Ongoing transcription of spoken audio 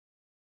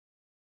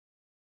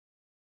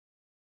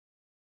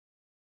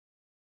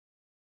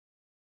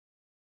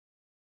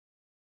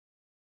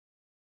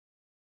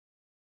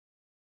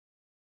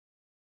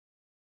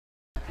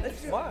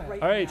Why?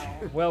 All right,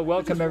 well,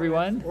 welcome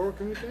everyone.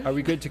 Are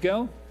we good to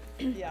go?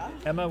 Yeah.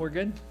 Emma, we're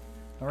good?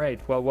 All right,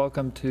 well,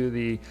 welcome to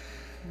the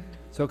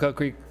Soquel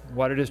Creek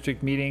Water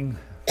District meeting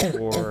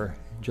for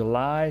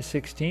July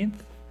 16th.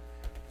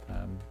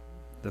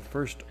 The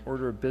first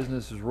order of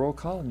business is roll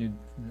call, and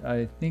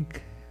I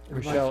think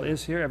Rochelle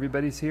is here,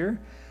 everybody's here.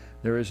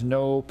 There is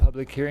no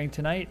public hearing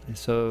tonight,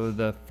 so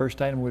the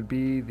first item would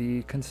be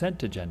the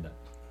consent agenda.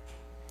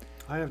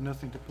 I have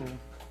nothing to pull.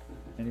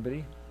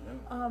 Anybody?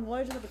 Well,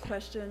 I just have a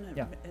question.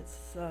 Yeah.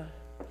 It's,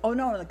 oh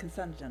no, the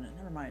consent agenda,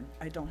 never mind.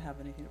 I don't have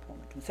anything to pull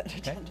on the consent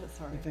agenda,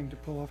 sorry. Anything to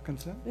pull off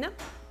consent? No,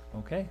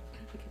 Okay,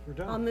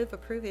 We're I'll done. move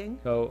approving.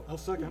 so I'll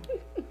second.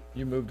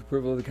 you moved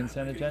approval of the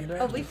consent agenda?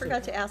 Oh, we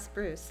forgot to ask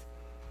Bruce.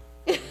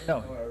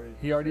 No,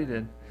 he already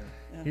did.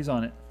 Yeah. He's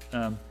on it.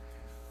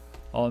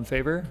 All in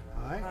favor?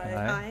 Aye.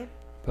 Aye.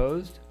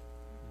 Opposed?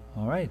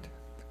 All right,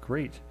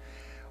 great.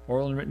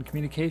 Oral and written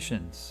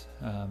communications.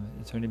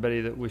 Is there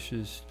anybody that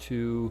wishes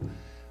to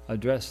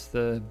address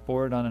the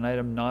board on an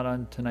item not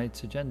on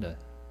tonight's agenda?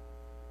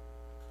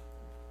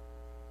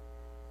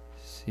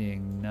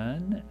 Seeing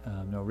none.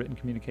 No written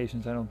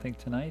communications, I don't think,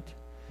 tonight.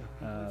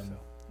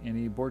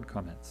 Any board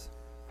comments?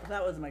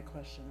 That was my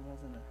question, it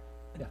wasn't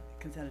a Yeah.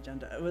 consent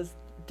agenda. It was,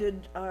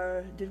 did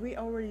we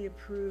already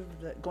approve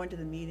going to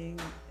the meeting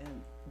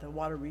and the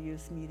water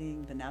reuse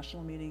meeting, the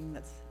national meeting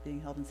that's being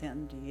held in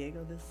San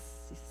Diego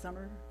this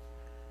summer?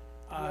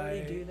 Did we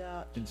already do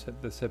that? In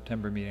the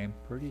September meeting, I'm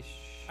pretty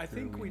sure I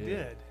think we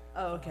did.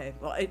 Oh, okay.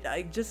 Well,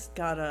 I just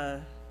got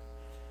an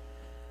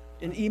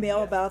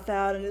email about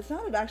that, and it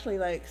sounded actually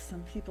like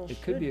some people It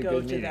could should be a go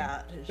good to meeting.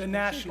 that. The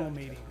national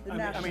meeting. The I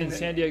mean- I national mean, In the-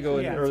 San Diego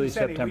in yeah, early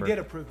San Diego. September. We did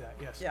approve that,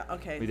 yes. Yeah,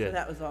 okay, We so did.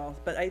 that was all.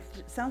 But it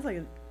sounds like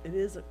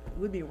it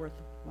would be a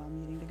worthwhile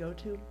meeting to go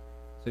to.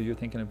 So you're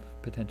thinking of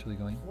potentially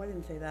going? Well, I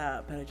didn't say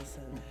that, but I just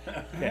said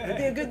Okay. it'd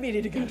be a good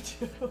meeting to go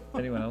to.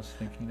 Anyone else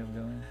thinking of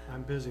going?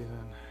 I'm busy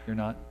then. You're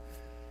not?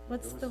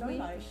 What's the So week?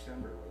 nice.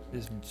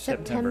 Is in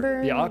September.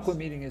 September. The Aqua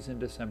meeting is in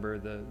December.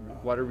 The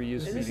water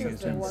reuse This meeting is is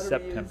the in water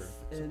September.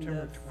 reuse in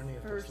September the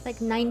 20th. first- Like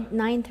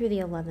 9 through the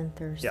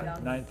 11th or Yeah,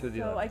 something. 9 through the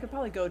So I 11th. could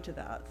probably go to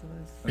that. So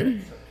it's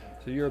Okay.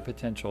 So you're a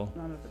potential.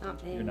 not a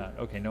potential. You're not.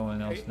 Okay, no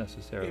one else If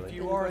necessarily.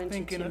 you Been are going to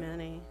thinking too of-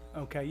 many.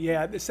 Okay,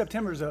 yeah,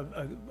 September's a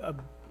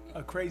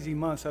crazy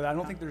month, so I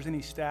don't think there's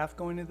any staff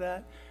going to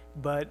that.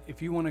 But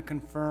if you want to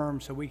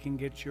confirm so we can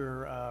get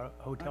your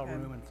hotel Okay.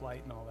 room and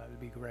flight and all that, would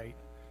be great.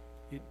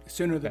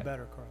 Sooner the Okay.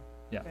 better, Carl.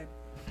 Yeah. Okay.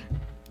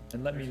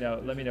 And let me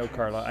know,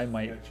 Carla. I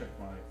might. Check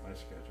my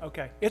schedule.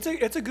 Okay,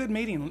 it's a good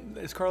meeting.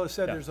 As Carla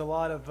said, Yeah. there's a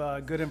lot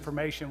of good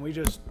information. We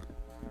just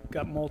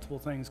got multiple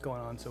things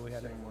going on, so we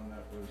had to. Same one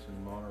that was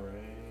in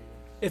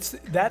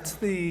Monterey. That's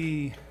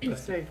the, The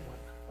state one.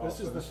 Oh, This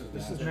so is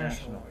this is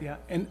national. yeah,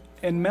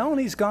 and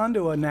Melanie's gone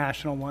to a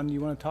national one.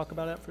 You want to talk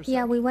about that for a second?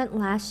 Yeah, we went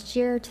last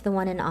year to the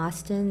one in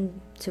Austin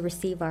to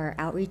receive our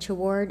outreach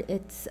award.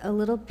 It's a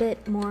little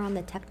bit more on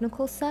the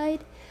technical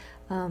side,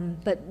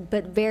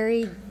 but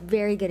very,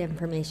 very good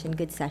information,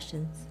 good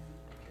sessions.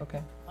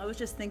 Okay. I was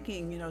just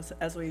thinking,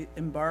 as we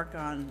embark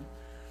on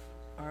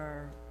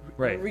our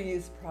Right.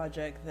 reuse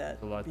project, that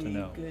A lot to be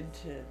know. good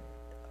to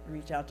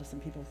reach out to some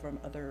people from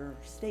other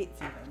states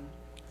even.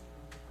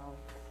 How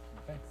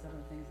Okay. some of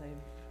the things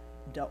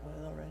they've dealt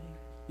with already.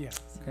 Yeah,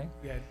 Okay.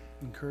 yeah, I'd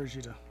encourage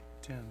you to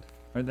attend.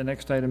 All right. The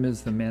next item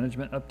is the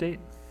management update.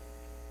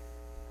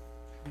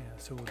 Yeah,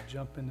 so we'll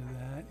jump into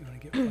that. You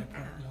want to get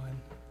 5.1?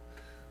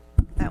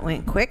 That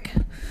went quick.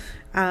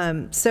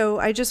 So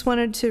I just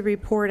wanted to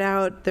report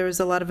out, there was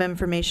a lot of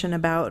information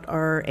about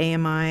our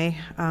AMI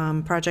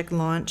project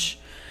launch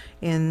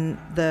in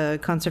the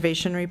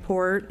conservation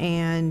report,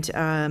 and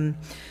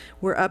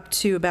we're up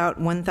to about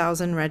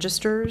 1,000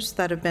 registers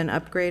that have been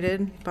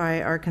upgraded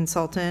by our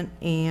consultant,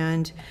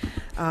 and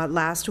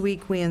last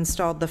week we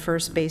installed the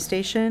first base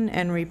station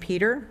and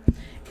repeater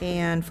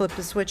and flipped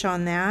a switch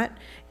on that,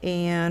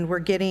 and we're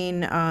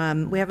getting,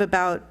 we have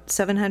about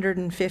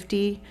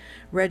 750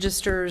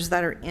 registers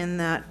that are in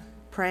that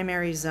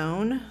primary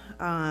zone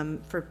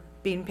for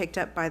being picked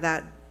up by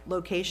that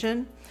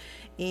location.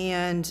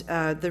 And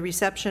the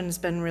reception's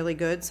been really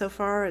good so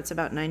far. It's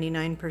about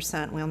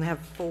 99%. We only have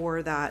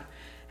 4 that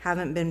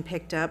haven't been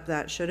picked up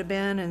that should have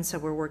been, and so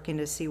we're working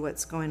to see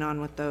what's going on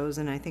with those,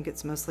 and I think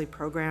it's mostly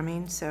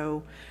programming,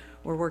 so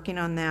we're working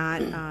on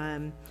that.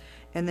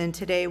 And then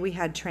today we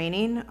had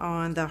training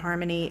on the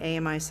Harmony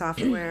AMI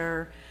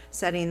software,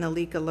 setting the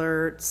leak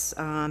alerts,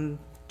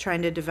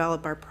 trying to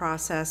develop our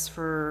process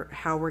for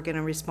how we're going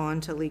to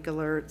respond to leak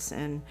alerts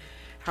and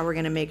how we're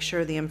going to make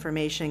sure the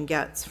information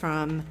gets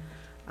from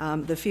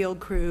the field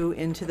crew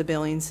into the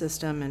billing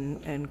system,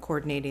 and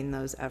coordinating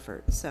those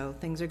efforts. So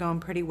things are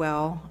going pretty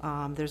well.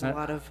 There's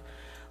a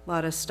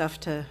lot of stuff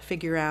to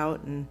figure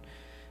out, and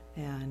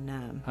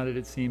How did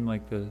it seem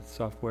like the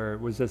software?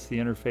 Was this the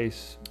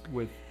interface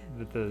with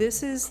that the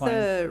This is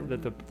clients-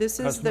 that the this is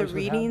the customers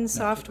would have? reading No.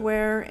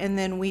 software, and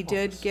then we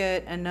did Office.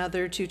 get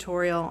another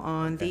tutorial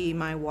on Okay. the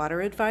My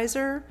Water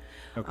Advisor,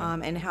 Okay.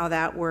 and how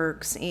that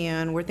works.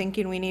 And we're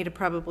thinking we need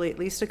probably at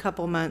least a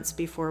couple months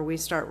before we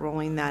start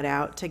rolling that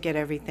out to get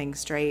everything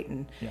straight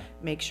and Yeah.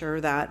 make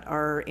sure that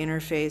our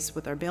interface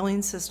with our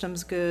billing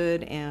system's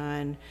good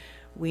and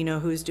we know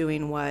who's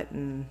doing what,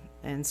 and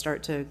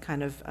start to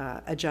kind of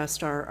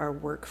adjust our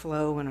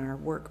workflow and our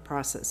work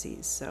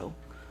processes. So,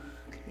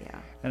 yeah.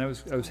 And I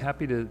was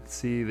happy to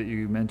see that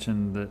you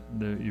mentioned that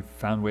you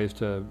found ways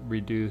to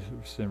reduce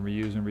and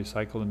reuse and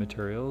recycle the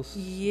materials.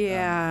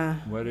 Yeah.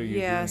 What are you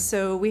Yeah, doing?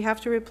 so we have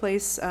to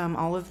replace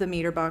all of the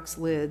meter box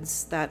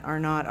lids that are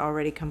not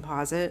already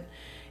composite.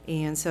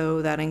 And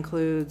so that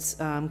includes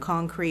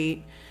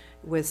concrete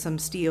with some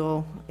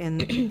steel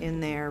in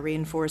there,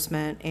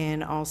 reinforcement,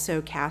 and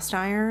also cast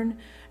iron.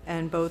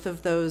 And both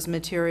of those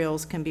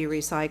materials can be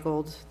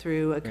recycled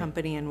through a Great.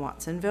 company in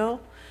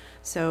Watsonville.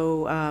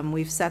 So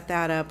we've set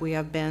that up. We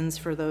have bins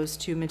for those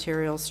two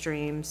material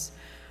streams.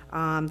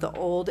 The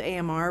old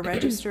AMR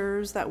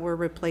registers that we're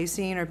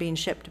replacing are being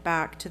shipped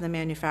back to the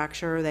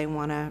manufacturer. They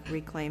want to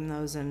reclaim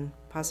those and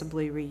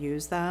possibly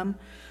reuse them.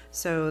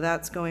 So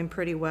that's going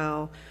pretty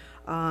well.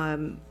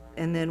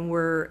 And then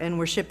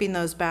we're shipping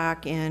those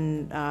back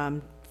in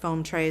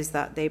foam trays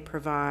that they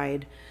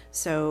provide.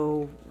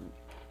 So,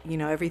 you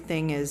know,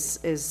 everything is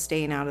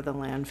staying out of the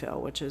landfill,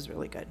 which is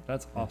really good.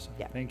 That's awesome.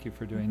 Yeah. Thank you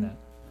for doing Mhm. that.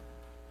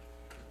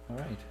 All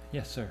right.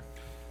 Yes, sir.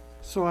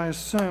 So I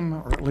assume,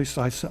 or at least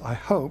I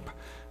hope,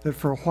 that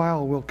for a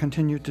while we'll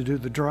continue to do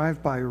the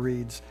drive-by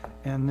reads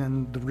and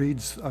then the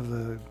reads of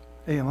the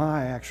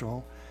AMI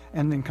actual,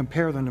 and then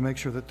compare them to make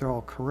sure that they're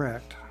all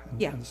correct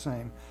and, Yeah. and the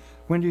same.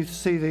 When do you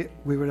see that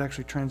we would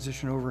actually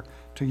transition over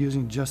to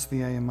using just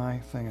the AMI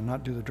thing and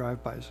not do the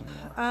drive-bys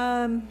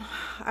anymore?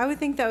 I would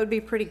think that would be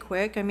pretty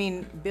quick. I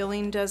mean,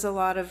 billing does a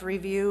lot of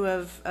review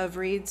of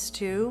reads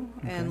too,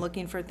 Okay. and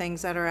looking for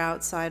things that are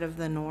outside of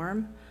the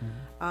norm.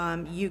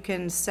 Mm-hmm. You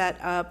can set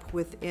up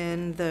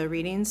within the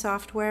reading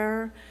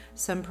software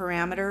some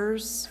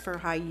parameters for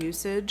high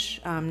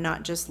usage,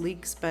 not just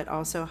leaks, but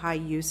also high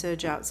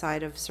usage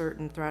outside of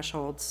certain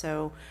thresholds.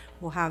 So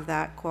we'll have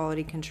that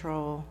quality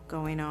control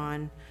going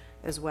on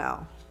as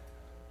well.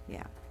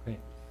 Yeah.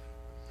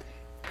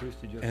 Bruce,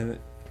 did you have And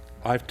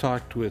I've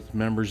talked with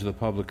members of the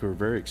public who are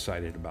very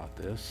excited about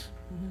this.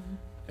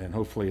 And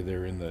hopefully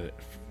they're in the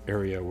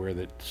area where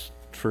that's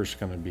first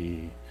going to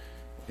be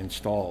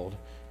installed.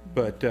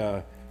 But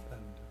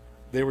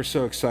they were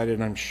so excited,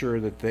 I'm sure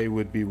that they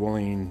would be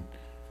willing,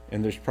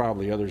 and there's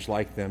probably others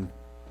like them,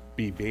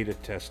 be beta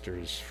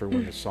testers for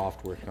when the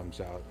software comes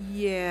out.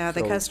 Yeah,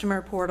 the So-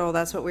 customer portal,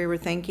 that's what we were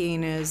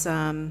thinking is,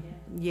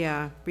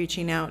 yeah,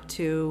 reaching out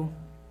to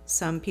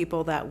some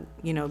people that,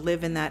 you know,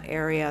 live in that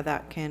area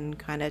that can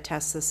kind of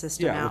test the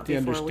system Yeah, out with the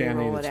before we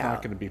understanding roll it's it not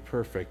out. going to be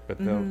perfect, but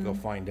they'll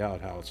find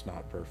out how it's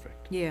not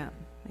perfect. Yeah,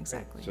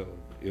 exactly. So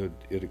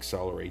it'd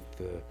accelerate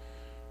the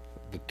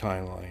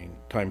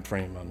time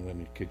frame on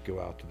when it could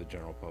go out to the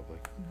general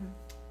public.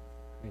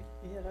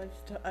 Yeah,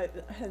 I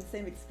had the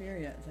same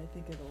experience. I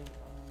think it'll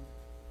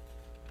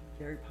be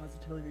very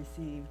positively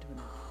received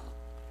when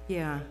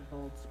Yeah, it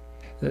unfolds.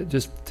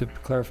 Just to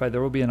clarify,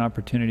 there will be an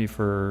opportunity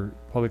for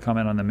public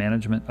comment on the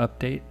management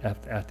update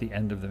at the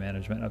end of the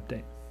management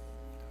update.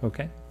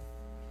 Okay?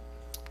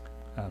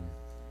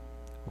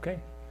 Okay.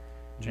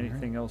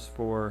 Anything else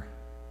for?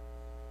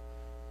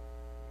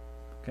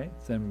 Okay,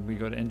 then we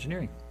go to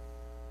engineering.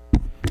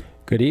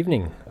 Good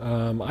evening.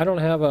 I don't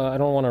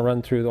want to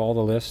run through all the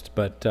list,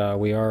 but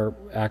we are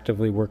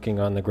actively working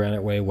on the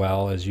Granite Way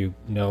well. As you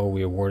know,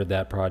 we awarded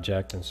that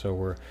project, and so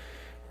we're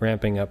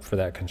ramping up for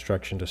that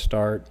construction to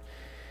start.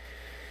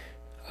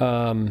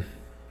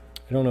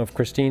 I don't know if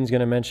Christine's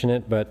going to mention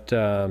it, but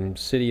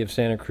City of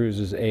Santa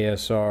Cruz's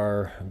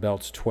ASR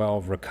Belts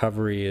 12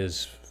 recovery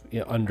is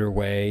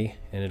underway,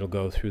 and it'll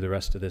go through the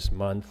rest of this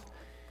month.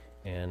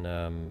 And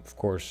of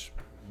course,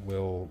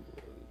 we'll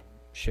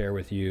share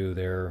with you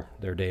their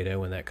data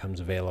when that comes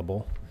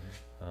available.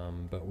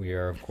 But we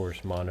are, of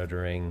course,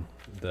 monitoring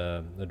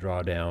the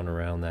drawdown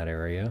around that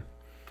area.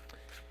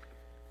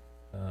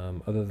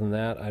 Other than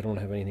that, I don't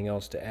have anything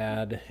else to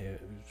add.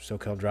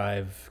 Soquel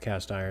Drive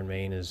cast iron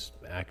main is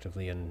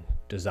actively in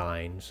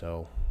design,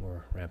 so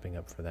we're ramping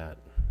up for that.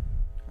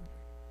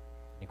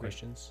 Any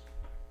questions?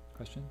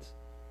 Questions?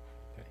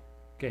 Okay.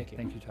 Okay, Thank you.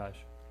 thank you, Taj.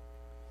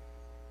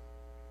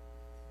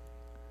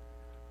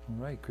 All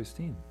right,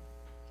 Christine.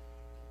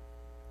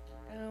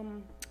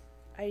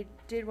 I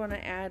did want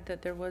to add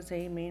that there was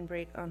a main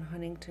break on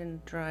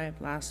Huntington Drive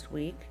last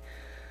week.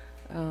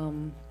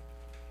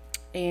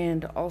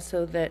 And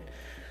also that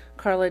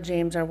Carla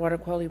James, our water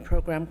quality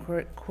program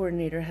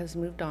coordinator, has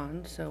moved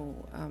on. So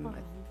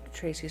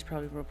Tracy's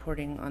probably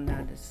reporting on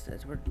that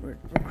as we're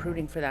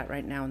recruiting for that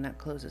right now, and that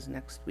closes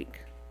next week.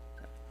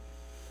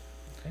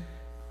 Okay.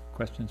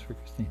 Questions for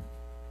Christine?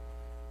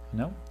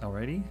 No?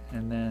 Alrighty.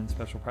 And then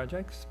special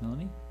projects,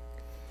 Melanie?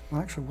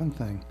 Well, actually, one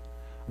thing.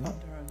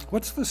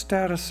 What's the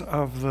status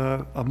of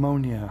the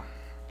ammonia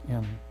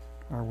in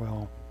our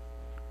well?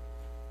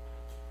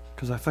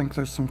 Because I think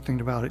there's something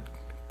about it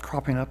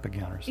cropping up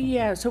again or something.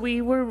 Yeah, so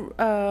we were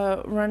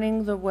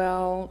running the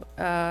well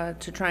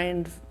to try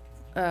and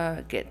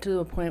get to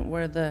a point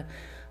where the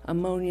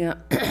ammonia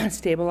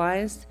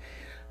stabilized,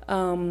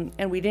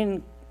 and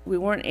we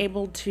weren't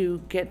able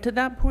to get to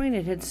that point.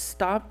 It had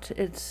stopped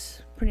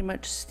its pretty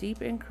much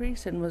steep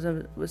increase and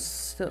was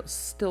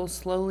still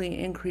slowly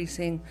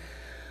increasing,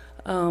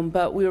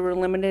 but we were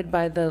limited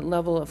by the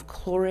level of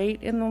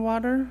chlorate in the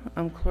water.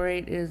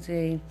 Chlorate is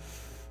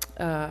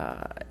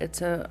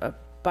it's a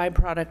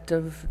byproduct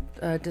of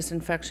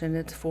disinfection.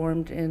 It's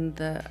formed in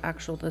the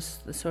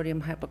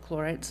sodium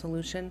hypochlorite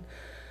solution.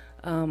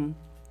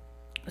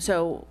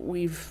 So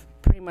we've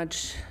pretty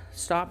much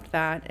stopped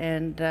that,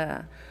 and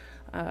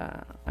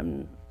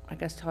I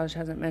guess Taj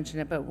hasn't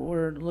mentioned it, but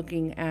we're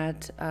looking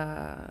at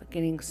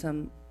getting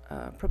some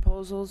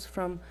proposals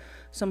from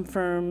some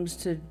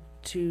firms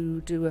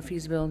to do a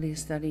feasibility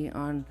study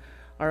on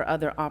our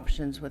other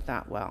options with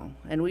that well.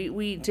 And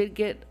we did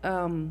get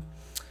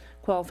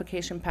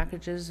qualification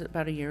packages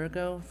about a year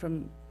ago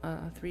from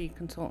 3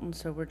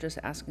 consultants, so we're just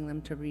asking them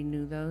to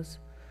renew those.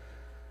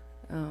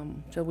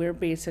 So we're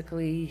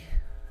basically...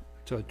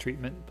 So a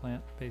treatment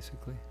plant,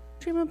 basically?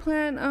 Treatment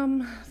plant,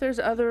 there's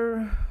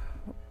other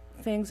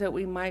things that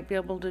we might be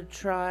able to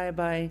try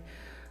by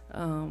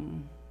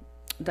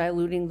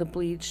diluting the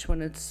bleach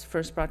when it's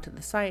first brought to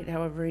the site.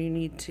 However, you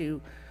need to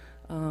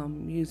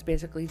use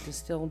basically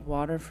distilled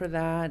water for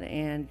that,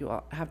 and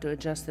you have to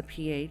adjust the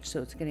pH,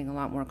 so it's getting a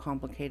lot more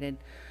complicated.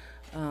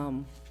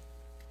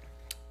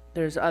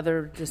 There's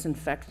other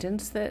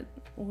disinfectants that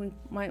we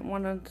might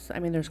want to, I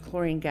mean, there's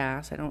chlorine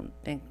gas. I don't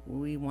think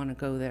we want to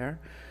go there.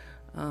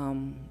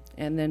 And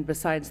then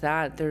besides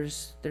that,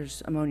 there's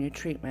ammonia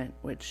treatment,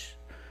 which,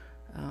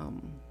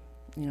 you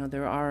know,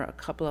 there are a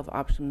couple of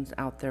options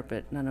out there,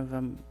 but none of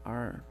them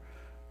are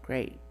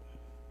great.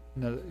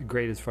 No,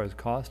 great as far as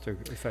cost or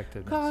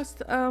effectiveness?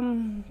 Cost,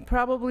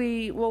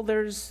 probably, well,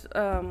 there's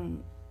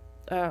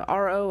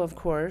RO, of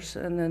course,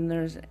 and then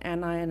there's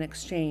anion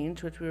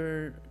exchange, which we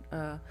were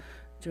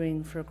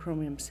doing for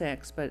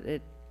chromium-6, but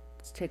it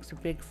takes a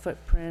big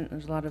footprint.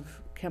 There's a lot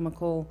of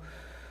chemical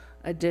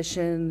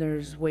addition,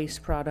 there's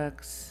waste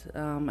products,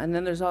 and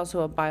then there's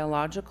also a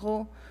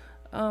biological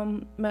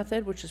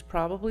method, which is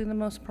probably the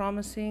most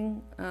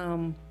promising.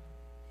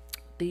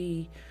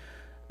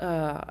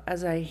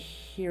 As I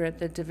hear it,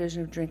 the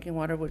Division of Drinking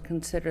Water would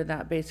consider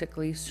that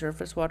basically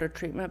surface water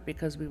treatment,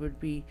 because we would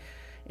be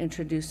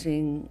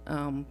introducing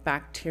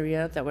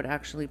bacteria that would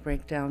actually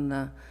break down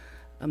the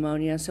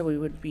ammonia. So we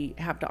would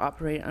have to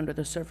operate under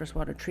the surface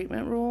water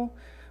treatment rule,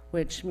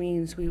 which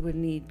means we would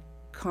need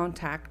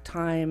contact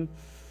time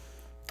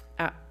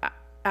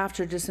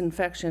after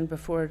disinfection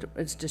before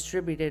it's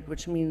distributed,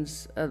 which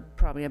means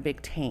probably a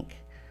big tank,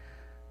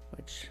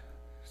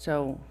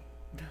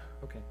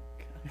 Okay.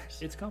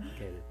 It's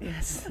complicated.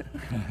 Yes.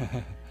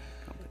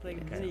 It's like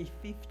a mini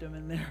fiefdom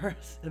in there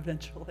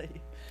eventually.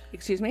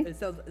 Excuse me? It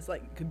sounds, it's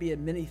like, it could be a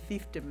mini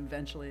fiefdom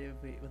eventually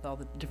with all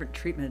the different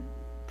treatment.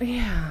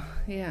 Yeah.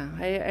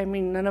 I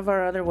mean, none of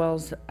our other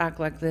wells act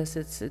like this.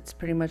 It's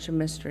pretty much a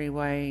mystery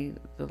why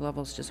the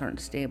levels just aren't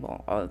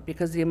stable.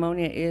 Because the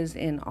ammonia is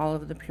in all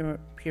of the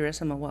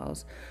Purissima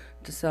wells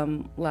to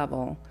some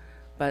level,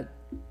 but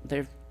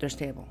they're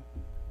stable.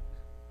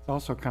 It's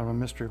also kind of a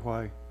mystery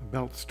why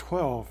Belts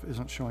 12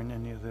 isn't showing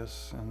any of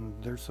this, and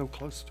they're so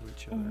close to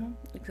each other.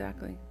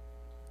 Exactly.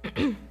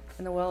 And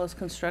the well is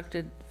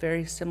constructed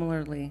very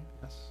similarly.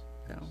 Yes.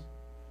 So.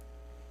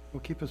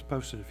 Well, keep us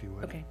posted if you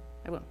would. Okay,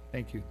 I will.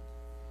 Thank you.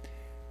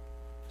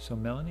 So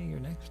Melanie,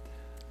 you're next.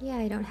 Yeah,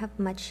 I don't have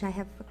much. I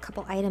have a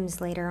couple items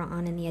later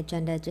on in the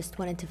agenda. Just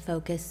wanted to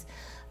focus.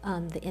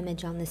 The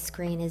image on the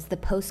screen is the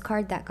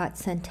postcard that got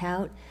sent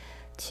out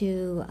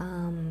to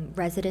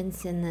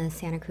residents in the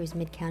Santa Cruz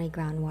Mid-County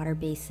Groundwater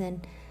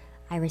Basin.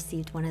 I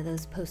received one of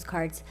those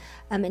postcards,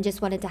 and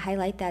just wanted to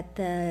highlight that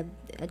the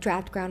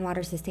draft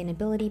groundwater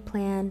sustainability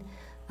plan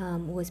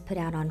was put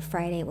out on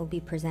Friday. It will be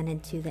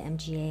presented to the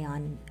MGA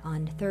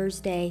on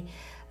Thursday.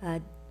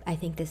 I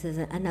think this is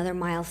another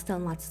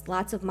milestone,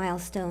 lots of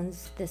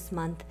milestones this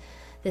month.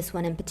 This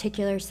one in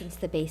particular, since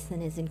the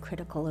basin is in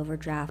critical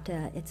overdraft,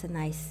 it's a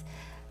nice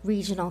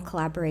regional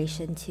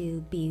collaboration to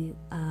be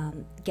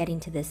getting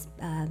to this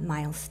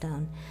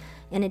milestone.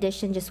 In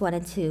addition, just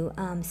wanted to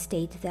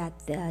state that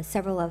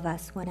several of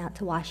us went out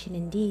to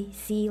Washington,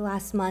 D.C.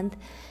 last month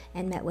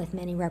and met with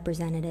many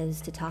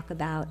representatives to talk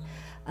about,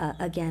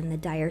 again, the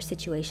dire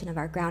situation of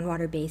our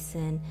groundwater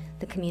basin,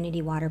 the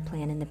community water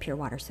plan, and the Pure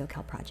Water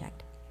Soquel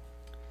project.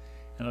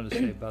 And I'll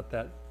just say about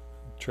that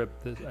trip,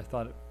 that I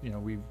thought,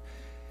 we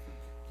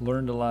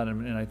learned a lot,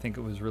 and I think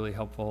it was really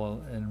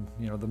helpful. And,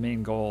 the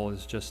main goal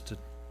is just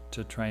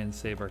to try and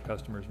save our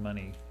customers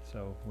money.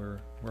 So we're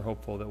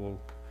hopeful that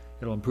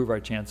it'll improve our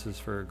chances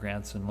for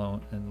grants and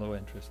low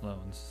interest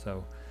loans.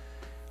 So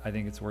I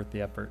think it's worth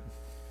the effort.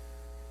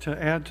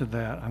 To add to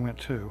that, I went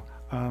too.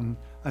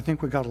 I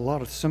think we got a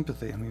lot of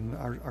sympathy. I mean,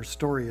 our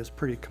story is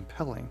pretty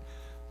compelling.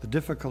 The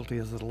difficulty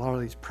is that a lot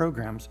of these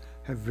programs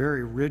have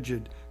very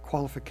rigid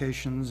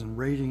qualifications and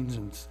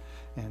ratings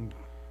and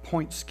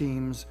point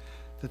schemes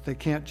that they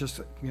can't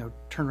just,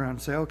 turn around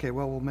and say, okay,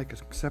 well, we'll make an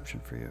exception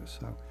for you.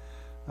 So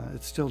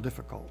it's still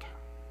difficult.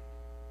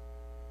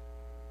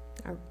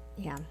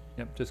 Yeah,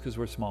 Yep, just because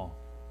we're small.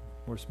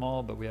 We're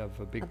small, but we have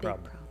a big a big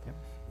problem.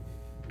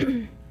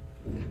 problem.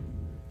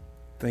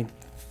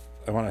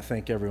 I want to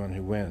thank everyone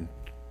who went,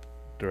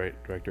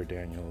 Director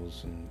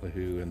Daniels and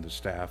LaHoo and the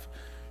staff,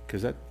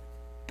 because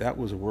that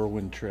was a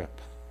whirlwind trip.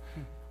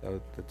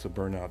 That's a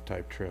burnout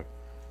type trip.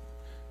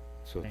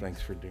 So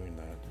thanks for doing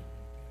that.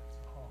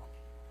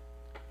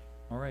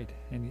 All right,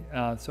 and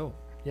so,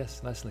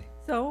 yes, Leslie.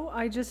 So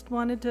I just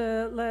wanted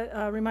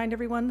to remind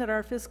everyone that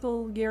our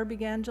fiscal year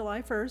began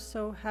July 1st,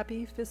 so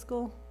happy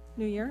fiscal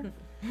new year.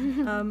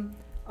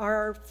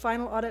 Our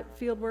final audit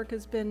fieldwork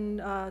has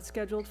been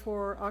scheduled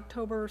for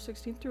October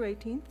 16th through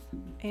 18th,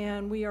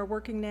 and we are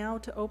working now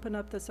to open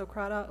up the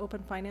Socrata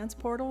Open Finance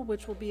Portal,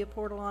 which will be a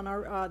portal on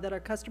our that our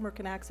customer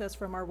can access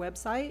from our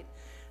website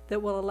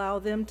that will allow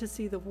them to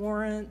see the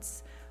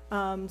warrants,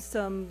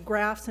 some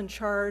graphs and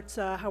charts,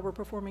 how we're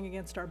performing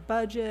against our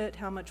budget,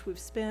 how much we've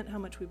spent, how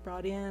much we've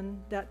brought in,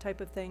 that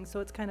type of thing.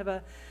 So it's kind of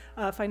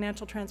a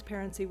financial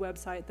transparency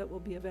website that will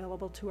be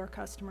available to our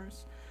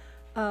customers.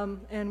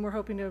 And we're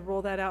hoping to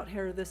roll that out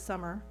here this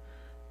summer.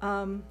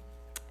 And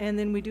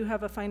then we do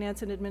have a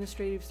Finance and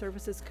Administrative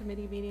Services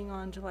Committee meeting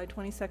on July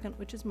 22nd,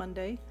 which is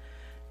Monday.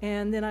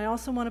 And then I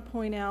also want to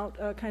point out,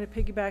 kind of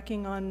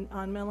piggybacking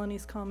on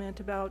Melanie's comment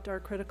about our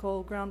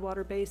critical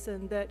groundwater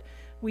basin, that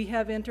we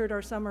have entered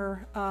our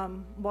summer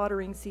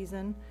watering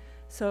season.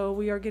 So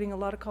we are getting a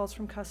lot of calls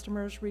from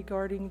customers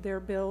regarding their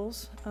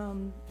bills.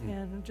 And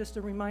just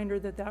a reminder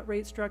that that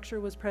rate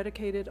structure was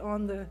predicated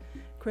on the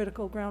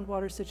critical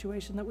groundwater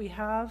situation that we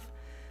have.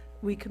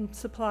 We can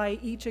supply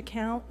each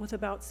account with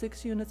about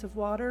 6 units of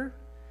water.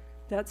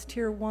 That's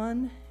tier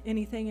 1.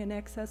 Anything in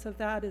excess of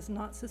that is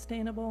not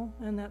sustainable,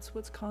 and that's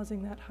what's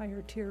causing that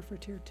higher tier for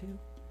tier 2.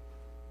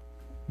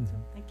 Mhm. So,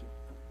 thank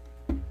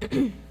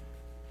you.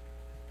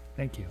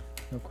 Thank you.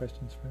 No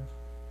questions for us?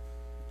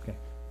 Okay.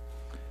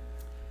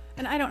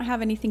 And I don't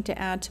have anything to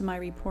add to my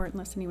report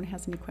unless anyone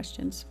has any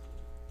questions.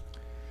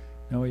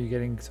 No, are you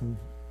getting some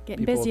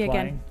Getting people busy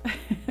applying? again.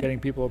 Getting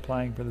people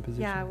applying for the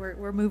position? Yeah,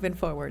 we're moving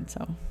forward,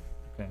 so.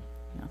 Okay.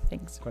 Yeah,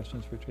 thanks.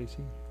 Questions for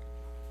Tracy?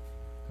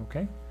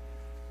 Okay.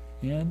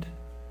 And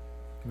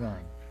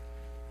Ron.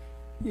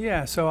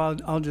 Yeah, so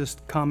I'll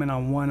just comment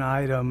on one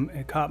item.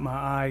 It caught my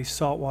eye,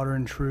 saltwater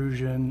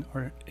intrusion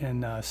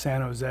in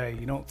San Jose.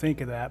 You don't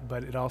think of that,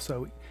 but it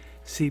also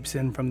seeps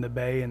in from the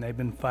bay, and they've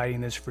been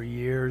fighting this for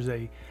years.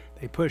 They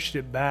pushed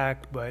it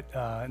back, but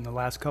in the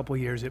last couple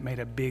of years, it made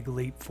a big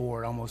leap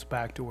forward, almost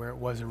back to where it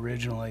was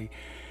originally.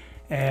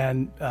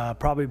 And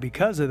probably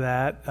because of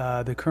that,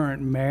 the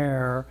current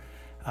mayor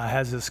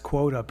has this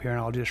quote up here, and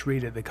I'll just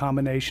read it. The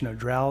combination of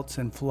droughts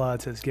and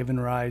floods has given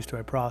rise to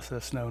a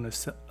process known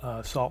as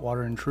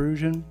saltwater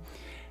intrusion,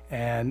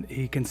 and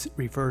he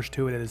refers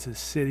to it as the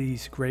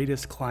city's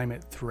greatest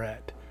climate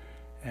threat.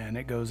 And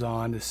it goes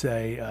on to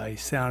say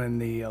he's sounding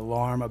the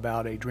alarm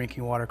about a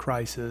drinking water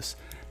crisis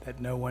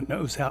that no one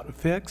knows how to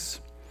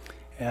fix,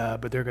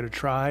 but they're going to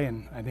try,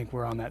 and I think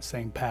we're on that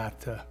same path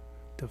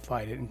to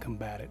fight it and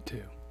combat it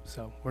too.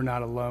 So we're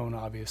not alone,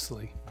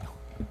 obviously.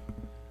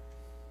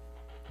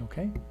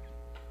 Okay.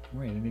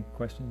 All right. Any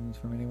questions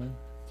from anyone?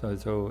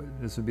 So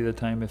this would be the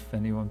time if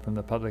anyone from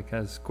the public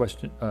has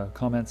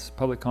comments,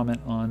 public comment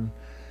on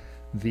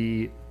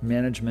the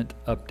management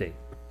update.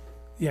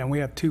 Yeah, and we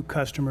have 2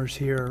 customers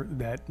here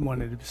that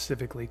wanted to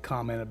specifically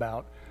comment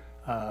about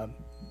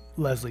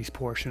Leslie's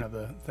portion of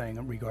the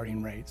thing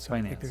regarding rates. So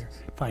Finance.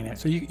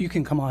 Finance. So you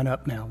can come on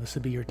up now. This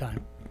would be your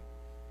time.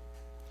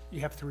 You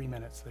have 3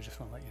 minutes. I just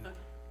want to let you know.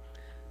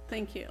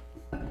 Thank you.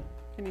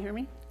 Can you hear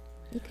me?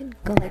 You can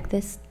go like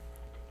this.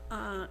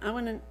 I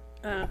want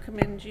to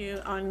commend you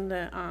on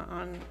the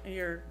on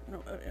your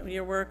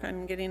work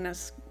on getting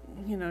us,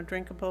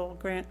 drinkable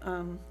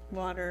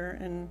water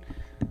and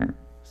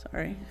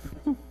sorry,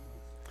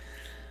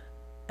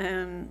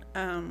 and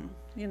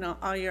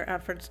all your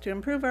efforts to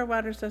improve our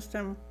water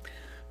system.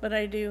 But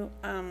I do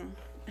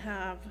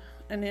have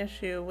an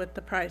issue with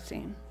the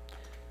pricing.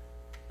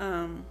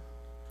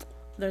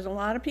 There's a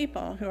lot of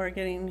people who are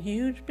getting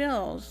huge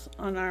bills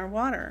on our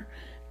water,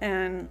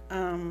 and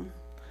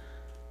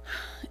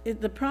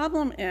the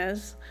problem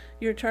is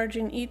you're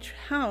charging each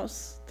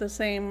house the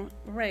same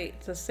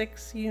rate. The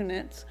 6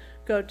 units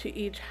go to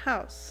each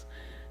house,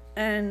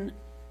 and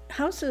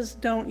houses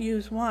don't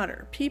use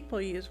water.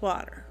 People use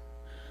water,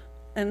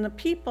 and the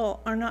people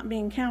are not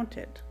being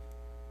counted.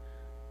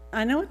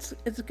 I know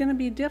it's going to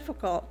be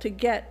difficult to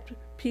get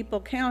people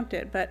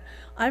counted, but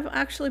I've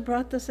actually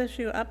brought this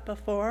issue up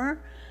before,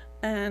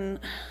 and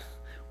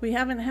we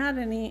haven't had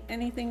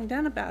anything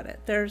done about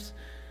it. There's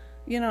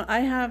I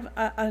have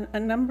a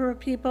number of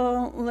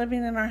people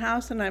living in our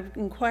house, and I've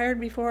inquired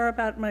before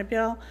about my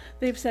bill.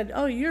 They've said,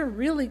 oh, you're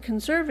really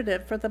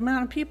conservative for the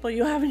amount of people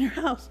you have in your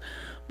house.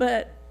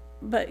 But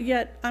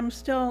yet I'm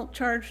still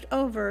charged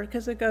over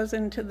because it goes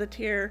into the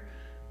tier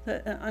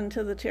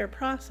onto the tier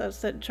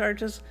process that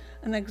charges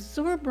an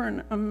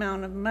exorbitant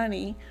amount of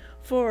money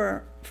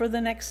for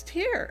the next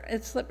tier.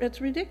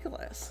 It's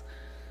ridiculous.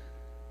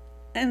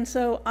 And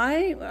so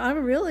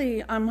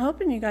I'm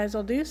hoping you guys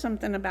will do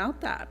something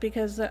about that,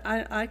 because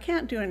I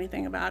can't do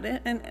anything about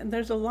it. And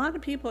there's a lot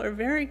of people are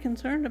very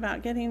concerned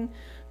about getting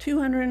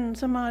 $200 and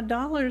some odd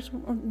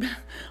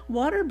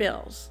water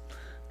bills.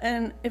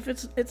 And if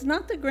it's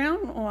not the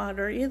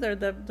groundwater either,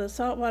 the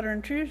saltwater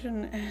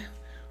intrusion.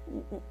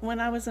 When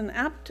I was in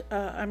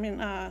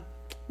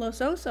Los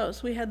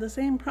Osos, we had the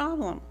same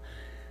problem.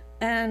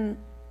 And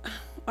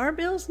our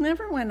bills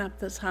never went up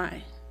this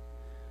high.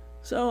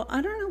 So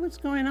I don't know what's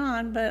going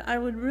on, but I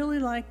would really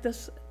like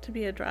this to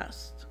be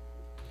addressed.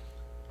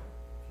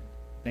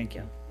 Thank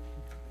you.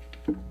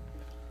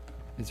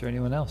 Is there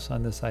anyone else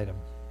on this item?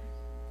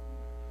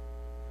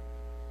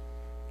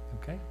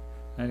 Okay.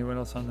 Anyone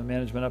else on the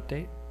management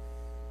update?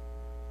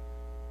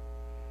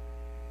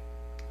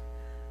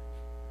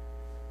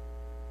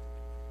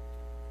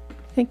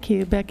 Thank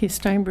you, Becky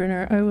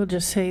Steinbruner. I will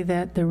just say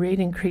that the rate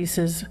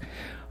increases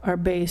are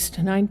based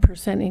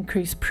 9%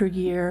 increase per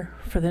year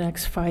for the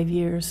next 5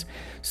 years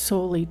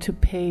solely to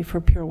pay for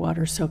Pure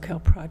Water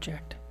Soquel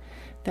project.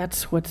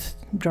 That's what's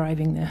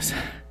driving this.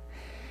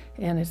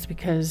 And it's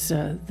because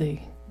the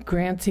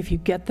grants, if you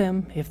get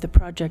them, if the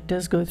project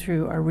does go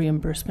through, are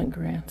reimbursement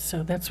grants.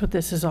 So that's what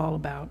this is all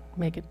about,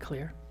 make it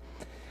clear.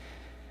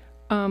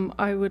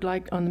 I would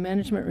like, on the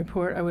management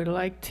report, I would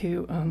like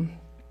to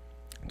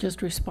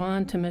just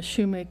respond to Ms.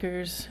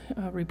 Shoemaker's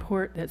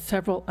report that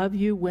several of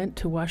you went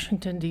to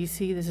Washington,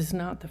 D.C. This is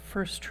not the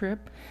first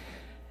trip,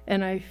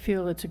 and I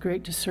feel it's a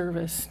great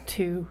disservice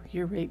to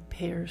your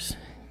ratepayers,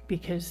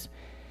 because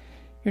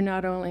you're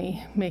not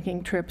only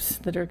making trips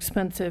that are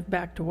expensive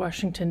back to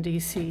Washington,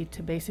 D.C.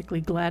 to basically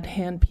glad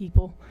hand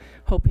people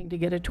hoping to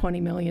get a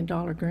 $20 million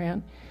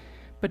grant,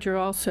 but you're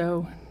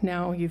also,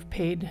 now you've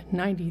paid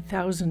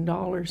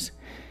 $90,000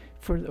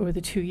 for over the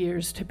 2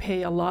 years to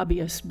pay a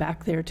lobbyist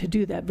back there to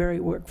do that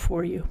very work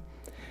for you,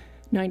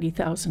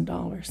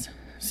 $90,000.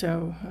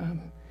 So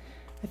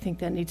I think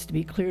that needs to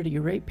be clear to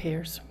your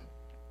ratepayers.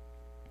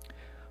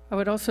 I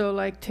would also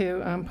like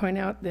to point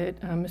out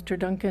that Mr.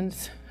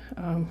 Duncan's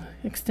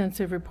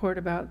extensive report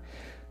about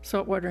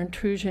saltwater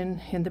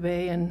intrusion in the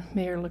bay and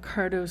Mayor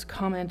Liccardo's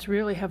comments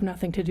really have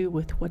nothing to do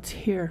with what's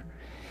here.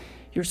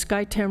 Your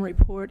SkyTem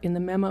report in the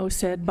memo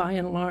said, by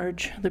and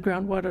large, the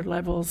groundwater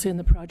levels in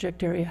the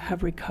project area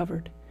have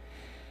recovered.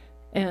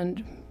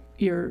 And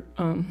your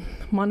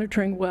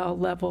monitoring well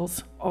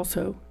levels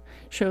also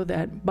show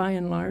that, by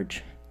and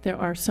large, there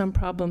are some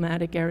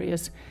problematic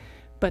areas.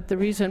 But the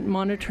recent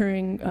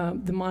monitoring,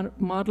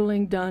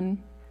 modeling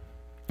done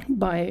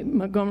by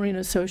Montgomery and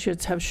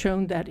Associates have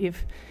shown that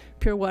if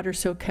Pure Water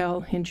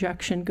Soquel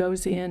injection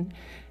goes in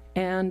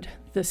and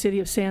the city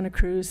of Santa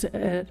Cruz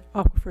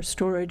aquifer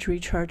storage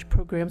recharge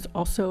programs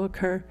also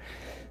occur,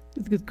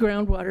 the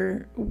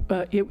groundwater,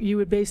 you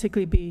would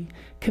basically be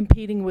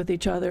competing with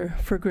each other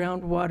for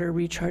groundwater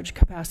recharge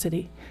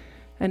capacity.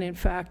 And in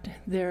fact,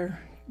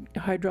 their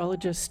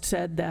hydrologist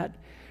said that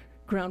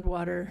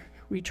groundwater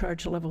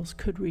recharge levels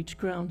could reach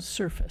ground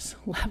surface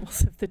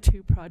levels if the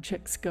two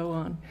projects go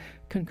on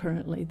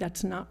concurrently.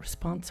 That's not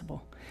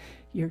responsible.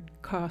 You're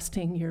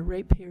costing your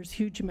ratepayers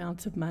huge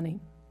amounts of money,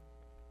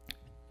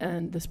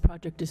 and this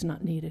project is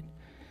not needed.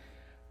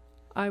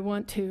 I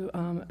want to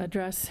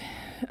address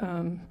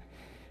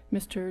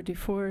Mr.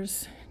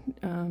 DeFore's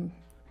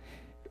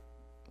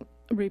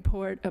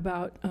report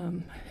about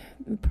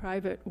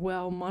private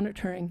well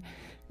monitoring.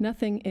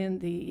 Nothing in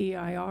the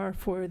EIR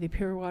for the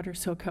Pure Water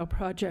Soquel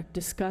project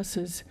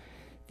discusses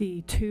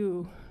the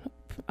two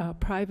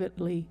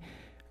privately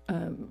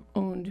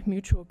owned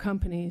mutual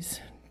companies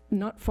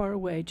not far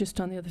away,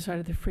 just on the other side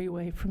of the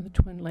freeway from the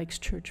Twin Lakes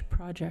Church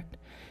project,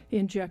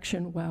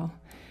 injection well.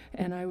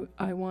 And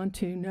I want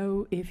to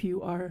know if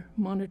you are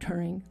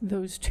monitoring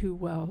those two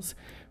wells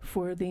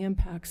for the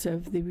impacts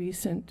of the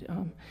recent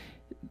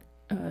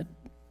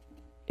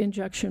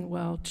injection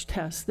well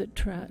test that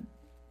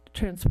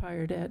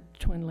transpired at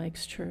Twin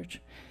Lakes Church.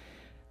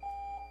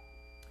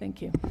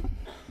 Thank you.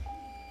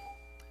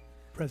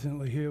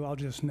 President LaHue, I'll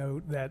just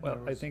note that. Well,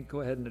 I think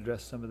go ahead and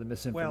address some of the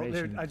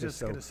misinformation. Well, I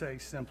just going to say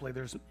simply,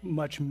 there's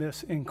much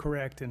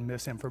incorrect and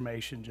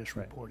misinformation just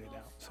reported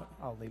out. So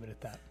I'll leave it at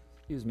that.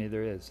 Excuse me,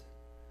 there is.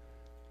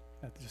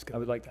 I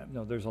would like that.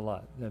 No, there's a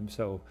lot.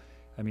 So,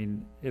 I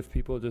mean, if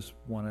people just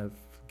want to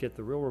get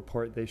the real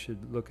report, they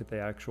should look at the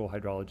actual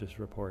hydrologist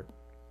report.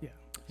 Yeah.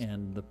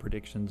 And the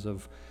predictions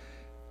of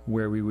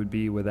where we would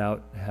be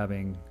without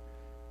having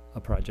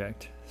a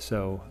project.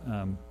 So,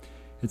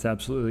 it's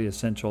absolutely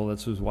essential.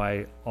 This is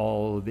why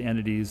all of the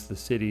entities, the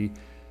city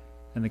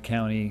and the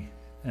county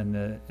and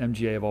the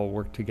MGA have all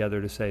worked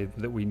together to say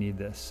that we need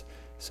this.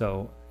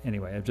 So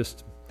anyway, I've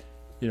just,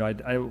 you know,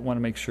 I want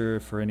to make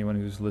sure for anyone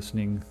who's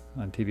listening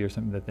on TV or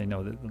something that they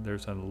know that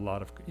there's a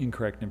lot of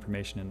incorrect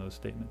information in those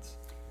statements.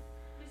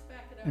 Please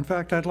back it In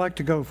fact, I'd like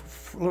to go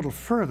a little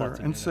further Lots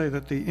of and data. say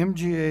that the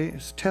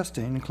MGA's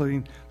testing,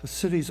 including the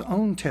city's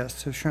own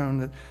tests, have shown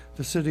that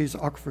the city's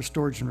aquifer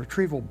storage and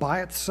retrieval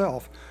by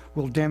itself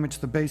will damage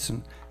the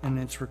basin, and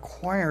it's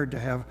required to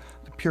have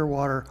the pure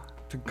water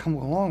to come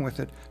along with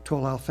it to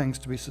allow things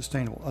to be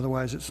sustainable.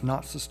 Otherwise, it's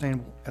not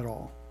sustainable at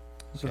all.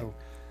 Okay. So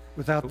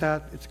without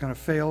that, it's going to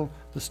fail.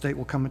 The state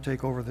will come and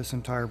take over this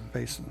entire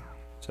basin.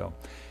 So,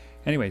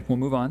 anyway, we'll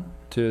move on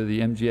to the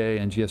MGA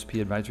and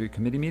GSP Advisory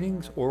Committee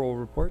meetings, oral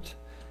reports.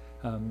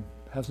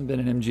 Hasn't been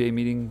an MGA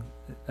meeting.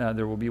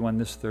 There will be one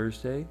this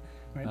Thursday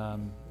Right.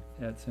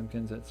 at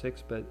Simpkins at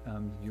 6, but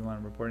do you want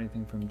to report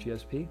anything from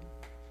GSP?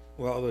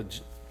 Well,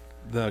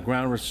 the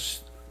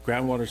groundwater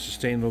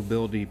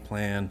sustainability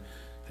plan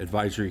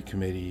advisory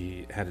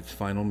committee had its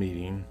final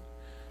meeting.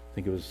 I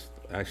think it was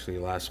actually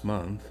last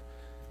month,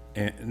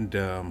 and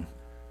there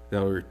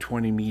were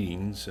 20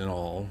 meetings in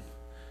all.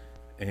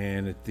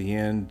 And at the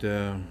end,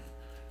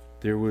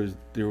 there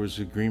was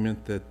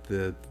agreement that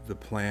the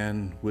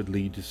plan would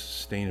lead to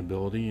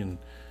sustainability,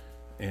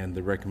 and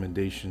the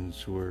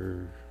recommendations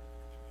were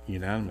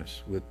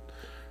unanimous with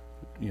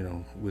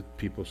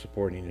people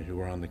supporting it who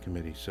were on the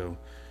committee. So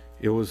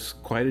it was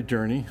quite a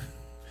journey,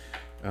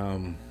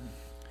 and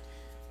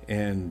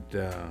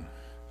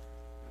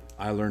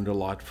I learned a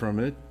lot from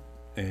it,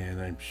 and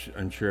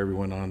I'm sure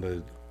everyone on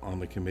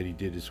the committee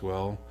did as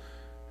well.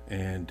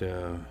 And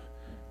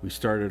we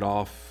started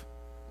off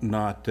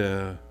not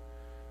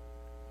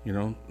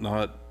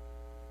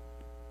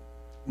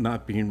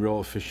being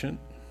real efficient,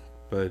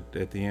 but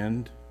at the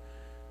end,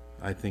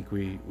 I think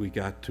we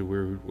got to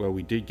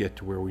we did get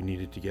to where we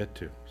needed to get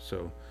to.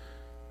 So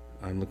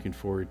I'm looking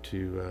forward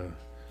to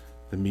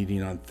the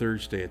meeting on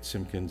Thursday at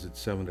Simpkins at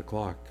 7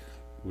 o'clock,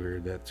 where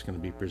that's going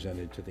to be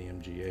presented to the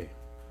MGA.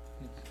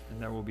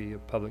 And there will be a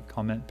public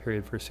comment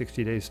period for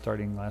 60 days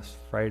starting last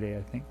Friday,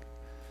 I think.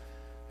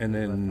 And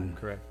If I'm then,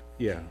 correct.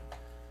 yeah,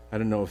 I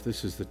don't know if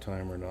this is the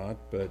time or not,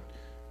 but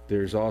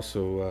there's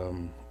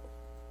also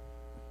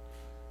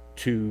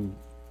 2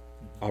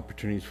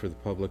 opportunities for the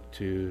public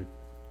to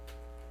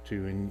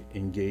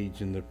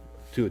engage in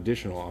 2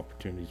 additional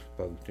opportunities for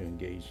the public to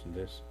engage in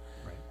this.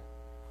 Right.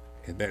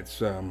 And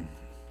that's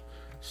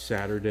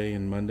Saturday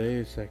and Monday,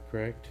 is that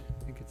correct?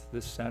 I think it's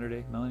this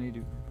Saturday. Melanie, do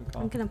you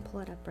recall? I'm going to pull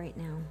it up right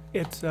now.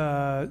 It's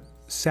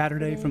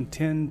Saturday from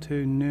 10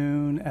 to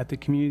noon at the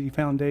Community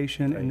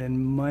Foundation, Right. and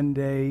then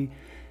Monday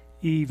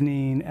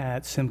evening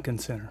at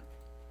Simpkins Center.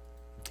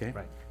 Okay.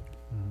 Right.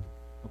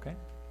 Okay.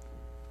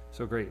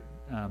 So great.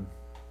 All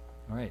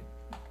right.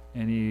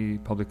 Any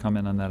public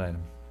comment on that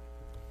item?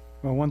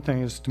 Well, one thing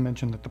is to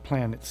mention that the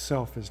plan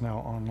itself is now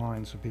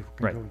online, so people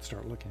can Right. go and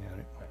start looking at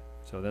it.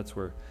 So that's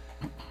where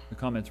the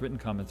comments, written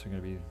comments, are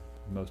going to be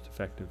most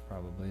effective,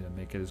 probably, to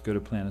make it as good a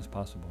plan as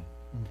possible.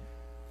 Mm.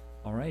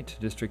 All right,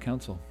 District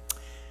Council.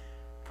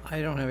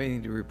 I don't have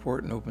anything to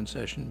report in open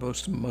session.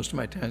 Most of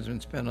my time's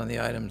been spent on the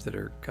items that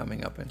are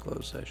coming up in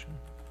closed session.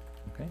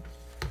 Okay.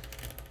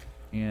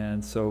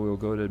 And so we'll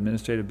go to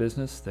administrative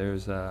business.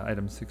 There's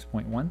item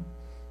 6.1,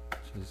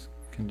 which is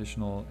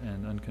conditional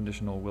and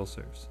unconditional will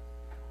serves.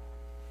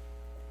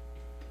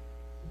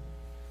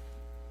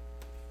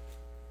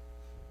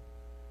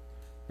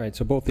 Right,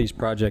 so both these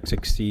projects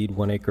exceed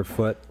 1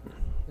 acre-foot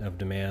of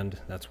demand.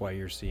 That's why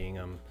you're seeing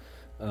them.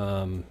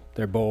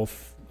 They're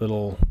both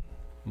little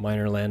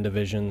minor land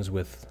divisions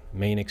with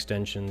main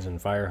extensions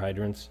and fire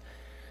hydrants.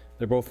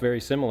 They're both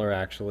very similar,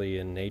 actually,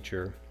 in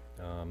nature.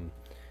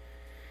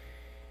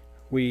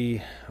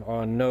 We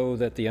know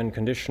that the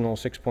unconditional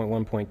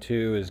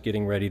 6.1.2 is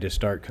getting ready to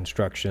start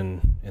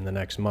construction in the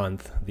next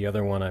month. The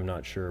other one, I'm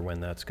not sure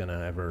when that's going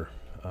to ever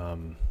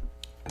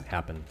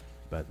happen,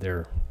 but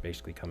they're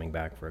basically coming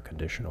back for a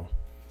conditional.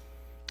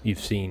 You've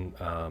seen,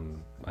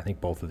 I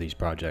think, both of these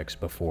projects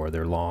before.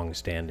 They're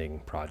long-standing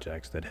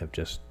projects that have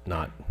just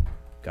not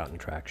gotten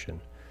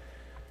traction.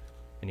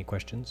 Any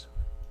questions?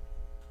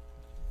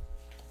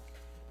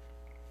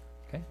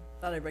 Okay.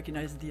 Thought I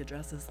recognized the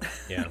addresses.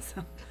 Yeah.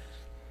 So,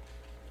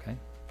 Okay,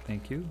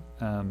 thank you.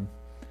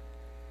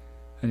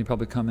 Any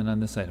public comment on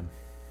this item?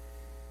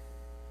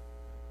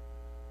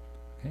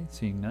 Okay,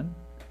 seeing none.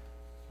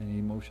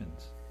 Any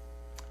motions?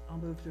 I'll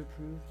move to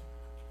approve.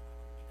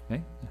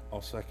 Okay,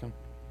 I'll second.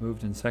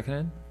 moved and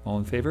seconded. All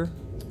in favor?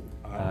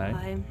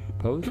 Aye.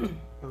 Opposed?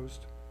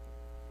 Opposed?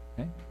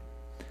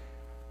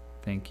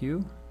 Thank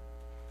you.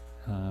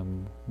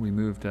 We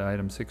move to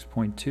item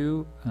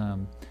 6.2.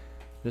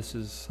 This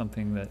is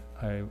something that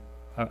I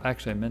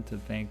meant to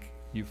thank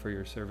you for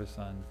your service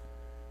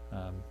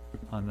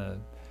on the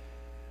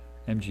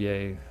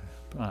MGA,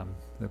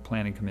 the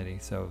planning committee,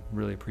 so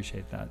really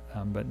appreciate that.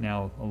 But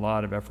now a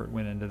lot of effort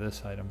went into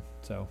this item,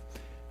 so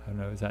I don't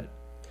know, is that?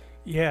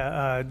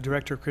 Yeah,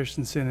 Director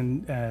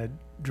Christensen and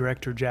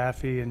Director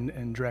Jaffe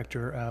and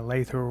Director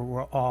Lather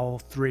were all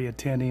 3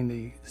 attending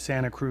the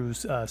Santa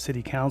Cruz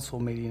City Council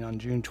meeting on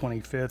June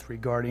 25th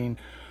regarding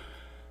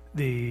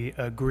the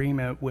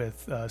agreement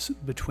with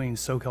between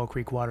Soquel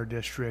Creek Water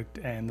District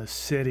and the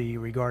city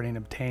regarding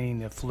obtaining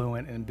the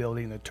effluent and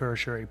building the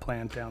tertiary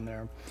plant down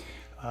there.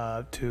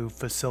 to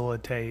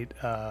facilitate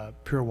the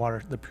Pure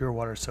Water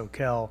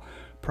Soquel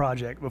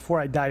project. Before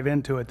I dive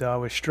into it, though, I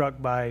was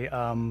struck by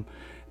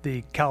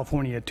the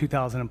California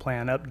 2000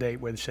 Plan update,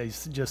 which they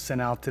just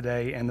sent out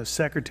today, and the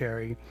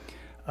Secretary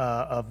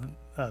of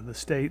the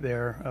state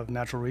there of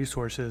Natural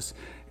Resources,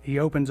 he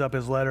opens up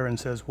his letter and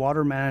says,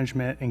 water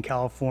management in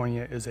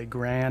California is a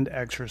grand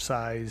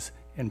exercise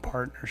in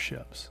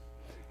partnerships.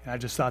 And I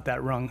just thought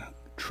that rung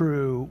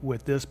true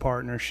with this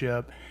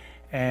partnership,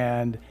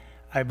 and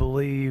I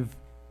believe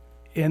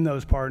in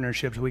those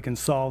partnerships we can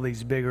solve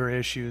these bigger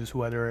issues,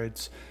 whether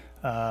it's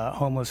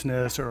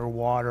homelessness or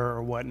water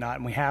or whatnot,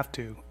 and we have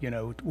to,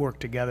 work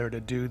together to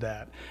do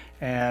that.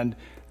 And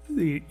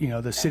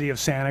the city of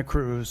Santa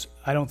Cruz,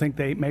 I don't think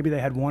maybe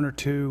they had one or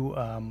two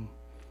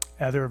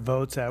other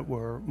votes that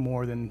were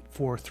more than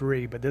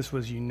 4-3, but this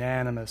was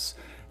unanimous,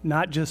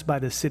 not just by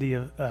the city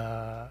of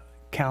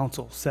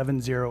council,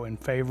 7-0 in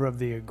favor of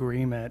the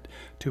agreement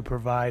to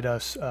provide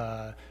us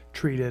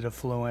treated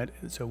effluent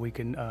so we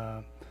can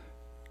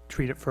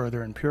treat it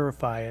further and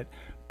purify it,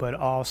 but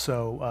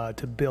also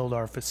to build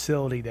our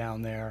facility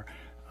down there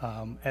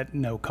at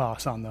no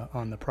cost on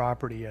the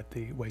property at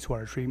the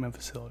wastewater treatment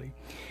facility.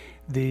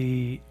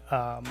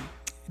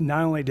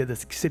 Not only did the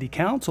city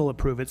council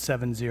approve it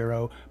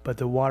 7-0, but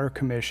the water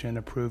commission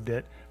approved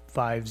it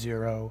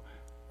 5-0,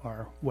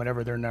 or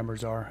whatever their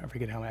numbers are. I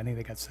forget how many. I think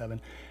they got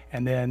 7.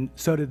 And then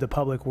so did the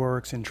Public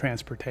Works and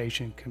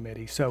Transportation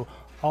Committee. So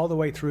all the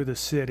way through the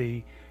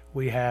city,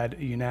 we had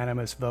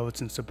unanimous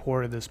votes in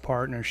support of this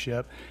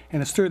partnership.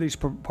 And it's through these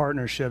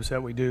partnerships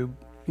that we do,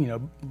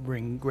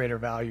 bring greater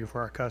value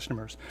for our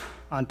customers.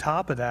 On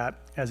top of that,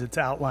 as it's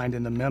outlined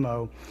in the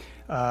memo,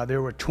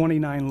 there were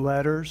 29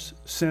 letters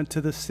sent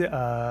to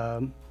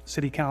the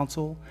city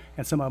council,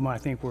 and some of them I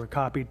think were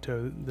copied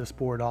to this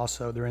board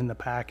also. They're in the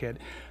packet.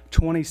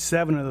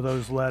 27 of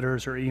those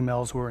letters or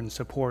emails were in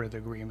support of the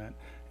agreement,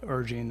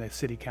 urging the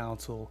city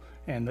council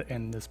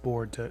and this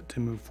board to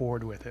move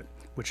forward with it,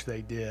 which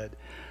they did.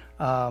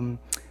 I'm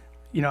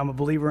a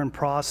believer in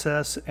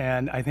process,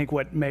 and I think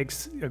what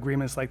makes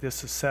agreements like this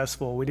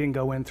successful, we didn't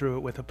go in through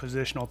it with a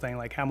positional thing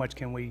like how much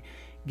can we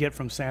get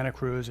from Santa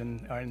Cruz,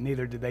 and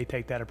neither did they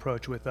take that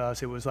approach with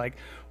us. It was like,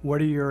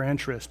 what are your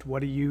interests? What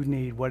do you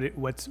need?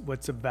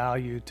 What's of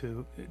value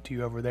to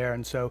you over there?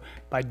 And so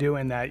by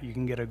doing that, you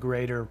can get a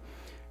greater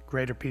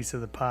piece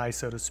of the pie,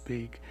 so to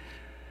speak.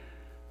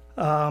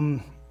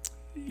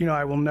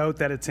 I will note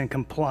that it's in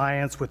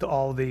compliance with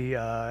all the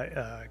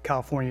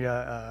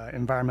California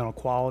Environmental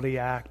Quality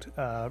Act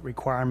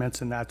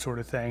requirements and that sort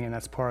of thing, and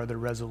that's part of the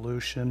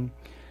resolution.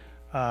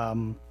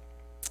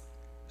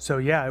 So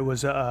yeah, it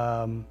was,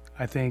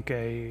 I think,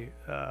 a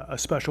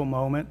special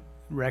moment,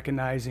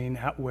 recognizing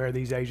where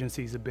these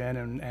agencies have been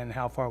and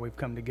how far we've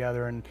come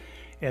together. And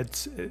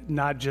it's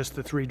not just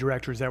the 3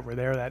 directors that were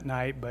there that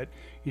night, but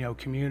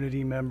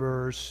community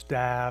members,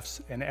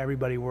 staffs, and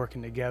everybody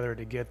working together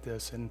to get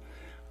this. And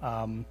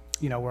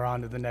we're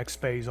on to the next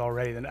phase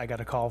already. Then I got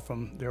a call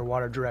from their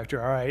water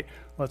director. All right,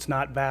 let's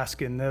not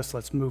bask in this.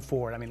 Let's move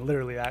forward. I mean,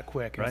 literally that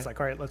quick. And It's like,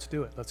 all right, let's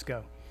do it. Let's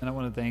go. And I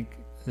want to thank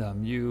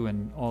you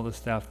and all the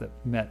staff that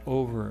met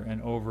over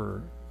and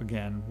over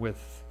again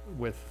with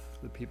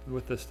the people,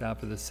 with the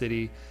staff of the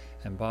city,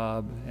 and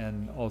Bob,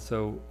 and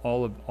also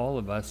all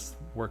of us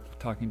worked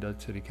talking to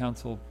city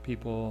council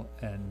people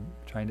and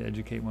trying to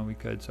educate when we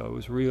could. So it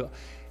was real.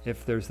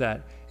 If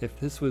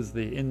this was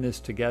the in this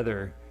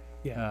together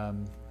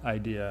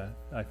idea,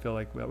 I feel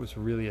like that was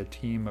really a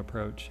team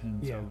approach,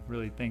 and so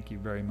really thank you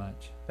very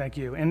much. Thank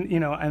you. And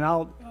and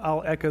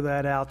I'll echo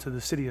that out to the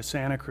city of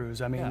Santa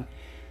Cruz. I mean,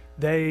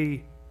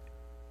 they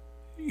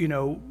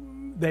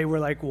were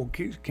like, well,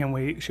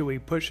 should we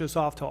push this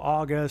off till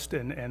August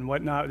and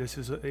whatnot? This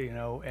is,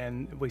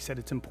 and we said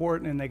it's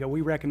important, and they go,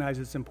 we recognize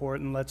it's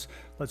important. Let's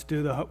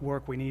do the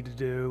work we need to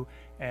do.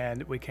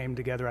 And we came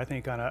together, I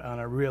think, on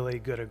a really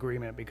good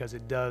agreement, because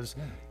it does,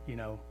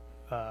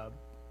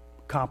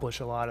 accomplish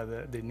a lot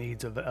of the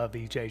needs of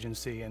each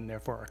agency and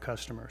therefore our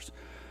customers.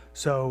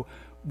 So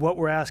what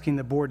we're asking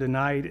the board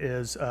tonight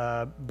is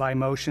by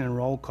motion and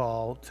roll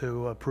call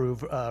to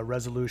approve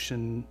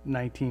Resolution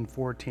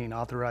 1914,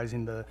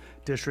 authorizing the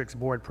district's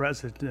board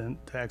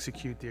president to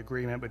execute the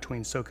agreement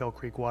between Soquel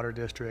Creek Water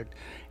District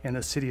and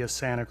the city of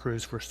Santa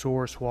Cruz for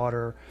source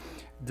water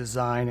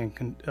design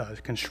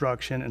and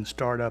construction and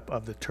startup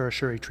of the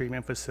tertiary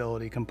treatment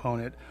facility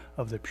component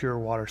of the Pure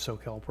Water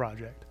Soquel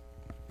project.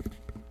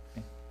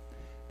 Okay.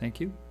 Thank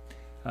you.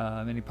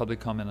 Any public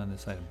comment on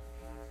this item?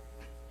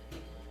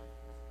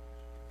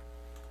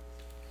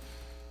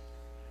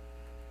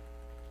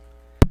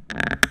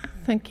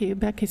 Thank you.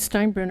 Becky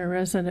Steinbrenner,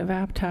 resident of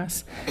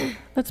Aptos.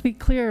 Let's be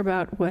clear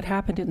about what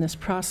happened in this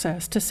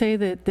process. To say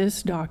that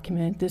this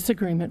document, this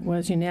agreement,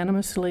 was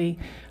unanimously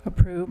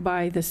approved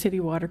by the City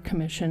Water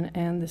Commission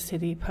and the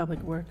City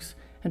Public Works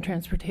and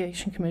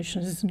Transportation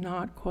Commission is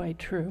not quite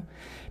true,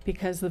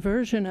 because the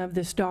version of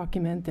this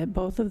document that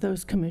both of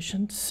those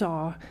commissions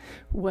saw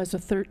was a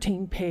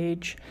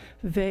 13-page,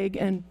 vague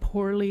and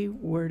poorly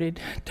worded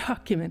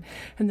document.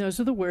 And those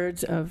are the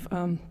words of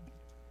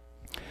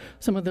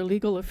some of the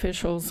legal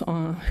officials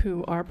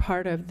who are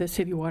part of the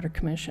City Water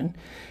Commission.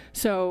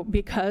 So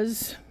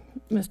because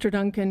Mr.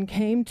 Duncan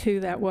came to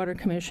that Water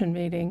Commission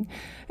meeting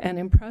and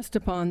impressed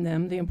upon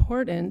them the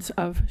importance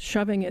of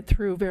shoving it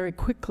through very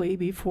quickly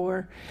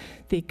before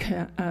the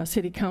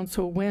City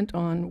Council went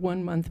on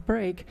 1-month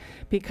break,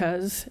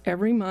 because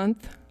every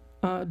month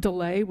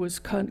delay was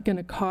going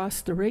to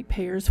cost the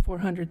ratepayers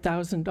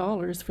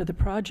 $400,000 for the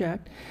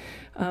project.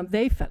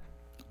 They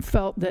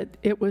felt that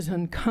it was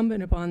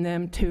incumbent upon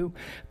them to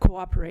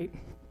cooperate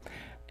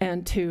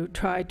and to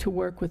try to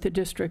work with the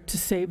district to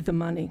save the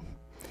money.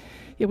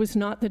 It was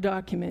not the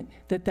document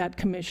that that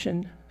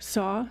commission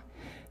saw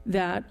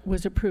that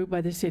was approved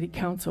by the City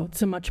Council.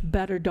 It's a much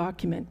better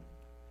document.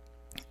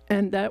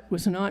 And that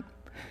was not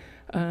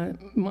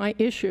my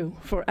issue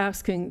for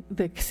asking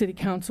the City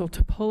Council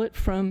to pull it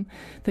from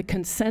the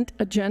consent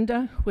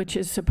agenda, which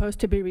is supposed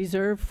to be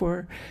reserved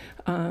for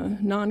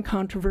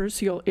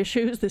non-controversial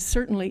issues. This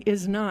certainly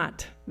is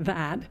not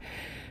that.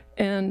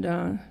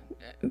 And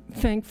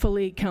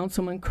thankfully,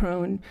 Councilman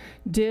Crone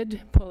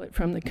did pull it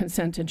from the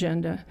consent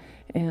agenda.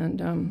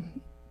 And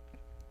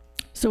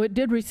so it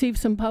did receive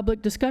some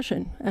public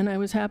discussion, and I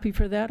was happy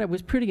for that. I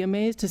was pretty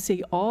amazed to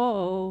see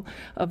all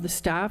of the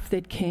staff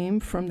that came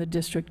from the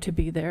district to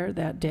be there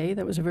that day.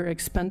 That was a very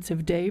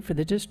expensive day for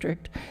the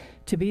district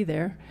to be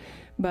there.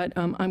 But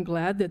I'm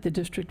glad that the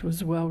district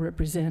was well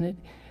represented,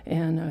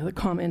 and the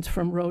comments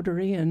from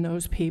Rotary and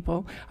those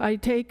people. I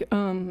take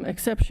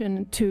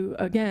exception to,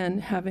 again,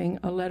 having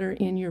a letter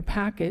in your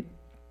packet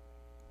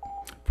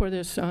for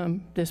this,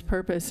 this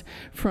purpose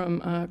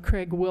from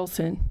Craig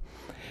Wilson.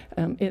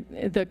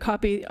 The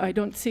copy, I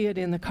don't see it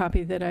in the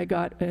copy that I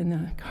got in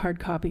the hard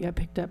copy I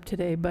picked up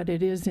today, but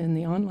it is in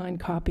the online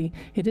copy.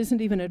 It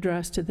isn't even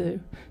addressed to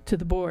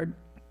the board,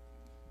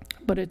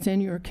 but it's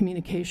in your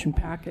communication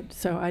packet,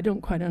 so I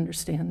don't quite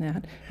understand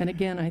that. And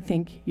again, I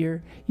think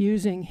you're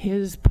using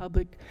his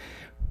public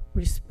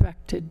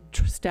respected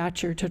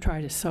stature to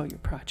try to sell your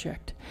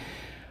project.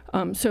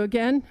 So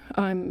again,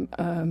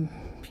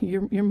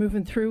 you're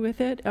moving through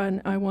with it,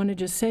 and I want to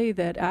just say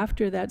that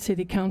after that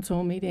City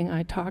Council meeting,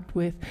 I talked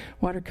with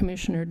Water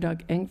Commissioner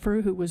Doug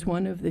Engfer, who was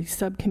one of the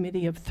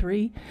subcommittee of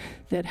 3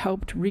 that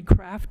helped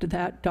recraft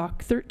that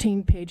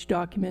 13-page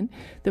document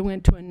that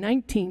went to a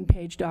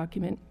 19-page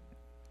document.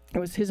 It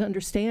was his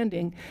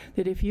understanding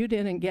that if you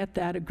didn't get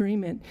that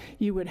agreement,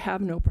 you would have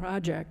no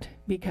project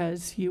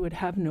because you would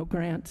have no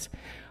grants.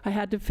 I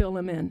had to fill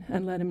him in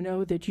and let him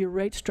know that your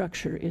rate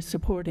structure is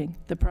supporting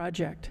the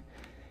project,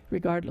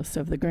 regardless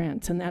of the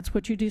grants. And that's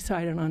what you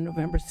decided on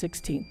November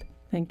 16th.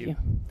 Thank you.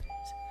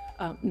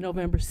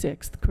 November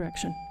 6th,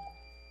 correction.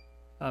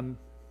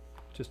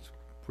 Just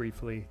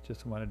briefly,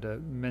 just wanted to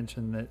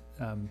mention that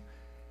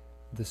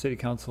the City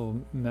Council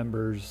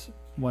members,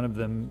 one of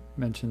them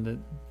mentioned that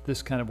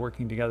this kind of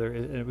working together,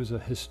 it was a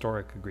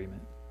historic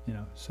agreement, you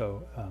know,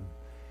 so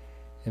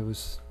it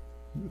was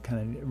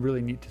kind of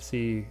really neat to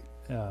see,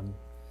 you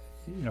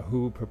know,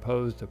 who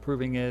proposed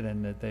approving it,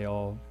 and that they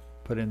all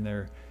put in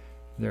their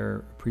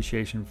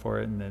appreciation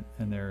for it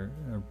and their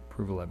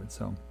approval of it.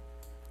 So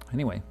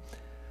anyway,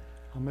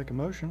 I'll make a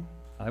motion.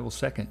 I will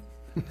second.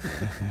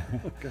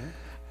 Okay.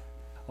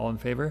 All in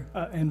favor?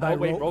 And by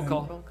roll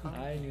call. Roll call.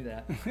 I knew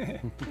that.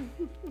 Director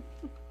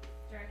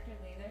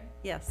Leather,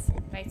 Yes.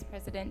 Vice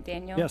President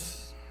Daniel,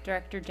 Yes.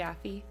 Director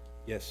Jaffe,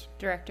 Yes.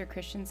 Director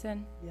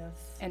Christensen,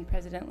 Yes. and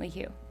President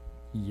Lehue.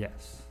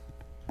 Yes.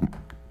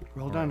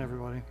 Well done,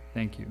 everybody.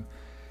 Thank you.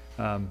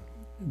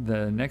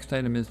 The next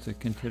item is to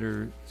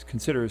consider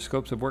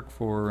scopes of work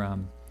for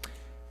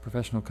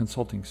professional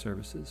consulting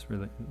services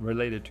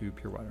related to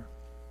Pure Water.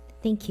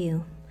 Thank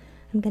you.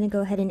 I'm going to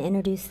go ahead and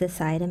introduce this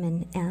item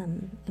and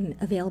am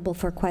available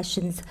for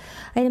questions.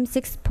 Item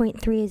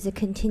 6.3 is a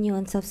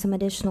continuance of some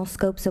additional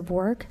scopes of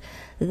work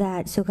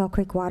that Soquel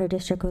Creek Water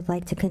District would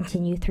like to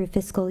continue through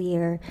fiscal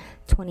year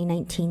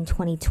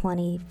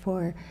 2019-2020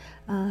 for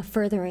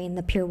furthering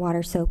the Pure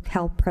Water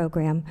Soquel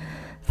program.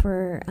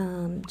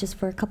 Just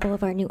for a couple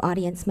of our new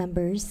audience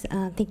members,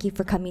 thank you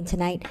for coming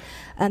tonight.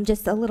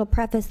 Just a little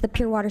preface, the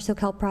Pure Water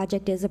Soquel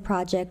project is a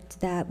project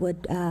that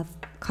would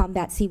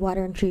combat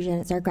seawater intrusion.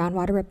 It's our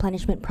groundwater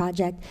replenishment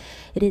project.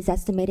 It is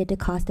estimated to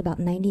cost about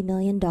 $90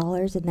 million,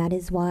 and that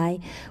is why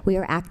we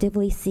are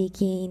actively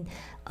seeking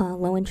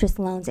low-interest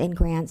loans and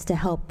grants to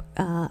help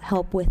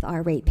with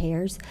our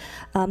ratepayers.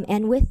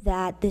 And with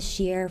that, this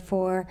year,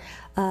 for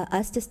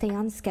us to stay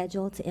on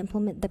schedule to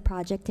implement the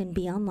project and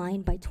be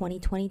online by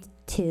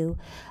 2022,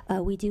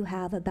 we do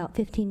have about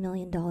 $15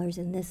 million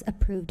in this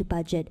approved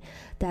budget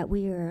that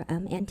we are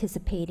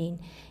anticipating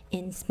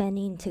in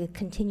spending to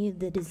continue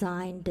the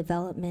design,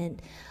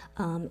 development,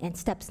 and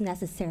steps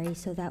necessary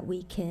so that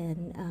we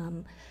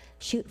can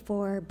shoot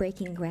for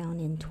breaking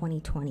ground in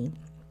 2020.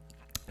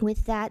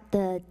 With that,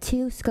 the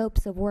 2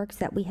 scopes of works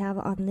that we have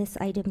on this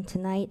item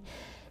tonight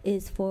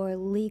is for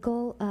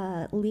legal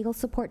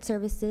support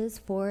services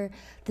for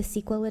the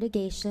Soquel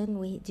litigation.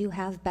 We do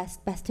have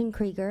Best &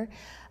 Krieger.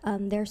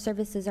 Their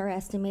services are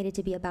estimated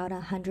to be about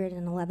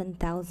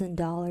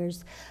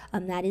 $111,000.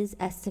 That is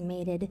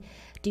estimated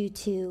due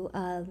to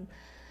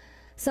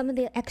some of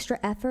the extra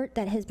effort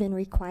that has been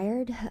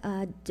required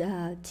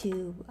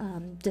to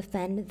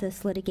defend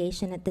this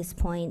litigation at this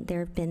point. There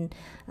have been,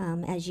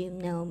 as you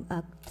know,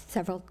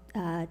 several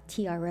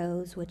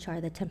TROs, which are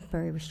the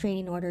temporary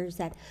restraining orders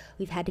that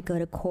we've had to go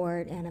to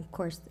court, and of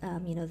course,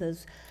 you know,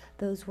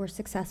 those were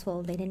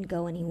successful. They didn't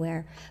go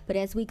anywhere. But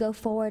as we go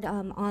forward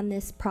on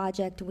this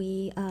project,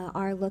 we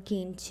are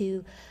looking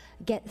to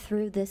get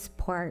through this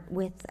part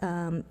with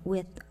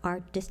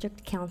our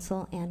district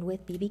council and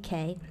with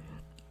BBK.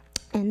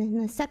 And then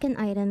the second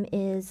item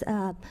is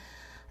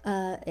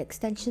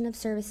extension of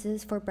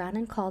services for Brown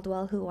and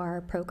Caldwell, who are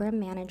our program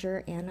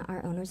manager and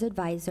our owner's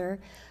advisor.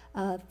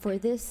 For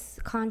this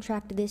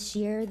contract this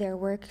year, their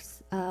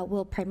works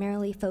will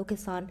primarily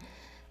focus on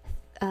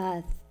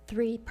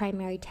 3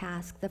 primary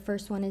tasks. The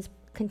first one is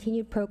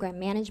continued program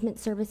management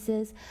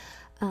services.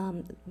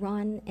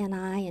 Ron and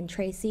I and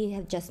Tracy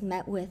have just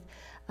met with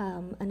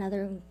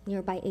another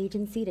nearby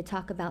agency to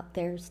talk about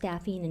their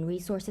staffing and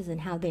resources and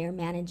how they're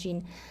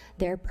managing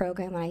their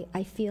program.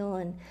 I feel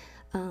and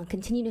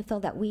continue to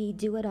feel that we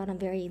do it on a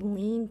very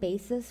lean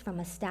basis from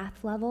a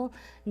staff level,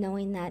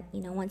 knowing that,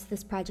 you know, once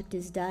this project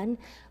is done,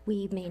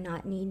 we may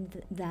not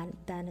need that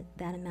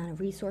amount of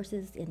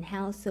resources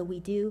in-house. So we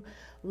do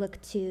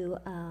look to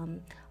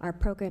our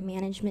program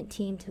management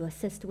team to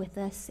assist with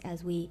us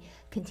as we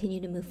continue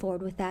to move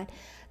forward with that.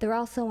 They're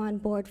also on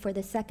board for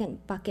the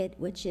second bucket,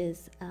 which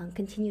is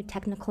continued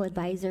technical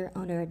advisor,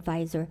 owner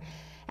advisor.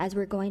 As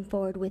we're going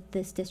forward with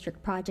this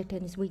district project,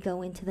 and as we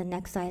go into the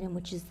next item,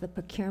 which is the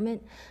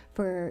procurement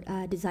for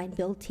design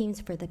build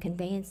teams for the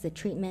conveyance, the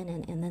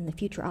treatment, and then the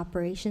future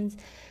operations,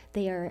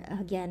 they are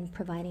again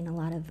providing a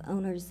lot of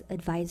owners,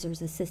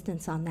 advisors,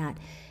 assistance on that.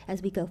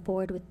 As we go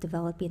forward with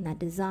developing that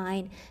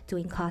design,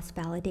 doing cost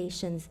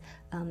validations,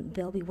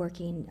 they'll be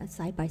working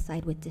side by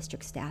side with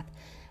district staff.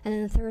 And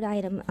then the third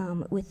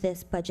item with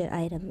this budget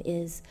item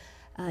is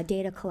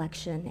data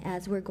collection.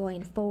 As we're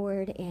going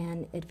forward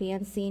and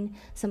advancing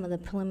some of the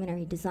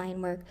preliminary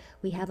design work,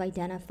 we have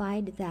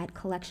identified that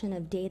collection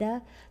of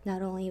data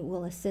not only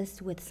will assist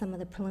with some of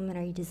the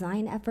preliminary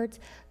design efforts,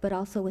 but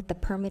also with the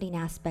permitting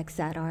aspects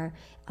that are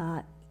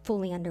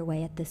fully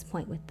underway at this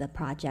point with the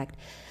project.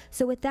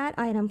 So with that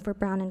item for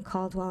Brown and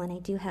Caldwell, and I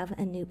do have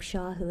Anoop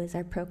Shaw, who is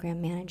our program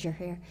manager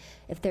here,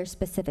 if there's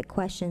specific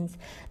questions,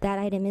 that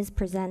item is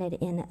presented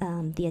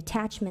in the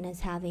attachment as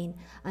having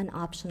an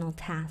optional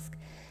task.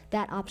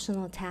 That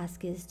optional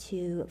task is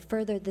to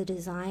further the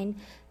design.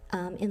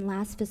 In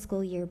last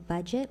fiscal year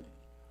budget,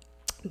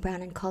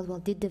 Brown and Caldwell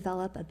did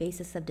develop a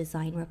basis of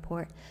design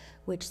report,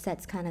 which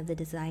sets kind of the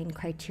design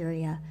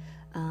criteria,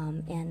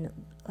 and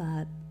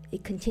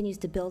it continues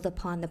to build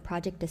upon the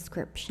project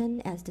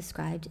description as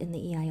described in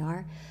the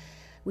EIR.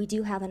 We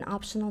do have an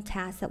optional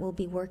task that we'll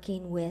be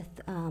working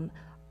with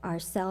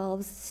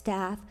ourselves,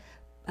 staff,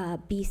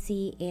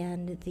 BC,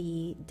 and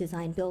the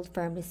design build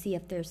firm to see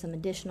if there's some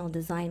additional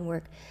design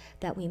work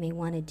that we may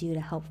want to do to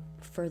help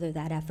further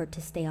that effort to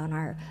stay on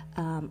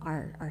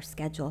our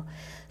schedule.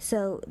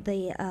 So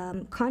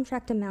the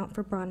contract amount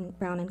for Brown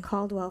and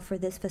Caldwell for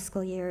this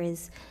fiscal year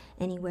is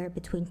anywhere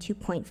between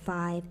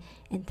 $2.5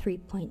 and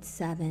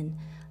 $3.7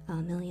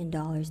 million,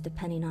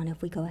 depending on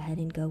if we go ahead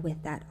and go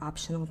with that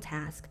optional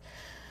task.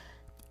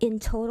 In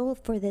total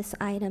for this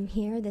item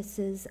here, this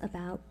is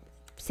about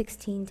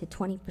 16 to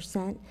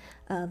 20%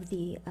 of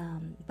the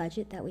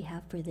budget that we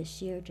have for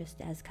this year,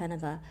 just as kind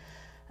of a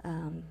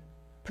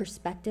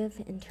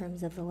perspective in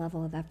terms of the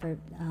level of effort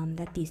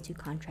that these 2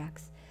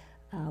 contracts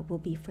will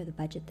be for the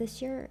budget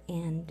this year,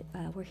 and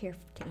we're here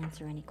to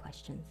answer any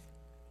questions.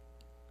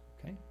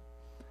 Okay.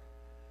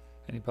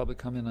 Any public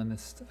comment on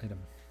this item?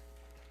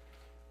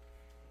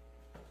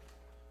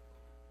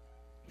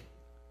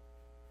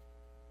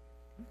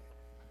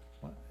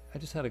 Well, I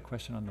just had a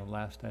question on the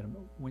last item.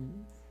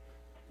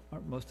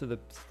 Aren't most of the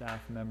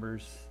staff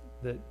members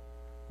that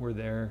were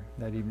there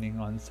that evening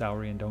on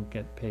salary and don't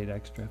get paid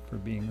extra for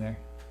being there?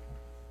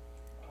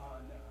 On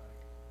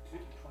 25th?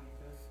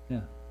 Yeah.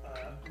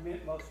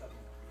 Most of them.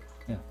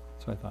 Yeah,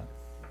 that's what I thought.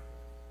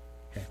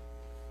 Okay.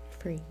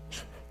 Free.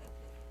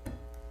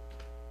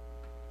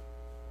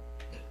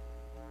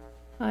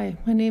 Hi,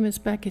 my name is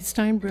Becky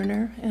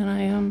Steinbrunner, and I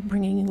am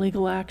bringing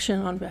legal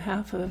action on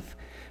behalf of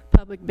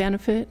Public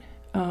Benefit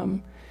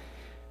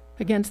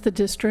against the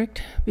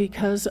district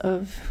because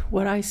of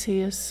what I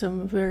see as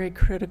some very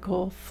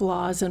critical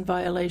flaws and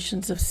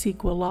violations of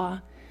CEQA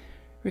law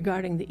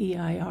regarding the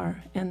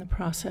EIR and the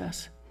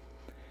process.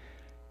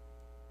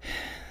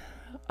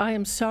 I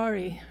am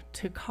sorry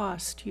to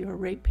cost your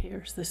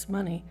ratepayers this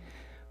money,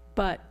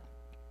 but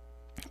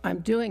I'm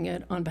doing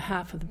it on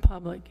behalf of the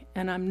public,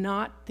 and I'm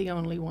not the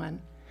only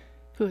one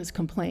who has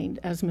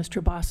complained, as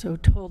Mr. Basso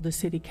told the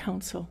City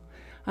Council.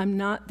 I'm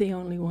not the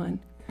only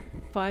one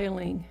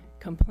filing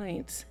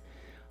complaints.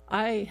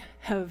 I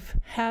have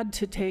had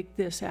to take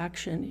this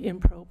action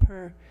in pro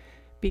per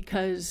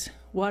because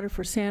Water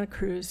for Santa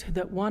Cruz,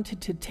 that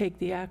wanted to take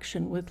the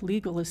action with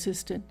legal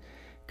assistance,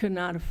 could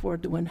not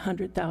afford the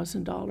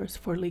 $100,000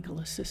 for legal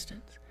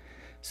assistance.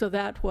 So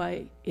that's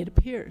why it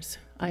appears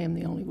I am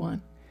the only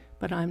one.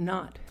 but I'm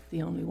not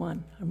the only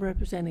one. I'm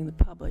representing the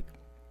public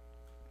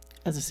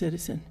as a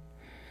citizen.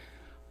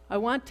 I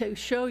want to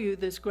show you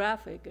this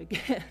graphic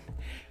again.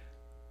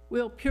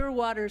 Will pure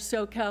water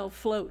Soquel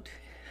float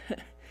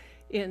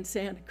in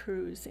Santa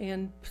Cruz,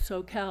 in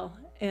Soquel?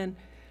 And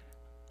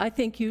I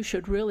think you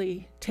should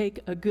really take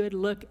a good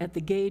look at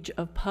the gauge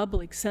of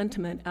public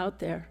sentiment out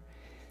there.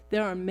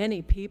 There are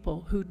many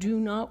people who do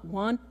not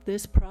want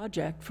this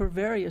project for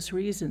various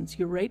reasons.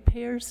 Your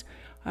ratepayers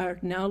are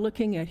now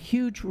looking at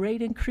huge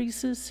rate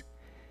increases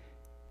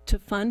to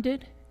fund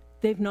it.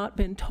 They've not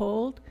been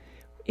told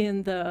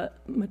in the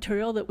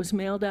material that was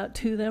mailed out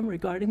to them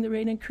regarding the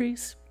rate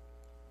increase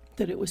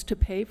that it was to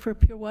pay for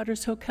Pure Water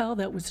Soquel.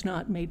 That was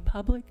not made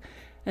public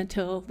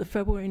until the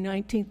February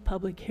 19th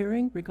public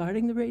hearing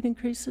regarding the rate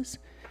increases.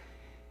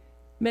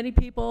 Many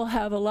people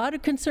have a lot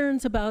of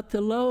concerns about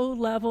the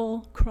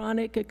low-level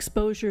chronic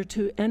exposure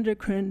to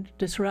endocrine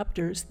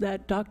disruptors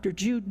that Dr.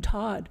 Jude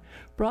Todd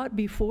brought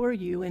before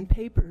you in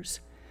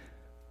papers,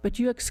 but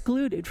you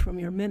excluded from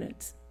your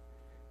minutes.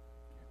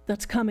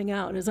 That's coming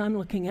out as I'm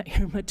looking at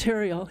your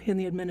material in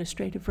the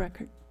administrative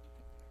record.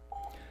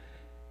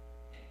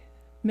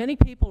 Many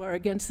people are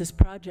against this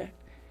project.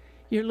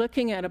 You're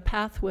looking at a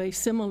pathway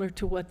similar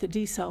to what the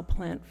desal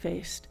plant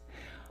faced.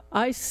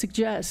 I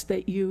suggest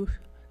that you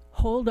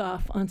hold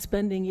off on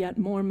spending yet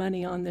more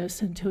money on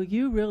this until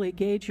you really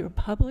gauge your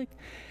public.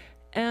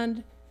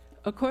 And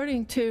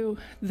according to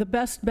the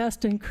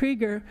Best and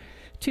Krieger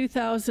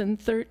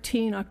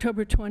 2013,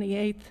 October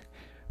 28th,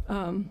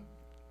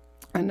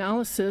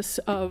 analysis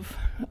of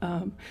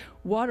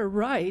water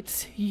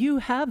rights, you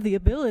have the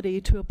ability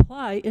to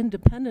apply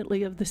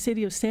independently of the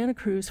city of Santa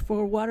Cruz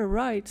for water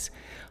rights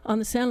on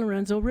the San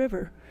Lorenzo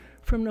River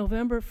from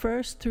November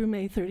 1st through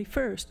May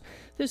 31st.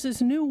 This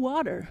is new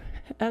water,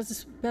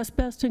 as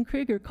Best and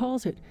Krieger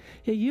calls it.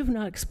 Yeah, you've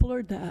not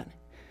explored that.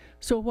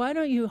 So why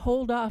don't you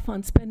hold off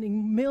on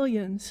spending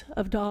millions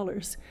of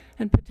dollars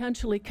and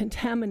potentially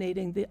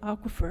contaminating the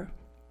aquifer,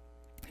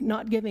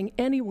 not giving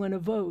anyone a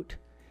vote,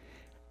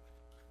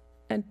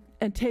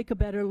 and take a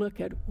better look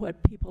at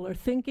what people are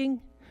thinking,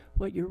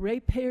 what your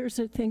ratepayers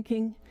are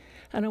thinking.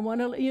 And I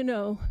want to let you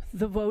know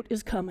the vote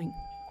is coming.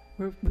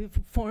 We've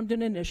formed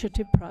an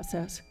initiative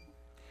process.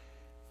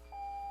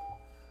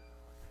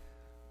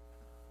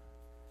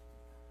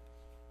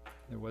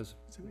 There was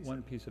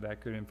one piece of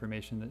accurate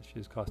information that she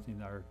is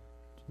costing our,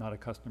 not a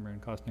customer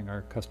and costing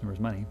our customers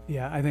money.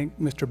 Yeah, I think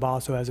Mr.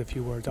 Basso has a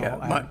few words.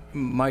 Yeah,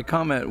 my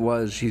comment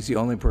was she's the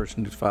only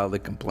person who's filed a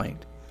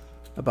complaint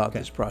about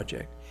this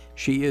project.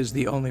 She is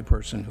the only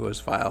person who has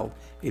filed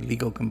a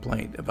legal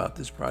complaint about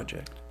this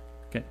project.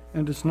 Okay.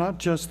 And it's not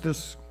just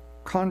this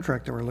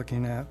contract that we're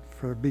looking at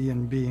for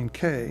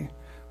B&K,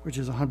 which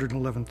is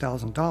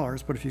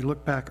 $111,000, but if you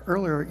look back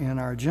earlier in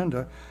our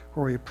agenda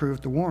where we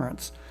approved the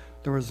warrants,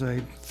 there was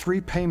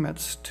 3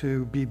 payments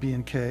to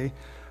BB&K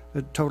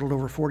that totaled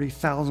over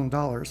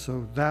 $40,000.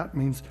 So that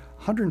means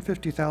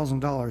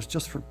 $150,000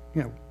 just for,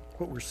 you know,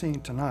 what we're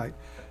seeing tonight.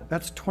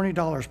 That's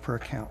 $20 per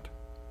account.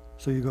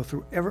 So you go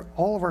through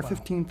all of our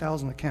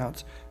 15,000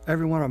 accounts,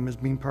 every one of them is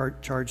being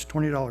charged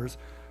 $20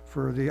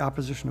 for the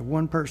opposition of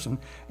one person.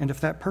 And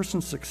if that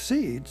person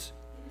succeeds,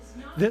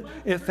 then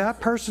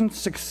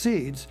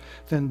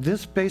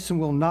this basin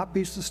will not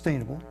be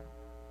sustainable.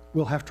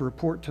 We'll have to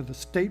report to the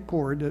state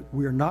board that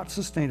we are not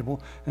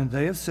sustainable, and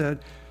they have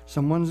said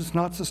someone that's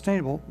not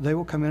sustainable, they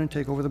will come in and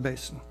take over the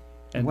basin.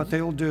 And what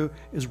they will do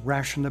is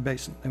ration the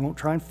basin. They won't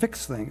try and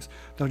fix things.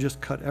 They'll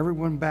just cut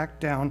everyone back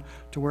down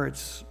to where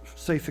it's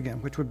safe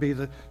again, which would be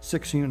the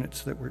 6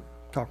 units that we're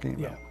talking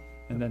about. Yeah.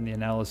 And then the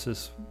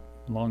analysis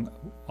long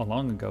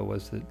ago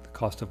was that the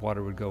cost of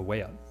water would go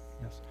way up.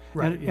 Yes.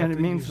 Right. And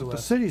it means that the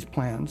city's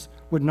plans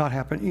would not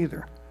happen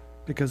either,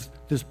 because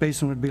this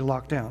basin would be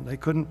locked down. They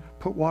couldn't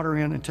put water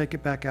in and take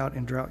it back out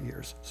in drought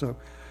years. So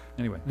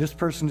anyway, this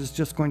person is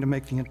just going to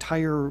make the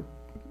entire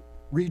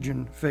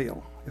region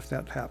fail if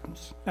that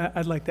happens.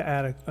 I'd like to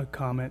add a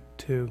comment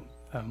to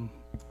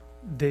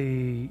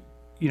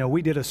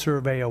we did a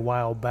survey a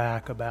while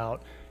back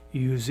about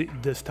using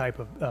this type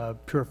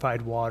of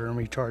purified water and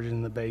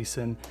recharging the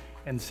basin,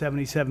 and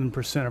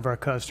 77% of our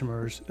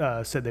customers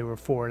said they were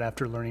for it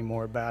after learning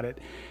more about it.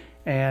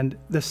 And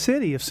the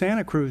city of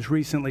Santa Cruz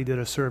recently did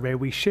a survey.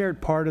 We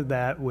shared part of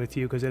that with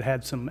you because it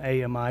had some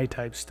AMI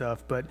type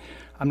stuff, but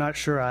I'm not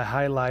sure I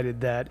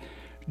highlighted that.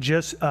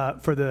 Just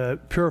for the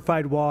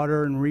purified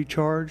water and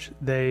recharge,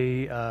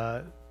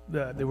 there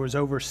was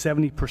over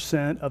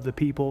 70% of the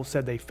people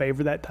said they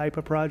favor that type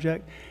of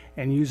project,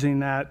 and using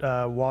that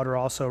water,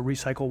 also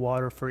recycled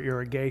water for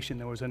irrigation,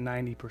 there was a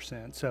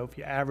 90%. So if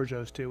you average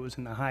those two, it was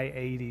in the high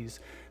 80s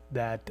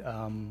that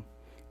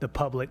the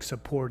public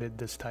supported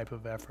this type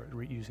of effort,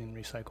 using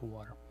recycled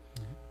water.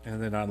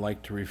 And then I'd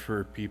like to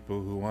refer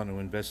people who want to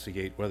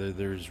investigate whether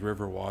there's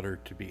river water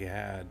to be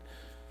had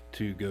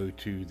to go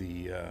to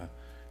the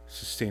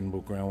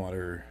Sustainable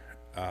Groundwater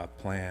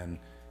Plan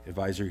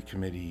Advisory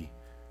Committee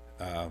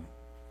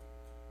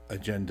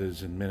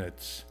agendas and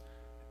minutes,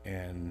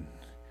 and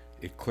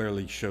it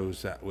clearly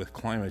shows that with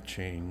climate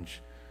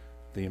change,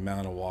 the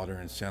amount of water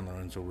in San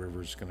Lorenzo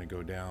River is going to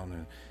go down,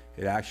 and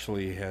it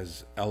actually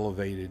has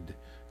elevated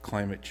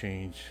climate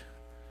change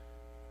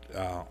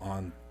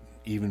on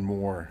even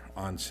more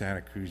on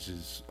Santa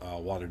Cruz's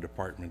water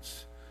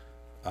department's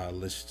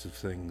lists of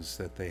things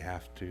that they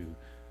have to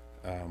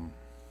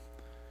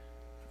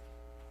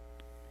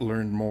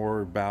learn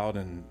more about,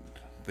 and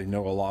they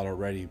know a lot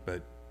already,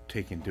 but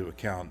take into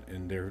account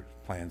in their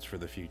plans for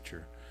the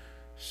future.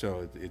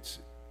 So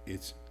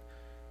it's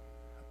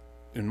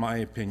in my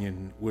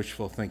opinion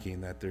wishful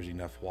thinking that there's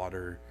enough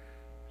water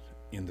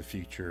in the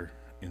future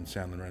in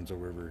San Lorenzo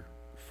River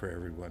for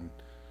everyone.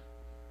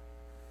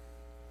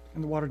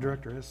 And the water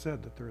director has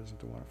said that there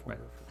isn't enough water.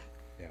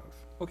 Yeah.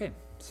 Okay,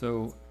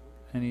 so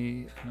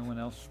no one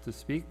else to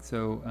speak,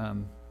 so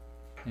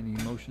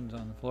any motions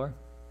on the floor?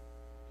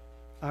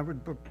 I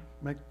would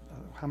make,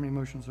 how many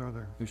motions are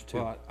there? There's two.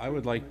 Well, I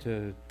would like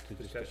to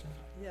Discussion?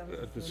 Yeah.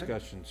 a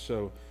discussion.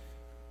 So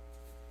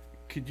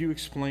could you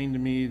explain to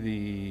me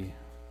the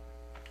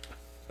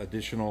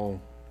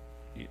additional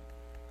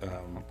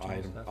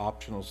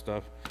optional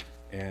stuff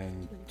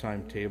and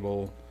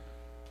timetable,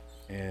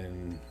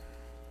 and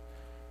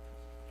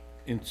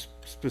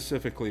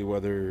specifically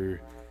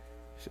whether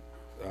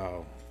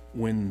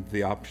when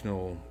the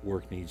optional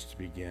work needs to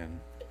begin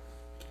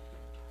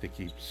to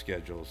keep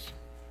schedules?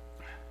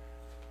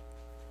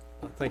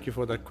 Thank you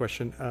for that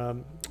question.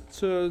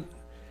 So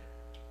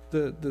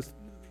the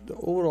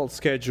overall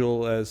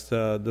schedule as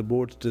the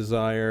board's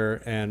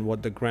desire and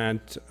what the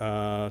grant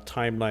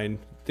timeline,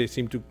 they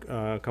seem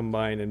to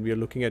combine, and we are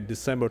looking at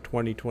December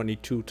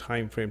 2022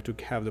 timeframe to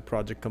have the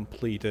project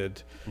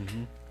completed.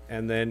 Mm-hmm.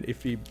 And then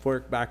if we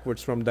work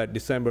backwards from that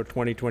December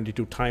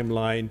 2022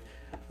 timeline,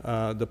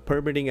 the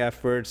permitting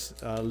efforts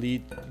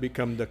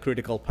become the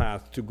critical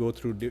path to go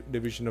through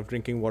Division of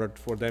Drinking Water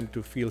for them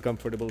to feel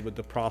comfortable with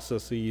the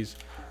processes,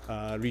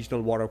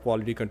 Regional Water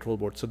Quality Control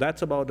Board. So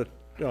that's about a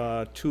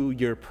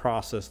 2-year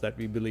process that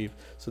we believe.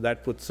 So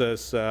that puts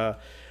us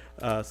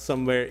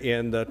somewhere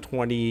in the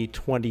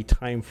 2020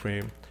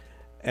 timeframe.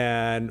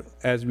 And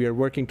as we are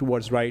working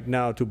towards right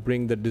now to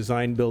bring the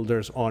design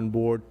builders on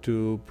board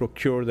to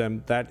procure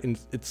them, that in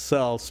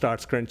itself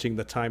starts crunching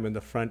the time in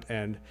the front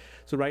end.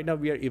 So right now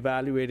we are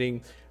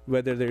evaluating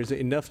whether there is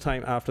enough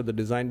time after the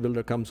design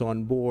builder comes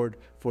on board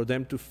for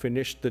them to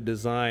finish the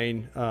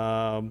design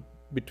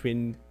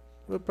between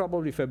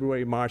probably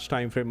February, March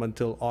timeframe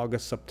until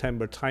August,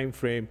 September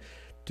timeframe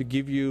to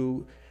give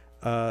you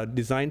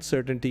design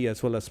certainty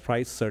as well as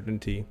price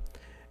certainty.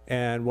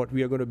 And what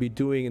we are going to be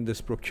doing in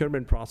this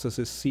procurement process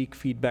is seek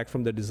feedback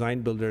from the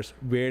design builders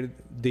where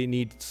they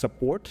need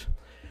support,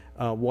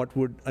 what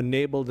would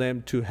enable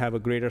them to have a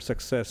greater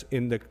success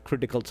in the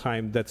critical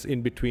time that's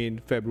in between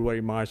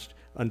February, March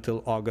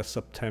until August,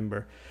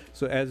 September.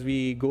 So as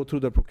we go through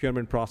the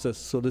procurement process,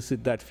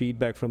 solicit that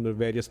feedback from the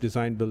various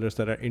design builders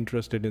that are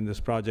interested in this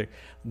project,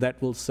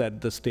 that will set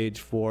the stage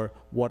for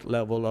what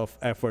level of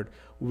effort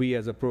we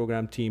as a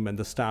program team and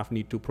the staff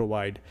need to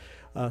provide.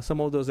 Some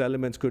of those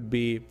elements could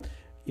be,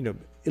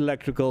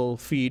 electrical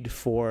feed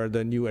for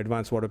the new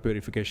advanced water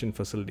purification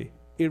facility.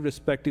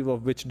 Irrespective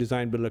of which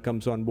design builder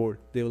comes on board,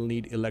 they will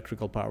need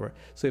electrical power.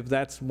 So if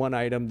that's one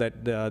item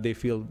that they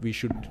feel we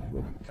should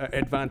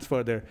advance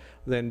further,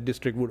 then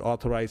district would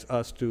authorize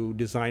us to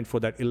design for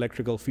that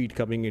electrical feed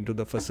coming into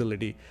the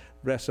facility.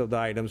 Rest of the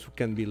items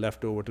can be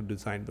left over to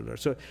design builder.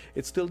 So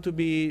it's still to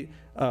be,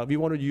 we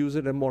want to use it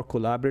in a more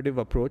collaborative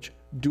approach,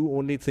 do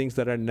only things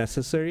that are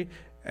necessary.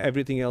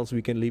 Everything else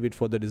we can leave it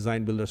for the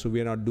design builder, so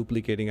we are not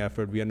duplicating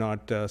effort. We are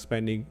not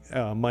spending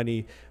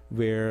money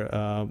where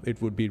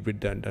it would be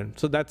redundant.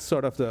 So that's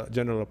sort of the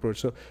general approach.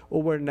 So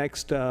over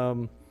next,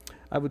 I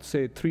would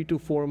say 3 to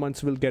 4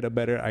 months, we'll get a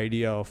better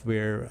idea of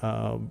where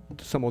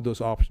some of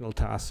those optional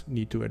tasks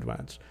need to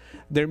advance.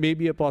 There may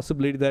be a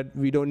possibility that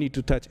we don't need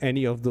to touch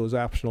any of those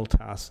optional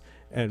tasks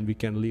and we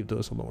can leave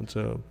those alone.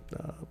 So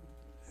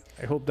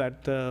I hope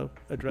that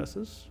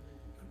addresses.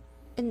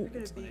 And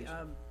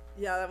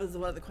yeah, that was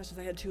one of the questions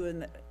I had too,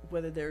 and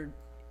whether they're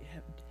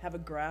have a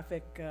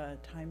graphic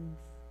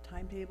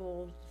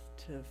timetable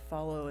to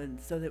follow, and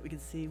so that we can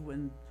see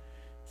when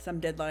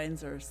some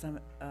deadlines or some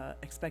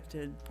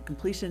expected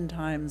completion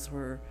times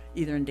were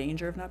either in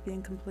danger of not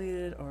being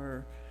completed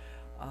or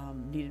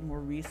needed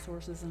more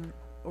resources in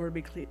order to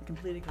be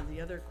completed. Because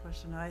the other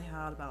question I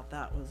had about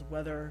that was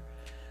whether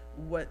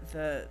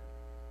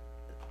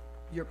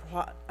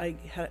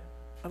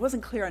I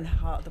wasn't clear on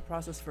how the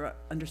process for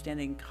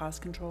understanding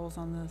cost controls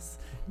on this,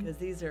 because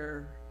these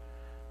are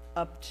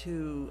up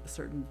to a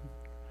certain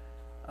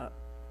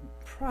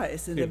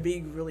price, and it'd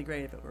be really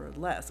great if it were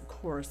less, of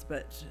course,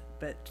 but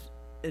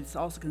it's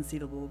also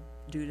conceivable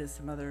due to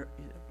some other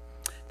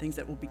things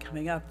that will be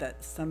coming up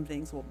that some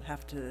things will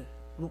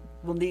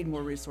need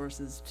more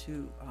resources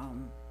to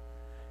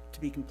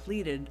be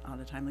completed on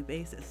a timely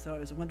basis. So I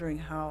was wondering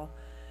how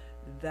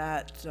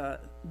that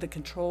the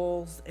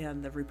controls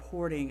and the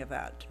reporting of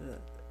that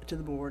to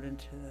the board and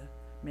to the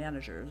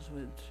managers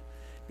would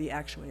be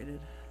actuated.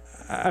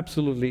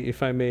 Absolutely,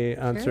 if I may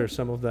answer Sure.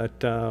 some of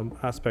that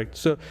aspect.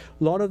 So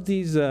a lot of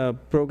these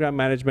program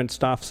management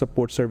staff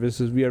support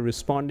services, we are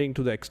responding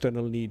to the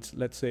external needs.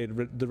 Let's say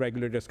the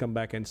regulators come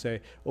back and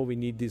say, oh, we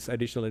need this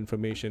additional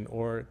information,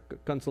 or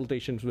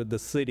consultations with the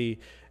city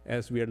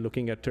as we are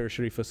looking at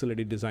tertiary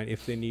facility design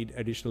if they need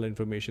additional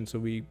information. So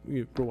we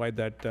provide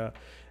that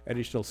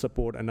additional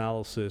support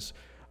analysis.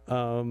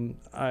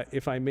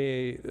 If I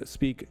may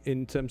speak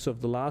in terms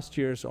of the last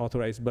year's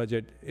authorized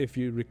budget, if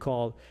you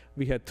recall,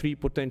 we had 3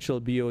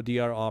 potential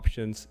BODR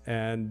options,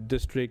 and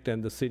district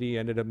and the city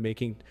ended up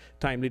making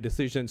timely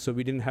decisions, so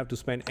we didn't have to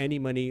spend any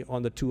money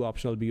on the 2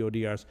 optional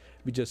BODRs.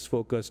 We just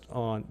focused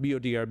on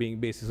BODR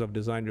being basis of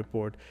design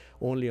report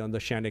only on the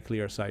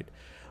Chanticleer site.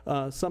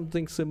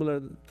 Something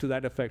similar to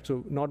that effect.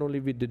 So not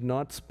only we did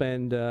not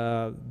spend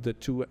the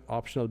 2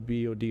 optional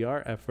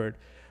BODR effort,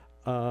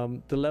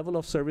 the level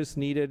of service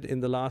needed in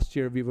the last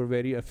year, we were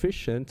very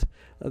efficient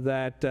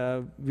that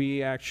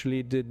we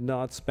actually did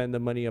not spend the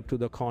money up to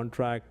the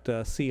contract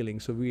ceiling.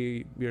 So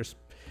we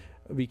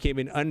came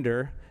in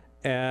under,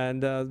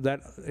 and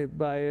that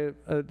by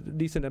a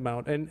decent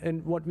amount.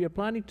 And what we are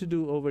planning to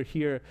do over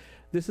here,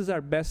 this is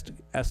our best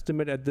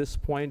estimate at this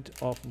point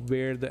of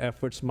where the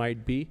efforts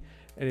might be.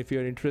 And if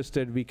you're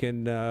interested, we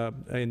can,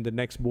 in the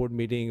next board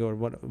meeting or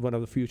one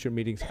of the future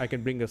meetings, I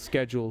can bring a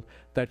schedule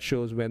that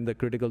shows when the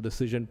critical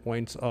decision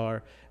points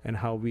are and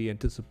how we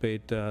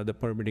anticipate the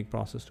permitting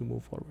process to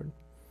move forward.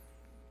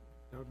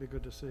 That would be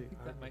good to see.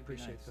 that I might be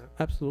appreciate nice. that.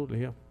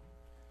 Absolutely, yeah.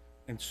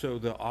 And so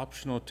the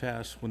optional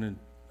tasks wouldn't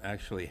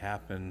actually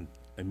happen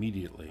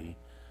immediately.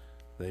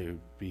 They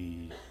would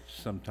be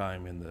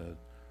sometime in the,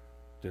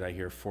 did I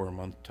hear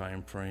 4-month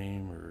time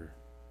frame, or?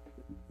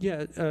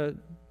 Yeah,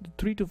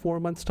 3 to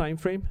 4 months time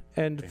frame,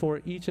 and Okay.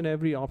 for each and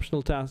every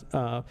optional task,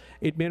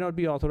 it may not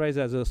be authorized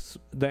as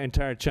the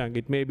entire chunk.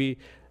 It may be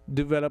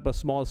develop a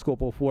small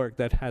scope of work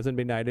that hasn't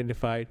been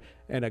identified,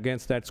 and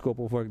against that scope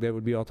of work there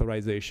would be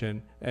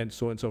authorization, and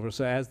so on and so forth.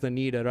 So as the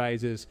need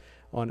arises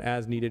on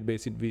as needed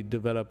basis, we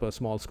develop a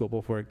small scope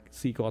of work,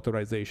 seek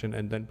authorization,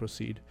 and then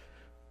proceed.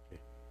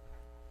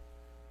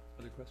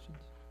 Other questions?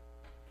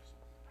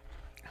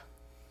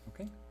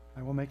 Okay,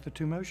 I will make the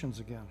 2 motions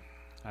again.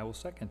 I will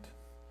second.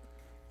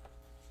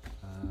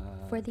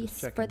 For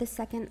Just the, for the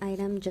second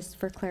item, just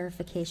for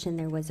clarification,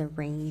 there was a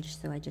range,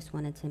 so I just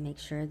wanted to make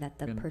sure that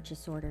the Good.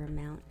 purchase order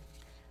amount.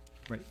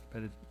 Right,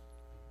 but it,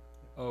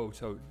 oh,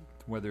 so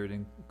whether it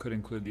could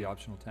include the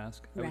optional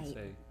task? I would Right.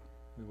 say,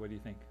 what do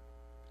you think?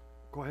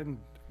 Go ahead and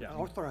Yeah.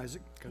 authorize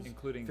it, because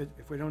Including,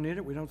 if we don't need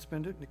it, we don't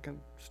spend it, and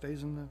it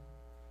stays in the,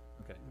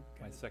 okay,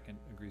 my second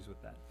agrees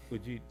with that.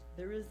 Would you,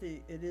 There is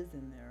it is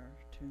in there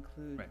to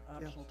include Right.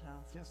 optional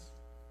tasks. yes.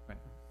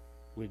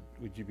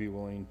 would you be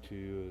willing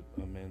to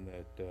amend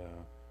that,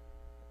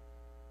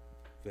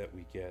 that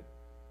we get,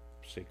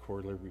 say,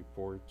 quarterly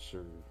reports,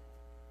 or,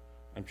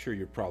 I'm sure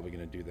you're probably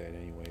gonna do that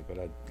anyway, but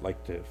I'd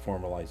like to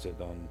formalize it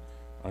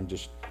on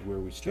just where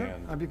we Sure,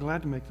 stand. I'd be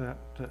glad to make that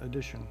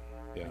addition.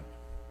 Yeah,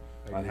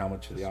 on how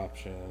much of the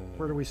option.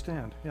 Where do we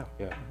stand? Yeah.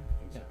 Yeah,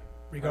 exactly.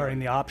 Regarding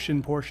the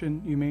option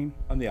portion, you mean?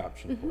 On the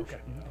option Mhm. portion.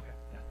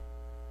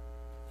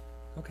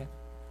 Okay.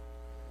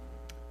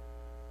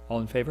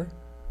 All in favor?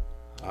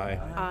 Aye.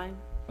 Aye.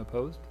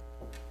 Opposed?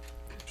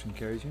 Motion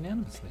carries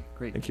unanimously.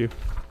 Great. Thank you.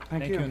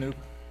 Thank you. Anoop.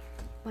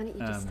 Why don't you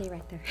just Um, stay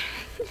right there?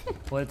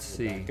 Let's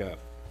see. Back up.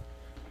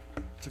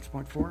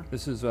 6.4?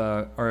 This is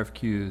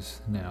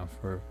RFQs now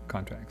for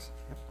contracts.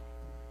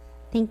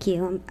 Thank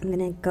you. I'm going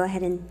to go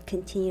ahead and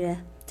continue to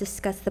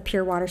discuss the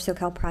Pure Water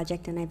Soquel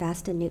project, and I've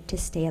asked Anoop to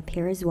stay up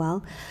here as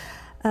well.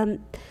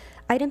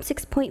 Item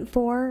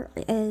 6.4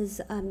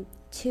 is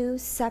 2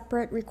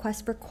 separate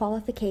requests for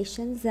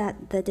qualifications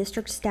that the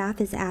district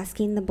staff is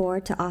asking the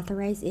board to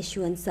authorize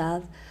issuance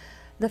of.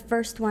 The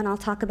first one, I'll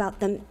talk about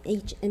them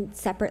each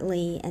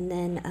separately, and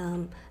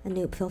then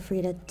Anoop, feel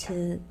free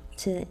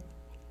to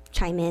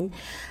chime in.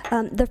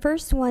 The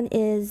first one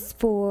is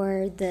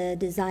for the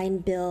design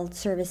build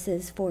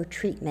services for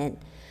treatment.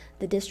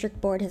 The district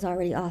board has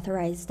already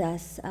authorized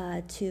us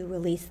to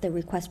release the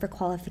request for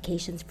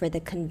qualifications for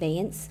the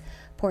conveyance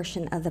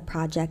portion of the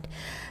project.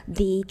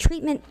 The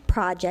treatment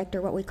project,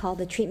 or what we call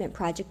the treatment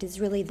project, is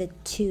really the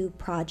 2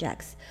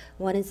 projects.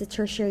 One is the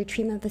tertiary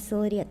treatment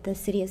facility at the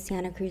City of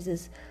Santa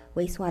Cruz's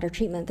wastewater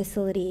treatment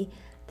facility.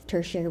 The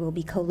tertiary will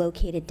be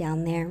co-located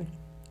down there.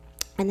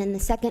 And then the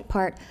second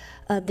part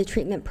of the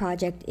treatment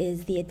project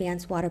is the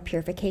advanced water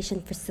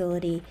purification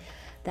facility.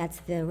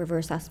 That's the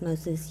reverse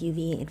osmosis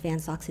UV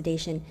advanced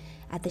oxidation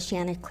at the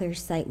Chanticleer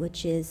site,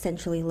 which is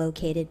centrally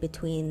located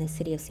between the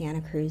City of Santa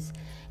Cruz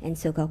and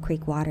Soquel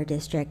Creek Water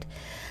District.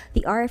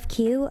 The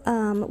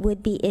RFQ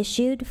would be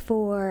issued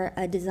for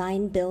a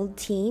design build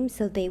team,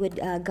 so they would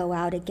go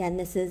out again.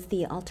 This is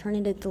the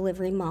alternative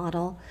delivery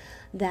model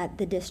that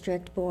the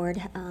district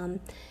board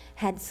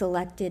had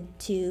selected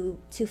to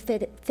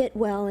fit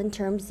well in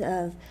terms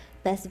of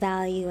best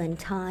value and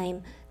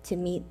time to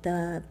meet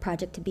the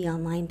project to be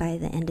online by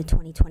the end of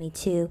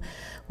 2022,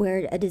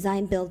 where a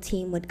design build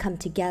team would come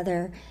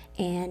together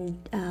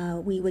and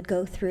we would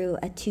go through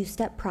a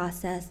 2-step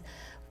process.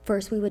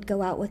 First, we would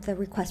go out with a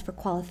request for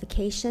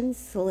qualifications,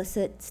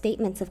 solicit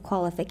statements of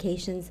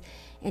qualifications,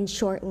 and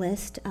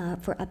shortlist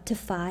for up to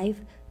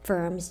 5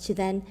 firms to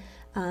then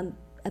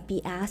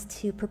be asked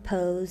to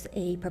propose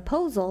a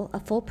proposal, a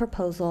full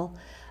proposal,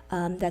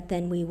 that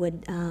then we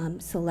would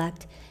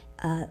select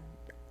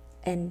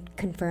and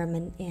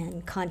confirm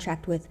and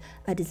contract with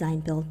a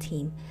design build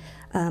team.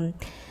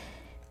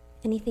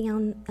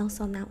 Anything else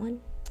on that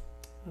one?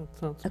 That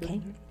sounds Okay.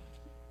 good.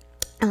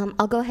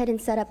 I'll go ahead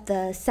and set up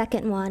the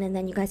second one, and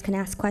then you guys can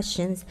ask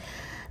questions.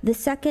 The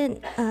second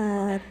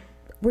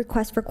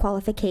request for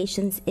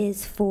qualifications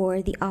is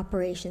for the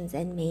operations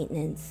and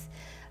maintenance.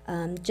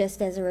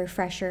 Just as a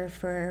refresher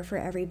for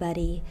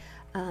everybody,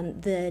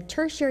 the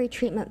tertiary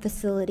treatment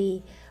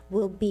facility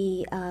will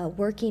be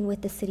working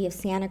with the City of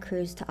Santa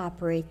Cruz to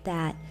operate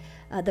that.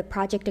 The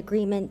project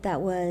agreement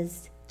that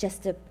was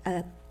just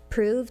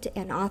approved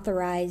and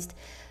authorized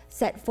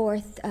set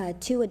forth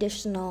 2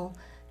 additional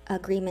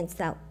agreements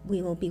that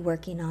we will be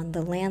working on: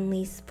 the land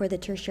lease for the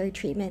tertiary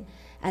treatment,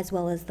 as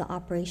well as the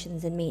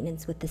operations and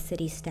maintenance with the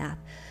city staff.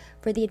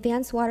 For the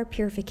advanced water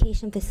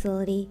purification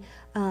facility,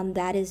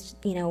 that is,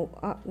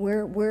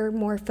 we're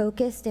more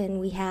focused, and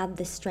we have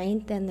the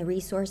strength and the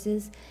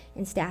resources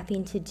and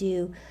staffing to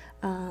do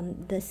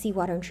the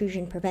seawater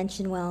intrusion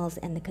prevention wells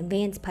and the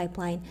conveyance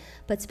pipeline.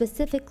 But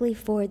specifically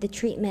for the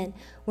treatment,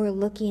 we're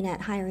looking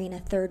at hiring a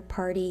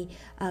third-party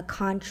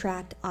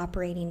contract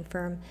operating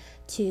firm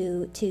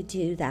to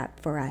do that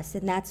for us.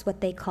 And that's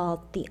what they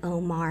call the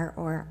OMAR,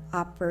 or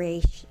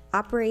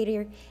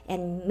Operator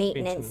and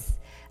Maintenance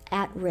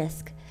at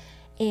Risk.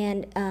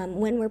 And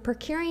when we're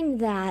procuring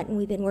that, and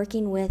we've been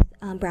working with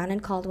Brown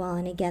and Caldwell,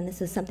 and again,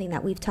 this is something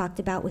that we've talked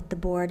about with the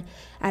board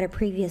at a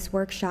previous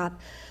workshop,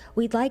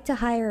 we'd like to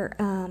hire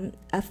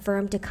a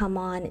firm to come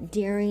on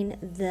during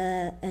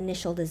the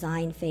initial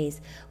design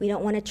phase. We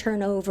don't want to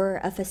turn over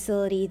a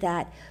facility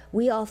that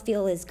we all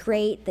feel is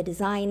great, the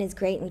design is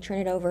great, and we turn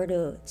it over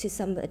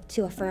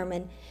to a firm,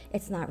 and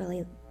it's not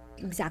really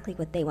exactly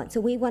what they want. So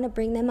we want to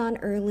bring them on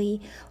early.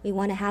 We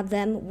want to have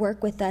them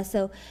work with us.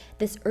 So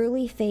this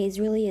early phase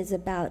really is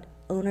about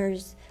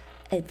owner's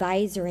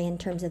advisory in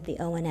terms of the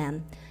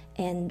O&M.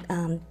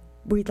 And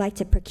we'd like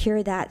to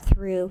procure that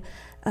through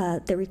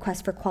the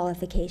request for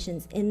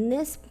qualifications. In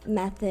this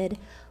method,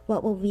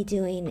 what we'll be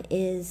doing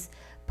is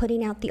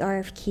putting out the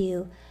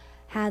RFQ,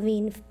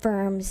 having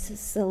firms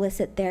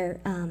solicit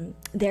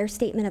their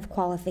statement of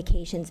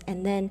qualifications,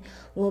 and then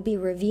we'll be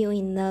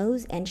reviewing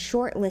those and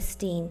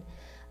shortlisting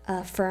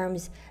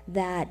firms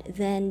that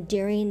then,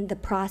 during the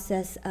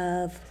process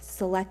of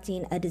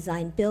selecting a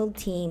design build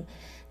team,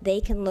 they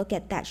can look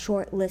at that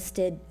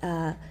shortlisted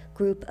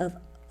group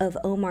of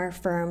OMAR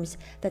firms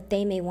that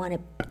they may want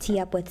to tee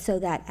up with, so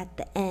that at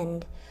the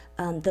end,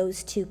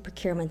 those 2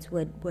 procurements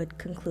would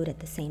conclude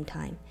at the same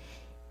time.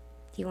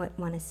 Do you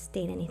want to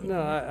state anything?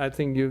 No, I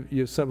think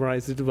you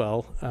summarized it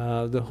well.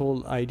 The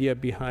whole idea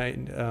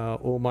behind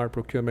OMAR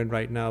procurement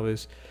right now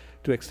is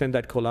to extend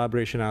that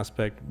collaboration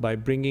aspect. By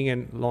bringing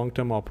a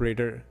long-term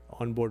operator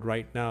on board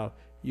right now,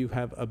 you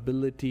have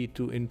ability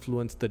to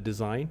influence the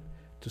design,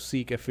 to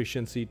seek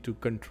efficiency, to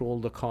control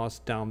the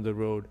cost down the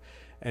road.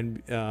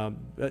 And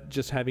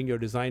just having your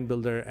design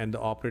builder and the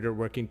operator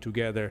working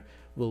together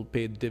will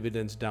pay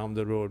dividends down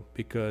the road,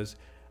 because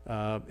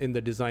in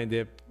the design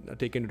they've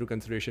taken into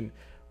consideration,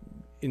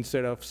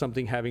 instead of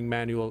something having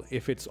manual,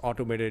 if it's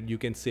automated, you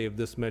can save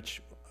this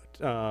much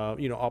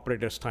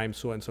operators' time,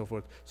 so on and so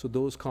forth. So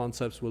those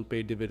concepts will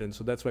pay dividends.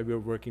 So that's why we're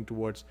working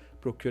towards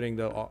procuring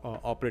the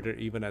operator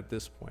even at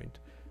this point.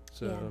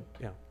 So,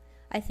 yeah.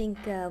 I think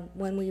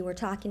when we were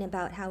talking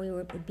about how we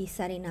would be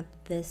setting up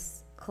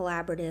this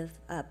collaborative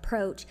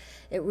approach,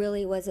 it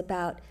really was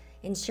about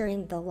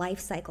ensuring the life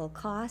cycle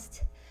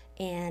cost,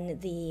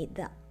 and the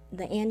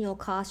annual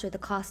cost, or the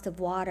cost of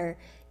water,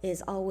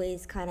 is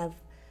always kind of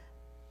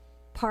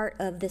part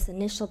of this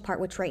initial part,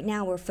 which right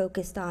now we're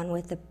focused on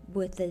with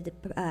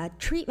the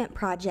treatment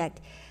project,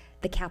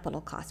 the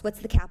capital cost. What's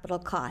the capital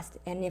cost?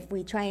 And if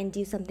we try and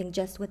do something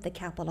just with the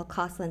capital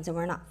cost lens, and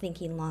we're not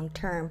thinking long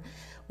term,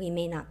 we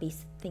may not be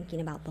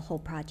thinking about the whole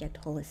project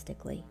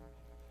holistically.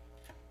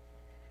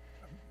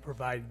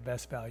 Provide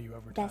best value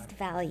over time.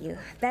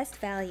 Best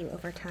value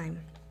over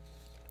time.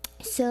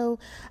 So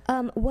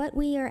what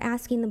we are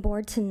asking the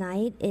board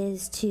tonight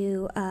is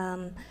to,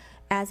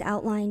 as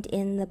outlined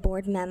in the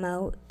board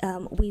memo,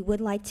 we would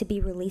like to be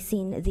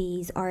releasing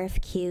these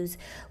RFQs.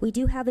 We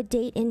do have a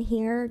date in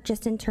here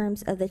just in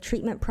terms of the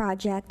treatment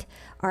project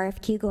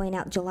RFQ going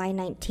out July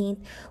 19th.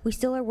 We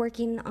still are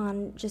working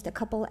on just a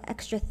couple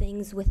extra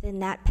things within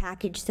that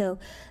package, so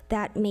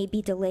that may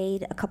be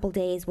delayed a couple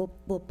days.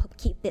 We'll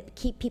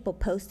keep people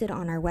posted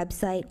on our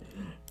website,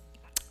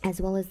 as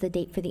well as the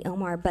date for the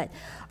OMAR, but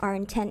our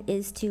intent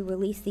is to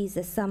release these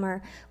this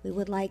summer. We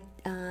would like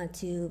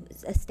to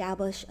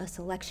establish a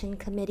selection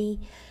committee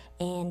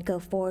and go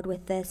forward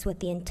with this, with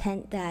the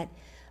intent that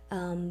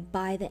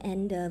by the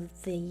end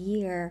of the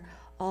year,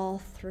 all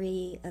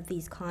 3 of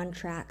these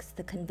contracts,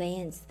 the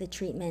conveyance, the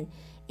treatment,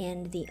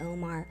 and the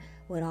OMAR,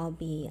 would all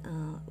be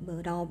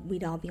we'd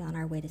all be on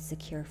our way to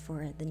secure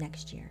for the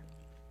next year.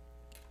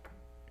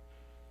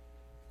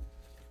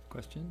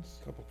 Questions?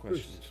 Couple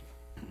questions.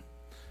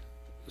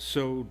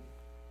 So,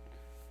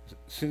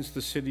 since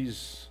the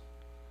city's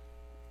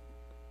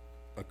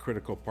a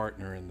critical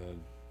partner in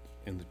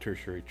the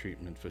tertiary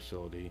treatment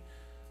facility,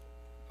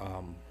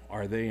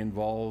 are they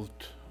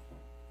involved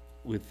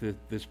with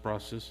this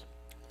process?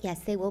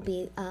 Yes, they will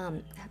be.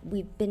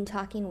 We've been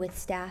talking with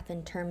staff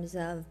in terms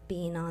of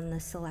being on the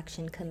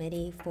selection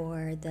committee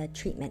for the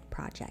treatment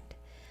project.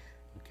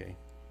 Okay.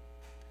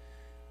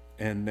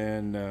 And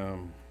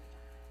then,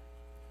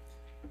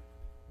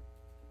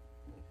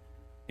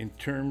 in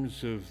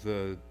terms of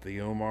the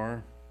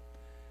OMAR,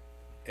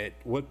 at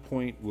what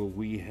point will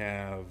we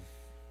have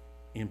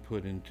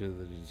input into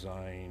the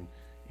design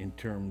in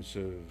terms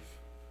of,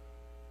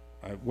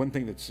 one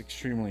thing that's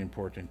extremely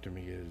important to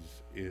me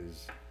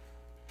is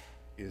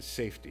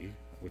safety,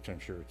 which I'm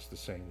sure it's the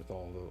same with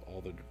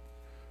all the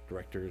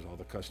directors, all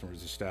the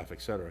customers, the staff,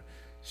 et cetera.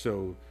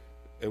 So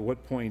at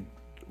what point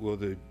will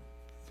there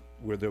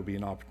be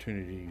an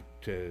opportunity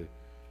to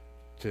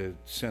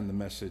send the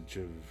message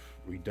of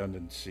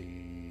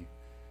redundancy,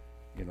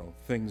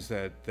 things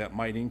that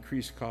might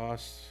increase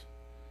costs,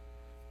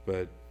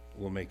 but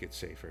will make it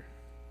safer?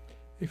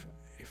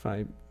 If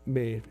I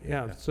may,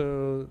 yeah.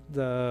 So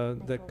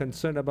the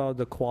concern about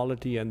the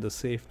quality and the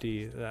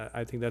safety,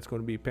 I think that's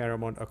going to be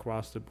paramount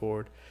across the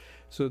board.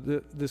 So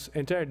this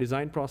entire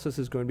design process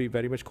is going to be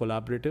very much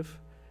collaborative.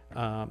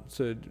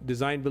 So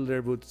design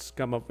builder would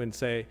come up and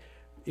say,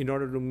 in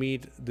order to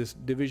meet this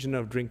division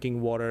of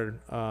drinking water,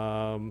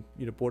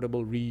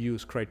 portable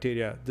reuse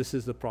criteria, this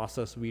is the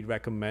process we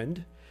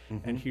recommend,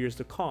 and here's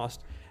the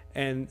cost.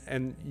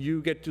 And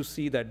you get to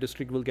see that,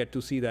 district will get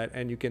to see that,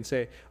 and you can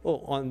say, oh,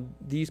 on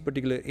these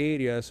particular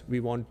areas, we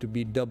want to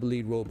be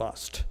doubly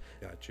robust.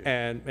 Gotcha.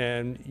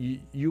 And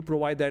you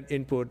provide that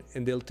input,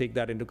 and they'll take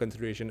that into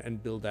consideration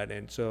and build that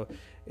in. So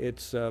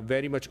it's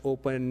very much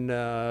open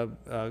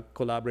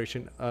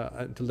collaboration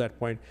until that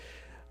point.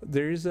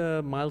 There is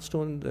a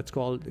milestone that's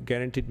called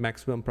Guaranteed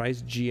Maximum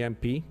Price,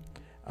 GMP.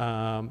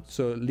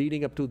 So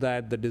leading up to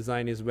that, the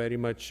design is very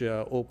much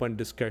open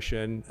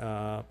discussion.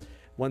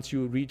 Once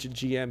you reach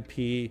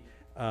GMP,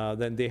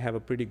 then they have a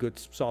pretty good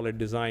solid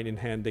design in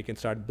hand, they can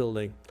start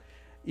building.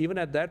 Even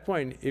at that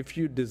point, if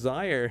you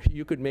desire,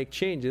 you could make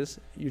changes.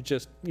 You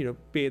just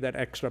pay that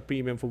extra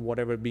premium for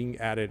whatever being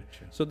added.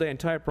 Sure. So the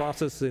entire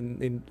process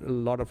in a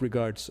lot of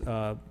regards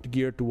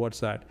geared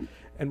towards that.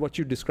 And what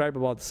you describe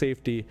about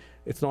safety,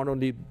 it's not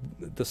only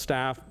the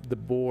staff, the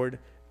board,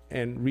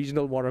 and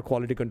Regional Water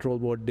Quality Control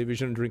Board,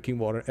 Division of Drinking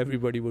Water,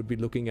 everybody would be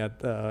looking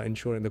at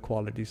ensuring the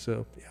quality.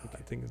 So yeah, I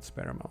think it's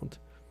paramount.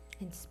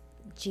 And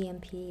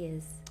GMP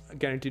is?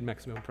 Guaranteed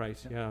maximum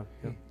price, yeah.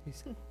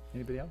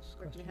 Anybody else?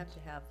 We're gonna have to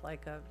have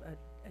like a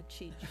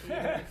cheat sheet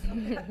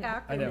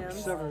I know. acronym.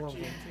 Several of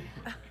them.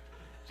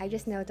 I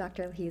just know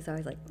Dr. Hughes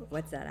always like,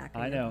 what's that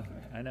acronym?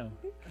 I know.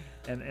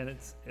 And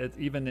it's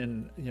even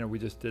in, we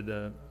just did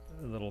a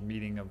little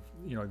meeting of,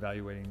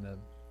 evaluating the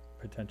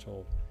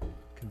potential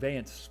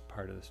conveyance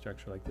part of the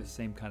structure, like this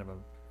same kind of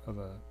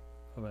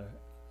a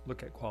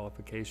look at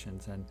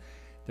qualifications. And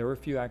there were a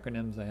few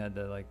acronyms I had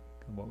to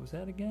what was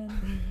that again?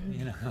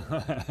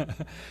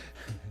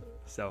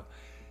 So,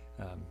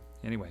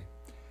 anyway,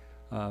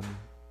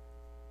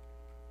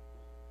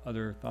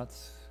 other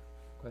thoughts,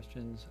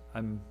 questions?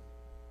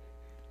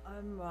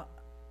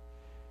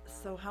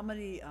 So how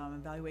many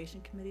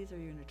evaluation committees are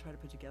you going to try to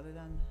put together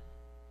then?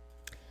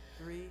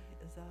 3, is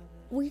that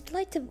it?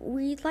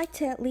 We'd like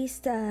to at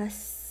least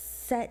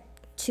set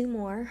 2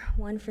 more,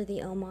 one for the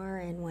OMAR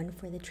and one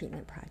for the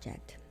treatment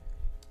project.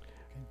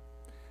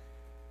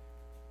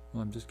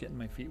 Well, I'm just getting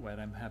my feet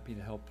wet. I'm happy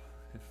to help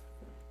and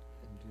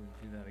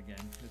do that again.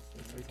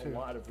 It's a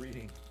lot of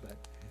reading, but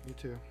Me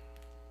too.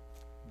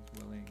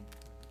 who's willing?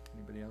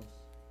 Anybody else?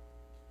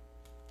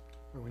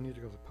 Well, we need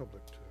to go to the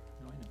public too.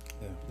 No, I know.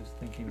 Yeah. Just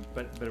thinking,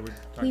 but we're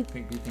We-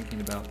 be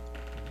thinking about.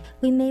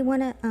 We may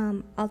want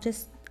to, I'll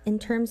just, in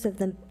terms of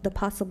the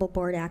possible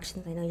board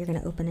actions, I know you're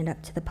going to open it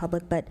up to the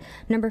public, but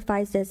number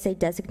 5 does say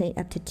designate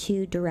up to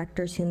 2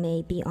 directors who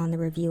may be on the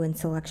review and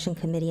selection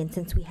committee. And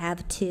since we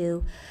have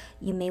 2,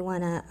 you may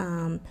want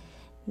to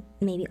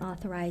maybe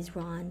authorize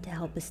Ron to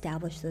help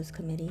establish those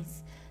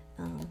committees,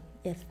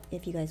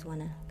 if you guys want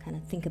to kind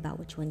of think about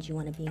which ones you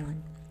want to be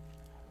on.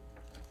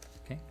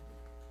 Okay.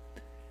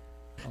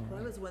 Well,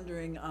 I was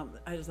wondering,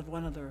 I just have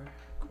one other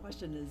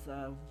question is,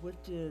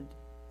 what did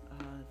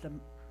the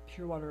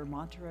Pure Water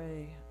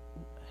Monterey,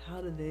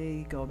 how did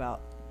they go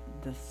about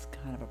this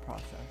kind of a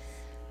process?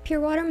 Pure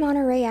Water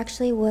Monterey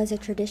actually was a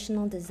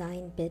traditional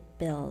design bid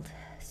build.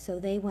 So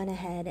they went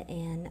ahead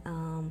and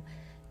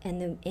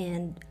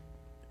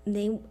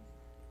they,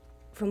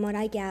 from what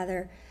I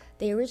gather,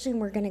 they originally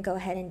were going to go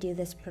ahead and do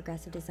this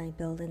progressive design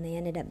build, and they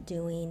ended up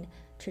doing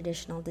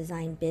traditional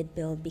design bid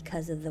build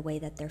because of the way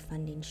that their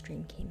funding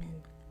stream came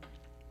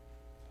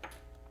in.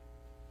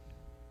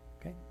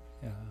 Okay.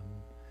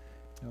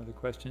 No other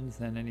questions?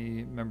 Then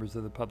any members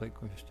of the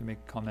public wish to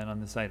make comment on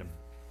this item?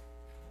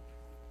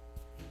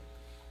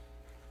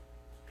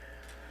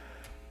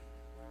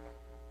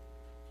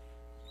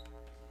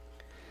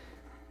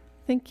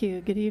 Thank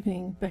you. Good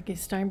evening, Becky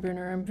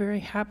Steinbruner. I'm very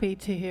happy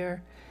to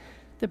hear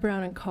the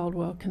Brown and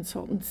Caldwell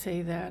consultants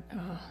say that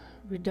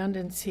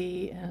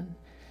redundancy and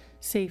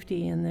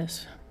safety in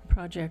this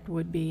project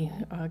would be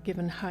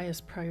given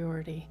highest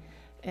priority.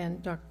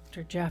 And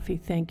Dr. Jaffe,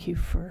 thank you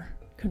for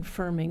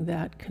confirming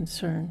that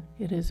concern.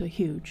 It is a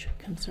huge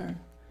concern.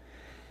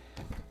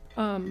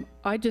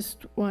 I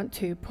just want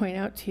to point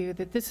out to you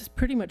that this is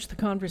pretty much the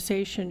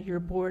conversation your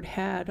board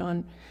had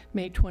on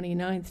May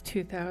 29th,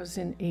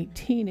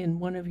 2018 in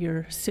one of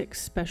your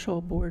 6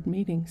 special board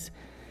meetings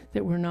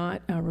that were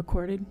not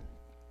recorded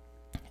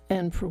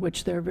and for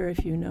which there are very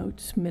few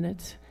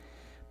minutes.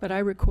 But I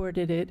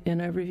recorded it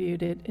and I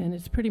reviewed it, and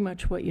it's pretty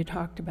much what you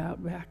talked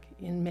about back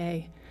in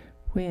May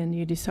when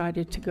you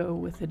decided to go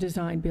with the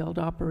design, build,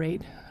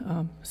 operate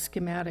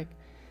schematic.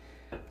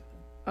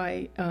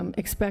 I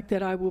expect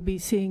that I will be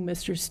seeing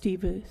Mr.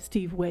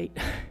 Steve Waite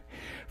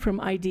from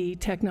ID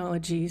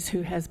Technologies,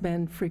 who has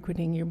been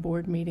frequenting your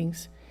board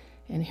meetings,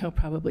 and he'll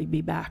probably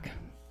be back.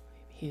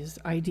 His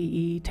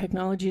IDE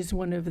Technologies is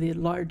one of the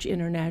large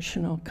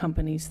international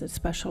companies that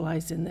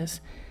specialize in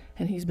this,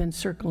 and he's been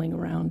circling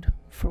around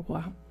for a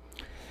while.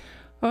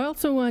 I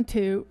also want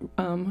to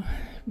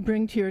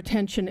bring to your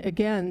attention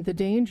again the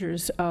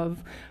dangers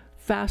of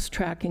fast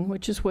tracking,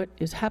 which is what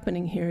is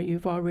happening here.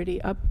 You've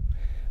already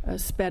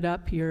sped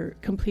up your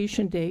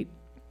completion date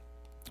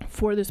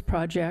for this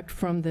project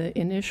from the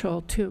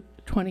initial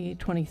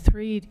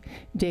 2023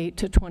 date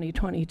to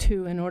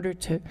 2022 in order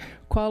to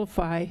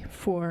qualify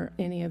for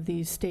any of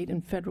these state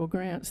and federal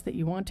grants that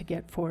you want to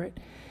get for it.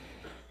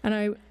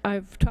 And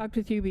I've talked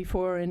with you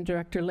before, and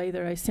Director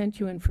Lather, I sent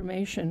you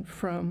information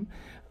from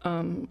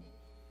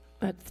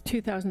at the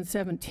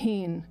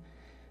 2017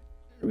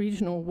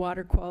 Regional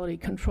Water Quality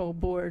Control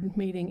Board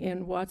meeting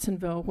in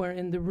Watsonville, where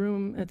in the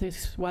room at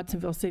this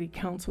Watsonville City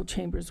Council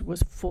chambers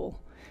was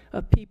full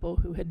of people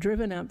who had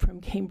driven up from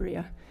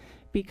Cambria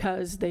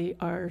because they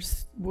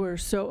were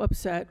so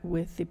upset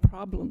with the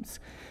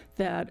problems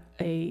that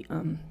a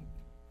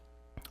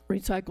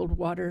recycled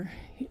water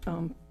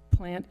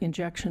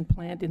injection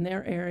plant in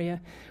their area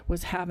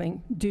was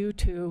having due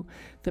to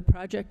the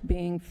project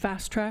being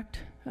fast-tracked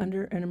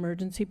under an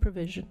emergency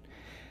provision,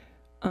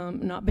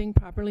 not being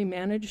properly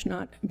managed,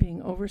 not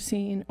being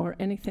overseen or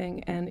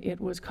anything, and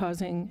it was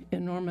causing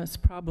enormous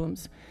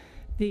problems.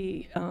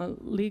 The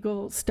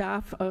legal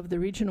staff of the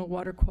Regional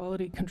Water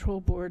Quality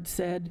Control Board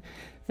said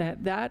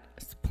that that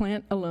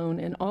plant alone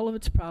and all of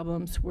its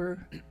problems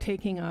were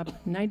taking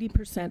up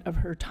 90% of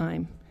her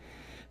time.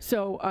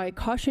 So I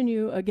caution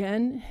you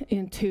again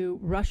into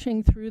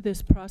rushing through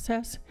this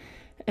process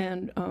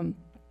and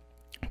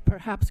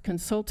perhaps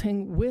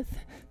consulting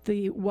with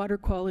the Water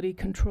Quality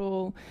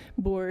Control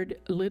Board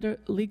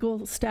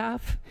legal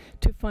staff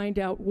to find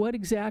out what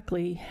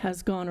exactly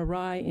has gone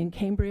awry in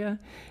Cambria,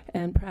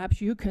 and perhaps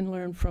you can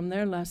learn from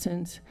their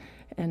lessons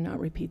and not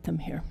repeat them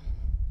here.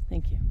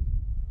 Thank you.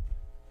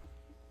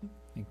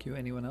 Thank you.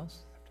 Anyone else?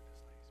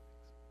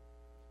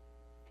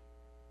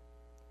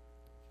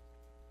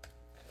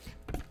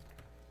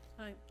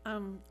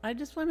 I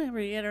just want to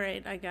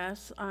reiterate, I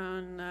guess,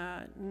 on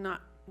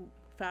not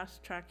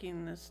fast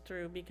tracking this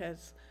through,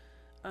 because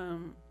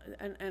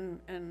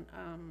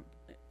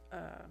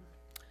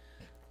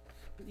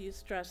you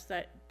stressed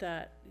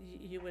that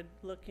you would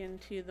look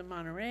into the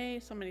Monterey.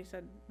 Somebody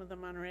said the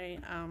Monterey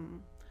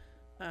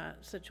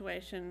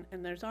situation,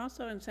 and there's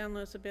also in San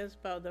Luis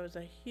Obispo there was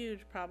a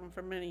huge problem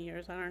for many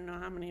years. I don't know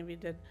how many of you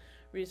did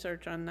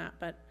research on that,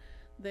 but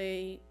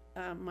they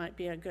might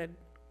be a good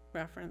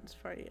reference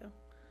for you,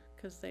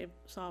 because they've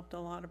solved a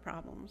lot of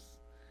problems.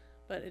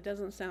 But it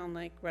doesn't sound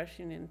like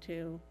rushing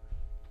into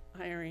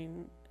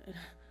hiring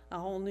a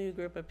whole new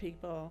group of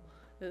people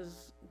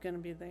is going to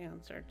be the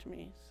answer to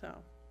me. So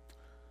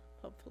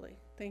hopefully.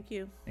 Thank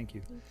you. Thank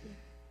you.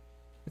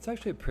 It's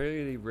actually a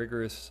pretty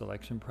rigorous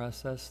selection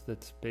process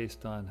that's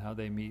based on how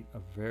they meet a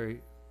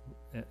very,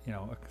 a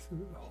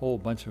whole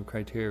bunch of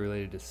criteria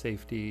related to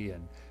safety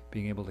and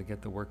being able to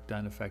get the work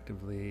done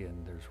effectively.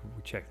 And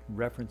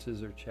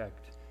references are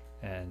checked,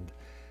 and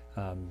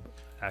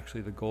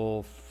actually the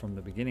goal from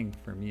the beginning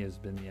for me has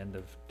been the end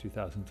of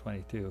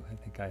 2022. I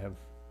think I have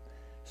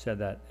said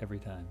that every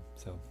time.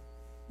 So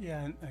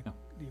yeah, and do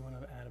you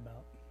want to add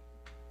about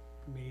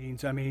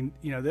meetings? I mean,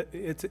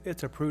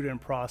 it's a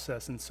prudent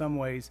process. In some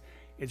ways,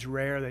 it's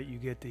rare that you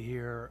get to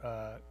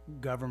hear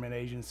government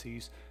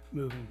agencies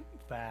moving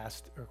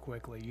fast or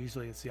quickly.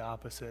 Usually it's the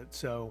opposite.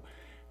 So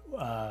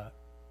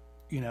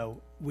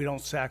we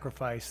don't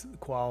sacrifice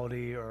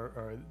quality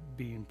or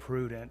being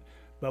prudent,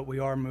 but we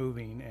are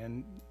moving,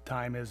 and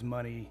time is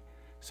money,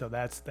 so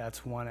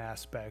that's one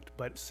aspect.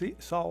 But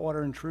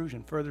saltwater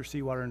intrusion, further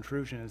seawater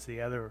intrusion, is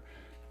the other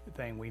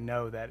thing we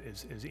know that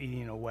is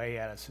eating away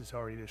at us. It's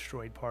already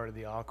destroyed part of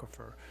the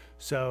aquifer.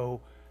 So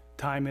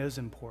time is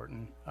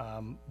important,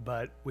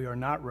 but we are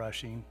not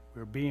rushing.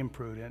 We're being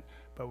prudent,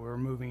 but we're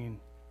moving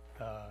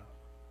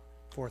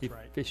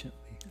forthright.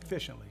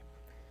 Efficiently.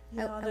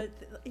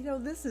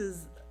 This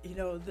is,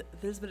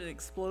 there's been an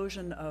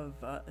explosion of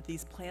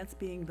these plants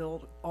being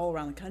built all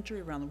around the country,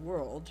 around the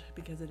world,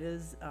 because it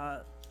is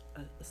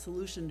a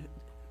solution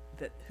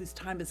whose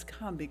time has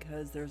come,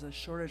 because there's a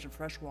shortage of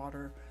fresh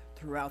water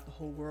throughout the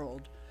whole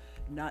world,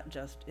 not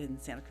just in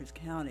Santa Cruz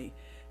County.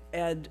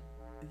 And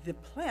the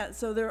plant,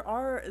 so there's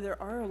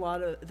a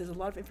lot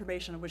of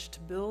information on which to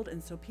build,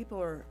 and so people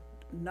are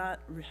not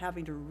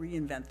having to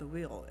reinvent the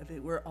wheel. If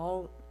it were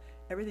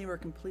everything were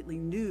completely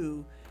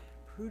new,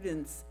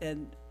 prudence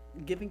and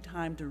giving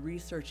time to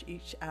research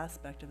each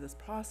aspect of this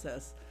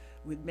process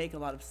would make a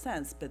lot of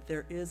sense, but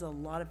there is a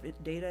lot of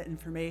data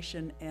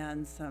information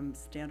and some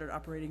standard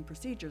operating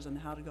procedures on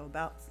how to go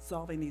about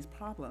solving these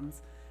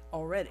problems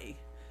already,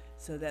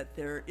 so that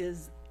there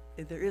is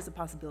a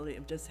possibility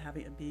of just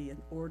having it be an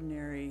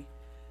ordinary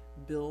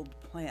build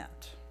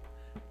plant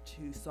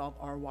to solve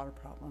our water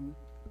problem.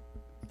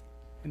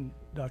 And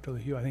Dr.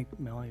 LaHue, I think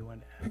Melanie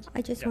wanted to add.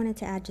 I just wanted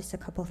to add just a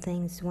couple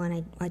things.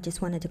 One, I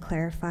just wanted to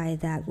clarify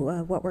that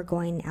what we're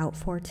going out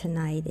for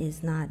tonight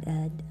is not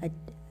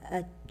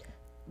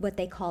what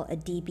they call a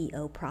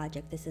DBO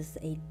project. This is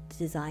a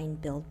design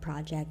build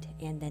project,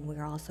 and then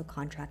we're also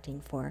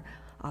contracting for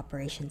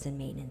operations and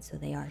maintenance, so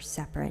they are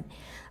separate.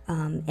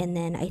 And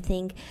then I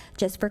think,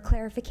 just for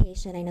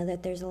clarification, I know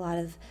that there's a lot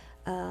of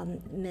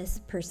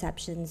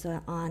misperceptions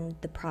on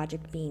the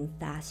project being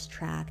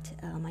fast-tracked.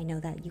 I know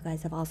that you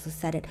guys have also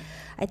said it,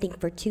 I think,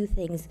 for two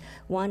things.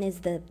 One is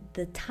the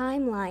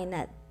timeline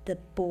that the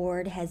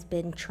board has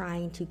been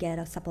trying to get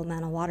a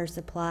supplemental water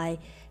supply,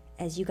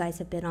 as you guys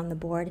have been on the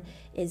board,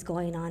 is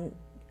going on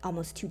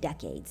almost 2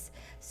 decades.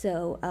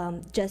 So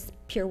just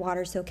Pure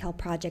Water Soquel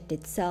project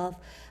itself,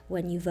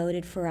 when you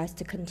voted for us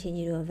to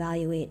continue to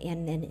evaluate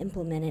and then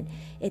implement it,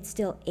 it's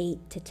still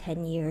 8 to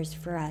 10 years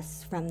for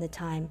us from the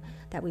time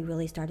that we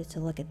really started to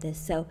look at this.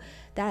 So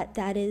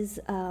that is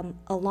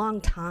a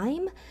long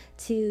time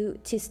to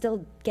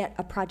still get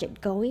a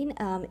project going,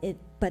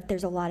 but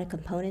there's a lot of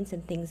components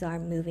and things are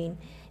moving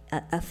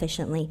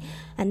efficiently.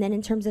 And then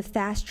in terms of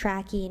fast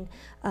tracking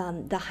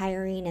the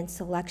hiring and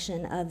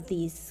selection of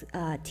these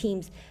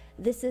teams,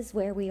 this is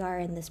where we are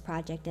in this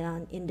project.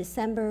 And in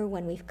December,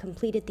 when we've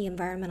completed the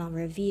environmental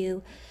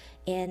review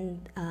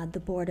and the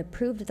board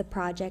approved the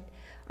project,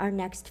 our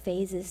next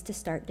phase is to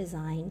start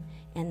design,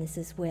 and this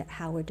is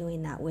how we're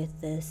doing that with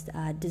this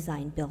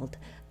design build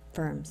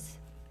firms.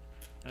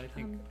 I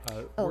think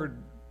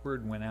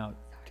word went out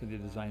to the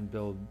design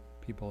build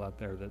people out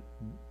there that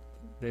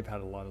they've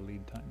had a lot of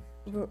lead time.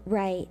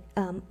 Right.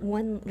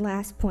 One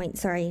last point,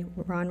 sorry,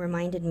 Ron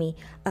reminded me.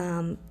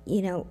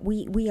 You know,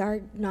 we are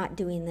not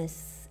doing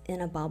this in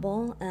a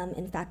bubble.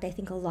 In fact, I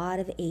think a lot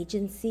of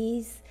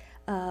agencies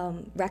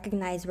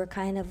recognize we're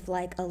kind of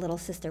like a little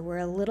sister. We're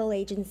a little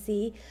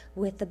agency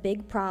with a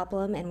big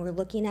problem, and we're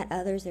looking at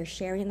others. They're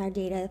sharing our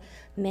data.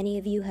 Many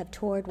of you have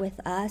toured with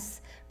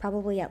us,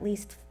 probably at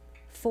least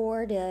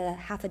 4 to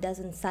half a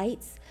dozen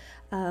sites.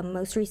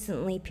 Most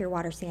recently, Pure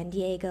Water San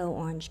Diego,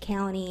 Orange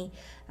County,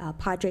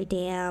 Padre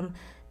Dam,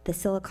 the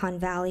Silicon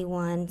Valley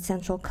one,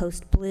 Central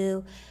Coast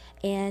Blue.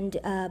 And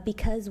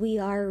because we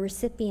are a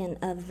recipient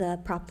of the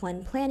Prop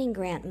 1 planning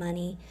grant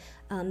money,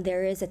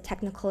 there is a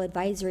technical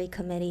advisory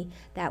committee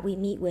that we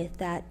meet with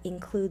that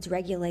includes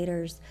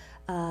regulators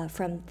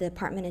from the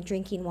Department of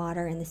Drinking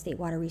Water and the State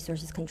Water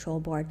Resources Control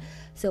Board.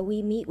 So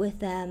we meet with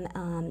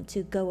them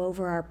to go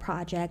over our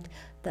project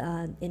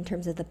in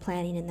terms of the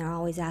planning, and they're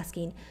always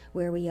asking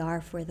where we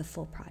are for the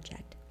full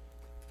project.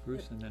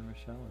 Bruce and then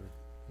Michelle, or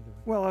either way.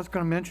 Well, I was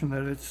going to mention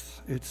that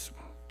it's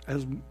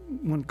as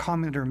one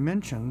commenter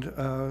mentioned,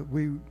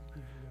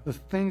 the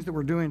things that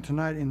we're doing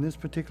tonight in this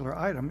particular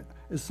item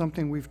is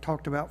something we've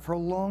talked about for a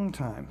long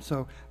time.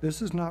 So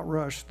this is not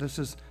rushed.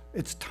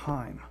 It's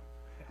time,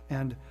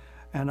 and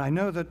I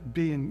know that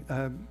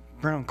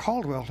Brown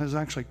Caldwell has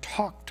actually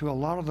talked to a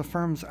lot of the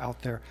firms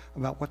out there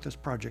about what this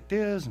project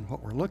is and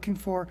what we're looking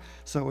for.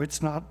 So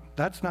that's not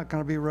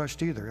going to be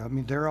rushed either. I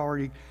mean, they're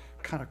already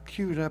kind of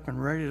queued up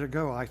and ready to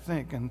go, I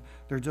think, and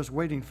they're just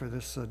waiting for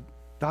this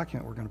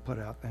document we're going to put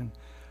out. And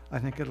I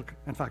think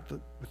in fact,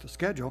 with the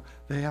schedule,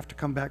 they have to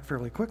come back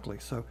fairly quickly.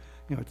 So,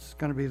 you know, it's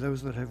going to be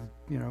those that have,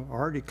 you know,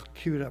 already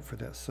queued up for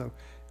this. So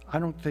I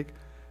don't think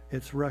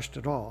it's rushed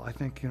at all. I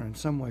think, you know, in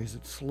some ways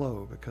it's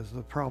slow because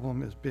the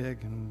problem is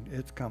big and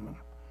it's coming.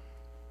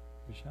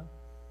 Michelle?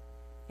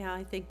 Yeah,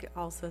 I think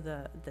also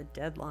the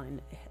deadline,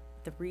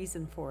 the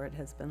reason for it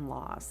has been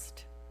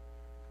lost.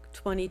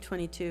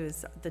 2022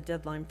 is the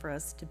deadline for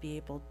us to be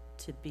able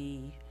to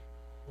be.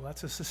 Well,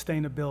 that's a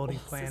sustainability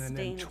plan, and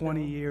then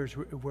 20 years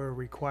were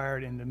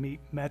required and to meet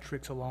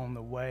metrics along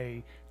the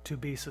way to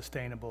be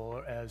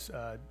sustainable. As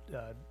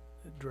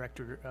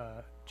Director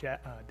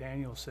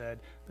Daniel said,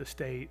 the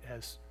state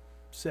has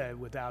said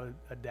without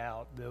a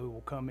doubt they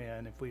will come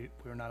in if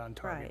we're not on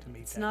target to meet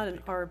that. It's not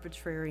an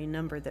arbitrary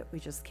number that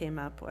we just came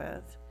up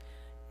with.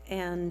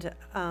 And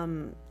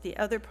the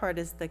other part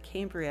is the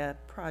Cambria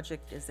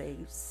project is a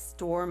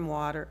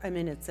stormwater, I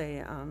mean, it's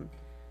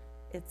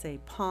a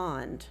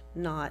pond,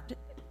 not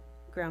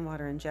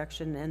groundwater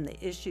injection, and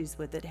the issues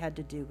with it had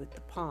to do with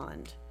the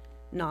pond,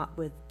 not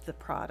with the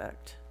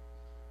product.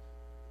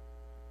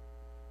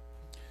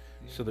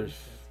 So do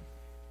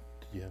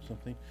you have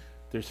something?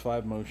 There's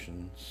 5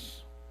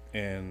 motions,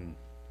 and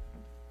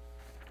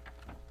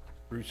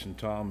Bruce and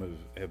Tom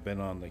have been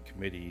on the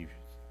committee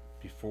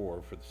before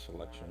for the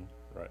selection,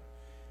 right?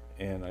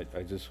 And I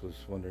just was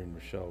wondering,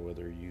 Michelle,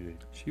 whether you,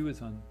 She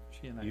was on,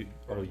 she and I. you,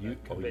 were oh, on the you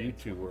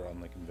conveyance two one. were on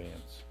the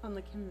conveyance. On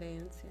the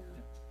conveyance, yeah.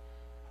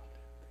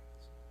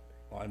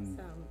 Well,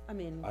 So, I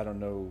mean, I don't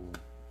know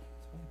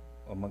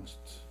amongst,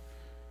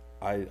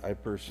 I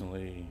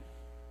personally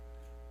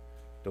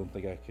don't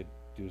think I could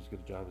do as good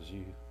a job as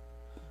you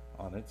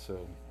on it,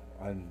 so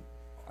I'm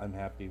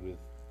happy with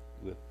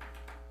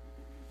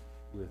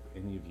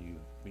any of you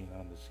being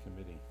on this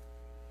committee.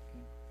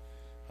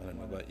 I don't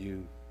know about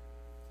you.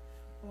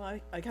 Well,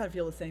 I kind of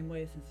feel the same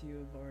way since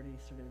you've already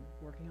started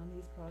working on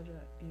these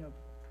projects, you know,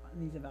 on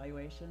these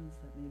evaluations,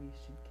 that maybe you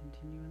should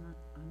continue on that.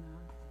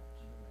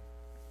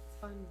 it's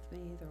fine with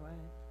me either way.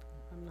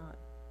 I'm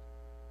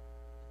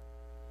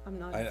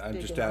not as I'm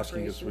big just in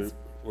asking because operations.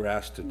 we're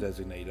asked to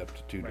designate up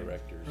to 2 Right.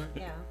 directors.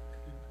 Yeah.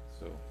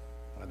 So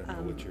I don't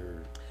know what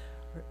your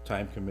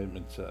time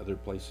commitments at other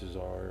places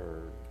are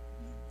or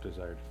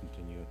desire to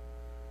continue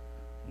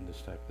in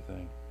this type of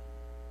thing.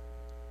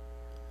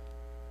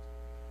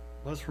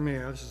 Well, as for me,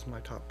 this is my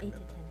top 8 to 10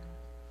 commitment.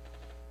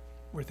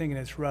 We're thinking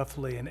it's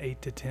roughly an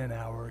 8 to 10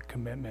 hour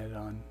commitment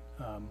on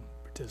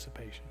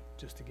participation,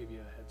 just to give you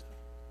a heads up.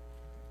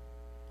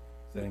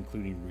 Is that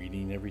including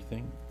reading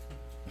everything?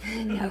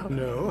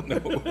 No.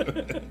 No.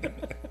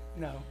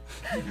 No.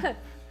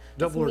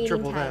 Double or meeting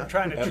triple time. that.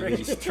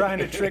 Trying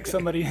to trick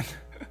somebody in.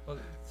 Well,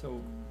 so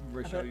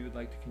Rochelle, you would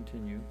like to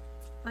continue,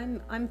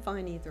 I'm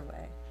fine either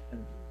way.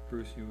 and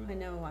Bruce, you would I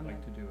know I'm,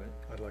 like to do it.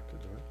 I'd like to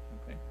do it.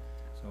 Okay,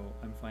 so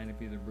I'm fine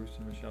if either Bruce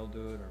and Michelle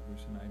do it, or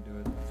Bruce and I do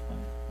it, that's fine,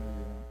 whatever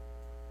you want.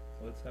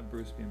 So let's have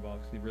Bruce be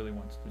involved, because he really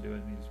wants to do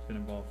it, and he's been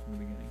involved from the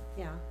beginning.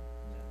 yeah.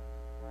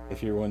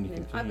 If you're one I to mean,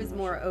 continue. I was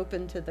more Michelle.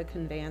 open to the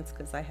conveyance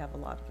because I have a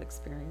lot of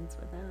experience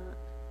with that.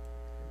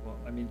 Well,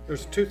 I mean,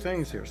 There's 2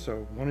 things here,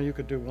 so one of you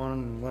could do one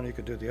and one of you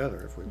could do the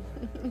other if we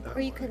want to do it that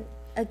Or you way. could,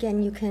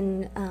 again, you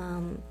can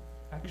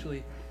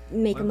actually,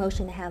 make a Well-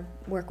 motion to have,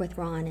 work with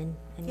Ron and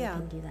you Yeah.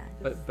 can do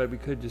that. but we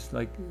could just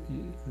like,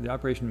 the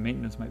operation and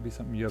maintenance might be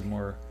something you have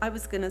more I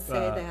was gonna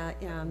say Uh, that,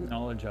 yeah.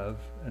 knowledge of,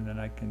 and then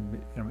I can,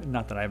 you know,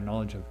 not that I have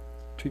knowledge of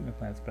treatment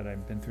plants, but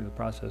I've been through the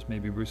process.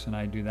 Maybe Bruce and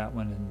I do that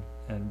one,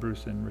 and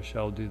Bruce and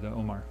Rochelle do the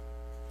Omar.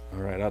 All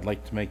right, I'd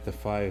like to make the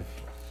 5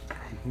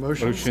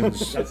 Motions.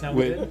 motions That sound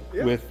with, good?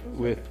 Yeah.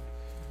 with,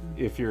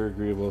 if you're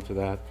agreeable to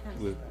that,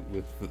 with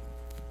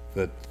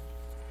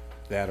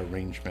that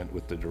arrangement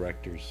with the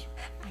directors.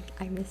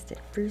 I missed it.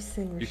 Bruce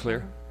and Rochelle. You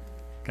clear?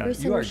 Got it.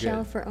 Bruce You and are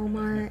Rochelle good. for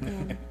Omar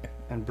and,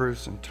 And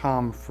Bruce and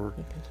Tom for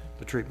okay, thank you.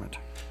 the treatment.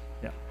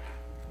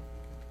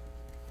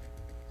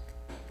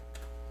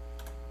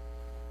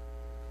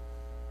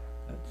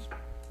 That's,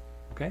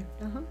 okay,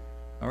 Uh-huh.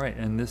 all right,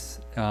 and this,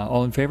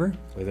 all in favor?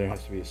 So there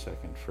has to be a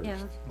second first.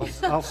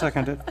 Yeah. I'll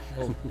second it.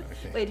 Okay.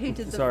 Wait, who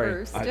did the Sorry.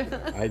 first? I You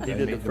did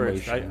made the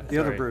first. motion. The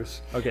other Sorry.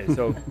 Bruce. Okay,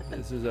 so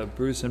this is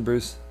Bruce and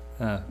Bruce,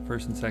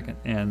 first and second,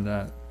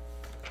 and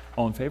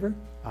all in favor?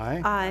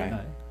 Aye.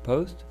 Aye.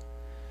 Opposed?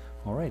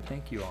 All right,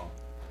 thank you all.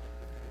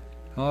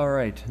 All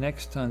right,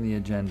 next on the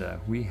agenda,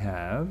 we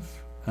have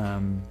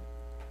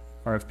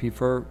RFP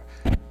for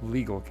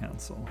legal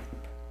counsel.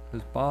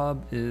 Because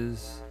Bob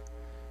is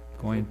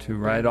going to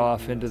ride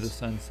off into the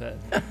sunset.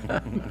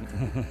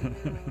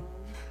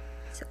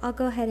 So I'll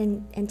go ahead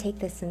and take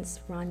this since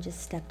Ron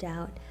just stepped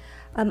out.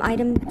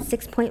 Item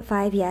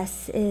 6.5,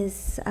 yes,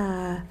 is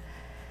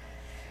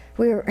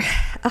we're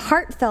a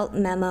heartfelt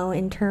memo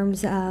in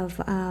terms of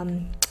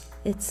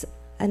it's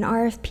an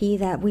RFP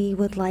that we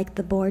would like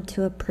the board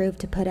to approve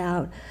to put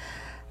out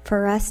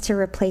for us to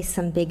replace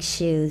some big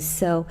shoes.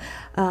 So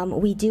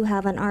we do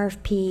have an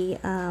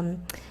RFP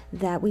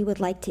that we would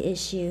like to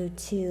issue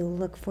to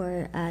look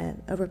for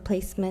a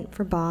replacement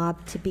for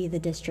Bob to be the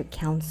district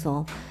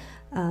counsel.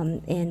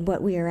 And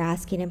what we are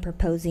asking and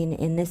proposing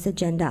in this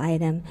agenda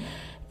item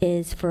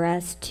is for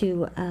us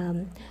to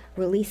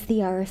release the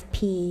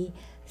RFP,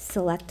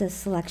 select a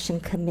selection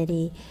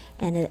committee,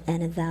 and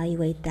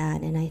evaluate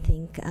that. And I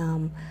think,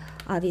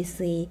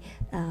 obviously,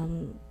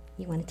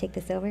 you want to take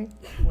this over?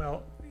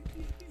 Well,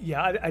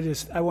 yeah,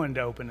 I wanted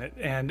to open it,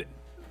 and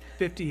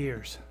 50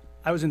 years.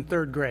 I was in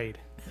 3rd grade.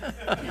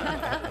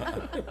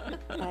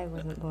 I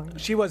wasn't born.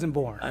 She wasn't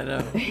born. I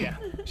know. Yeah,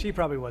 she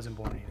probably wasn't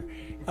born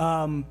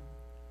either.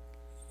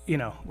 You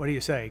know, what do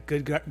you say?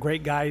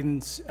 Great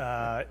guidance,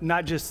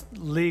 not just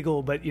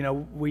legal, but, you know,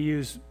 we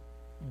use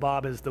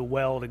Bob as the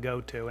well to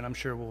go to, and I'm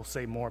sure we'll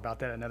say more about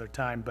that another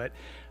time. But,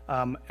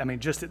 I mean,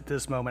 just at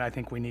this moment, I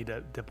think we need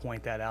to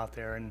point that out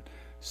there, and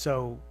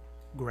so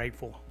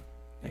grateful.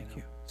 Thank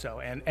you. So,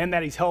 and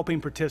that he's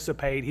helping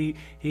participate.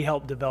 He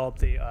helped develop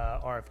the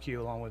RFQ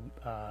along with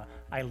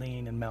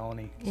Eileen and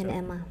Melanie. And so-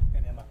 Emma.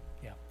 And Emma,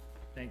 yeah.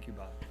 Thank you,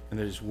 Bob. And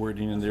there's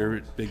wording in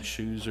there, big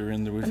shoes are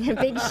in the.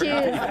 Big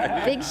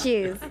shoes, big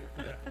shoes.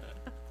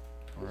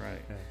 All right.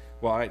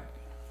 Well,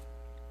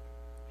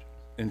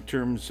 in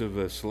terms of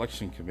a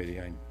selection committee,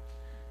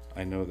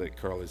 I know that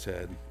Carl has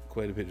had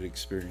quite a bit of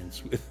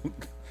experience with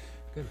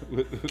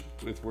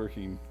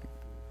working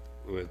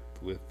with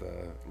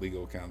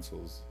legal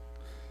counsels.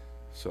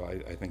 So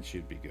I think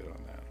she'd be good on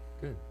that.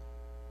 Good.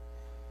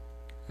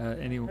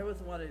 I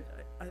was wanted,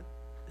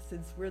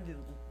 since we're the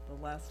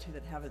last two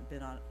that haven't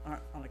been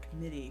aren't on a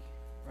committee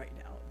right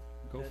now,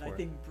 Go then for I it.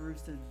 think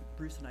Bruce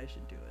and I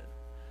should do it.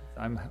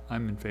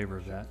 I'm in favor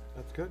of that.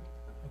 That's good.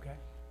 Okay.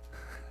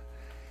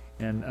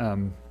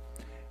 And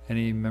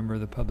any member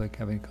of the public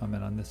have any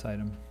comment on this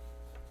item?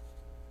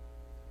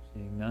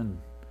 Seeing none.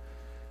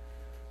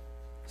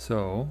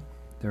 So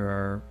there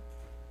are,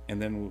 And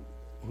then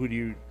who do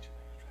you,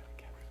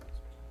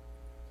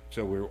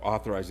 so we're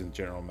authorizing the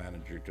general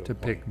manager to to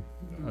pick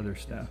appoint other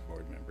staff.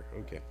 board member,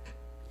 okay.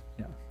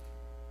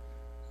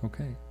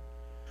 Okay,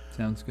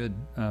 sounds good.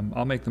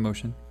 I'll make the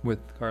motion with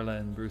Carla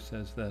and Bruce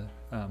as the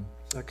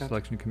Second.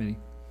 selection committee.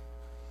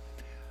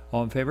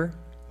 All in favor?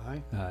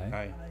 Aye. Aye.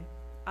 Aye.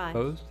 Aye.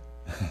 Opposed?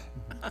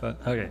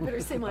 Okay. Better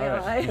say my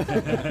All right.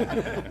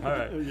 aye. All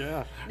right.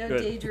 Yeah. No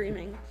Good.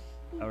 daydreaming.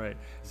 All right,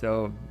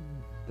 so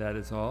that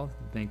is all.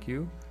 Thank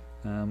you.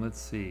 Let's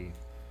see.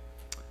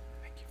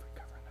 Thank you for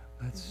covering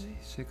that. Let's see,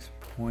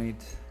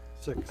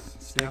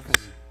 6.6, Staffing.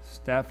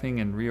 staffing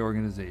and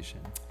reorganization.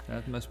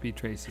 That must be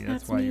Tracy,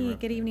 that's why you're me. up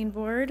Good there. evening,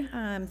 board.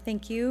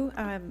 Thank you.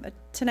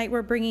 Tonight,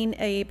 we're bringing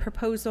a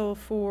proposal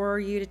for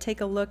you to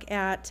take a look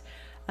at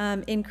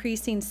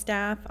increasing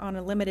staff on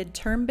a limited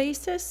term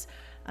basis.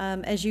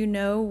 As you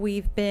know,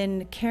 we've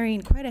been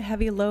carrying quite a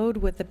heavy load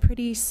with a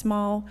pretty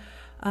small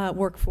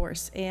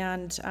workforce.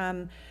 And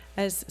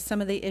as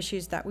some of the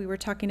issues that we were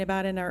talking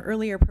about in our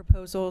earlier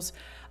proposals,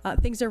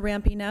 things are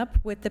ramping up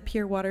with the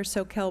Pure Water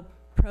Soquel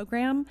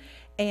program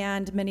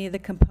and many of the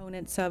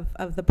components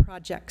of the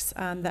projects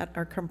that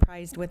are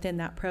comprised within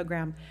that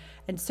program.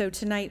 And so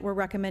tonight we're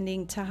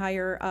recommending to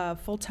hire a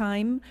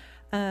full-time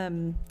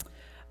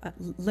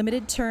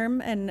limited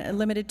term, and a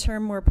limited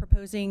term we're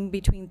proposing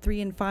between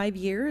 3 and 5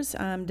 years,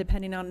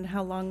 depending on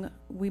how long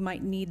we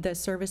might need the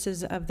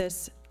services of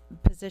this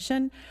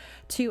position,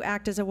 to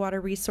act as a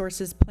water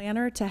resources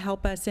planner to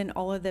help us in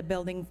all of the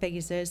building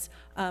phases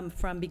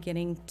from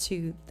beginning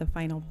to the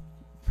final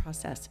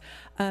process.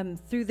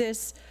 Through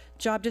this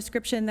job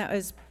description that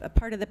was a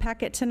part of the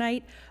packet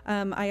tonight,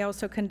 I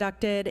also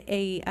conducted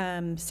a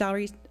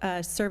salary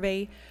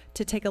survey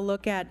to take a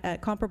look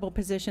at comparable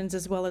positions,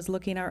 as well as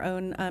looking our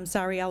own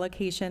salary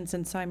allocations.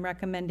 And so I'm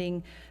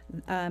recommending,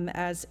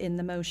 as in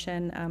the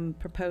motion,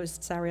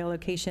 proposed salary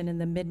allocation in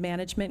the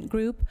mid-management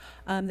group.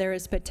 There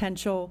is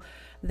potential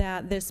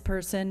that this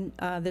person,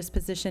 this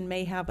position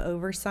may have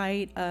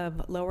oversight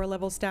of lower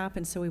level staff,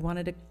 and so we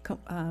wanted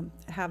to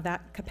have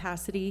that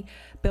capacity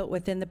built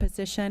within the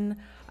position.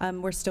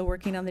 We're still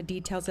working on the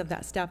details of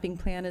that staffing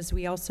plan, as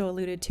we also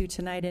alluded to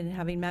tonight, and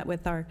having met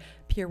with our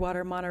Pure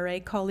Water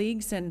Monterey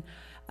colleagues and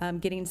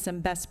getting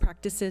some best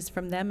practices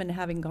from them and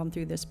having gone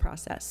through this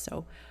process.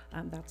 So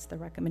that's the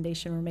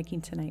recommendation we're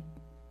making tonight.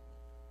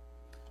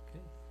 Okay,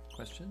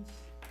 questions?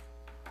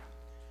 It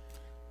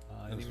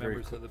Any was very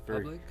members of the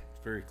very- public?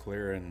 Very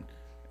clear,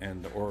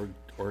 and the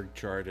org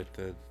chart at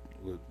the,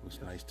 was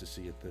nice to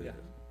see at the, Yeah.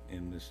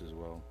 in this as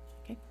well.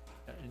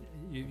 And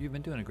you've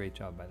been doing a great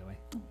job, by the way.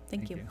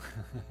 Thank you.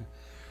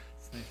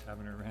 It's nice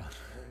having her around.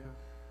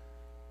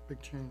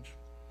 Big change.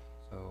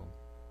 So,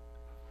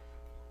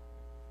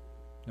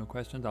 no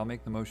questions? I'll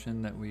make the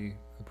motion that we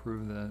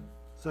approve the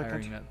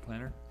hiring Second. that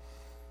planner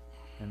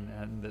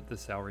and that the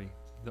salary,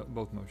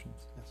 both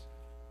motions. Yes.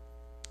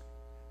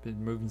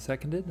 Been moved and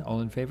seconded.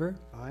 All in favor?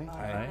 Aye.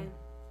 Aye.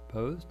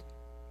 Opposed?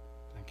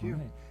 Thank you. All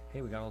right.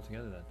 Hey, we got all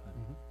together that time.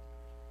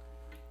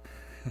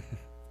 Mhm.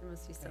 There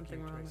must be Thank something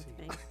you, wrong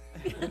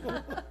Tracy. with me.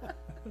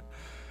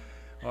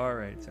 All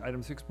right, so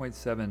item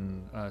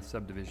 6.7,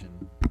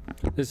 subdivision.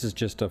 This is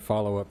just a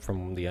follow-up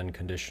from the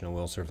unconditional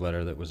will serve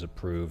letter that was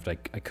approved. I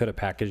could have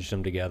packaged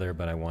them together,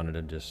 but I wanted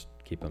to just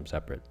keep them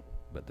separate.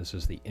 But this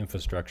is the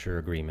infrastructure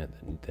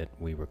agreement that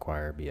we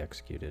require be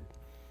executed.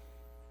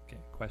 Okay,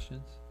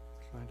 questions?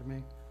 Fine to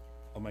me.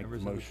 I'll make the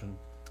Members of the- motion.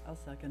 I'll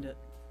second it.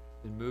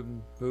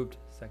 Been moved,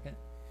 second?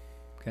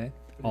 Okay,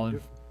 We all need in,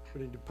 to-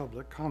 we need to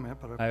public comment,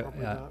 but I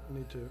probably yeah. not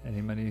need to.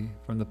 anybody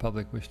from the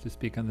public wish to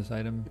speak on this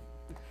item?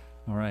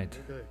 All right,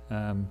 Okay.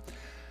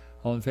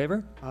 all in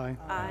favor? Aye.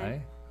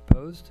 Aye.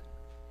 Opposed?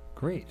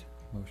 Great,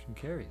 motion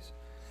carries.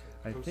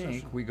 I Closed think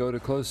session. we go to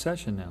closed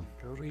session now.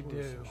 Go to We closed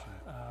do. session.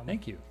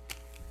 Thank you.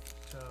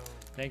 So.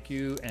 Thank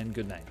you and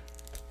good night.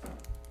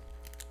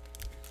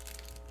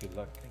 Good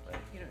luck.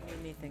 You don't need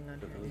anything on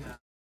here.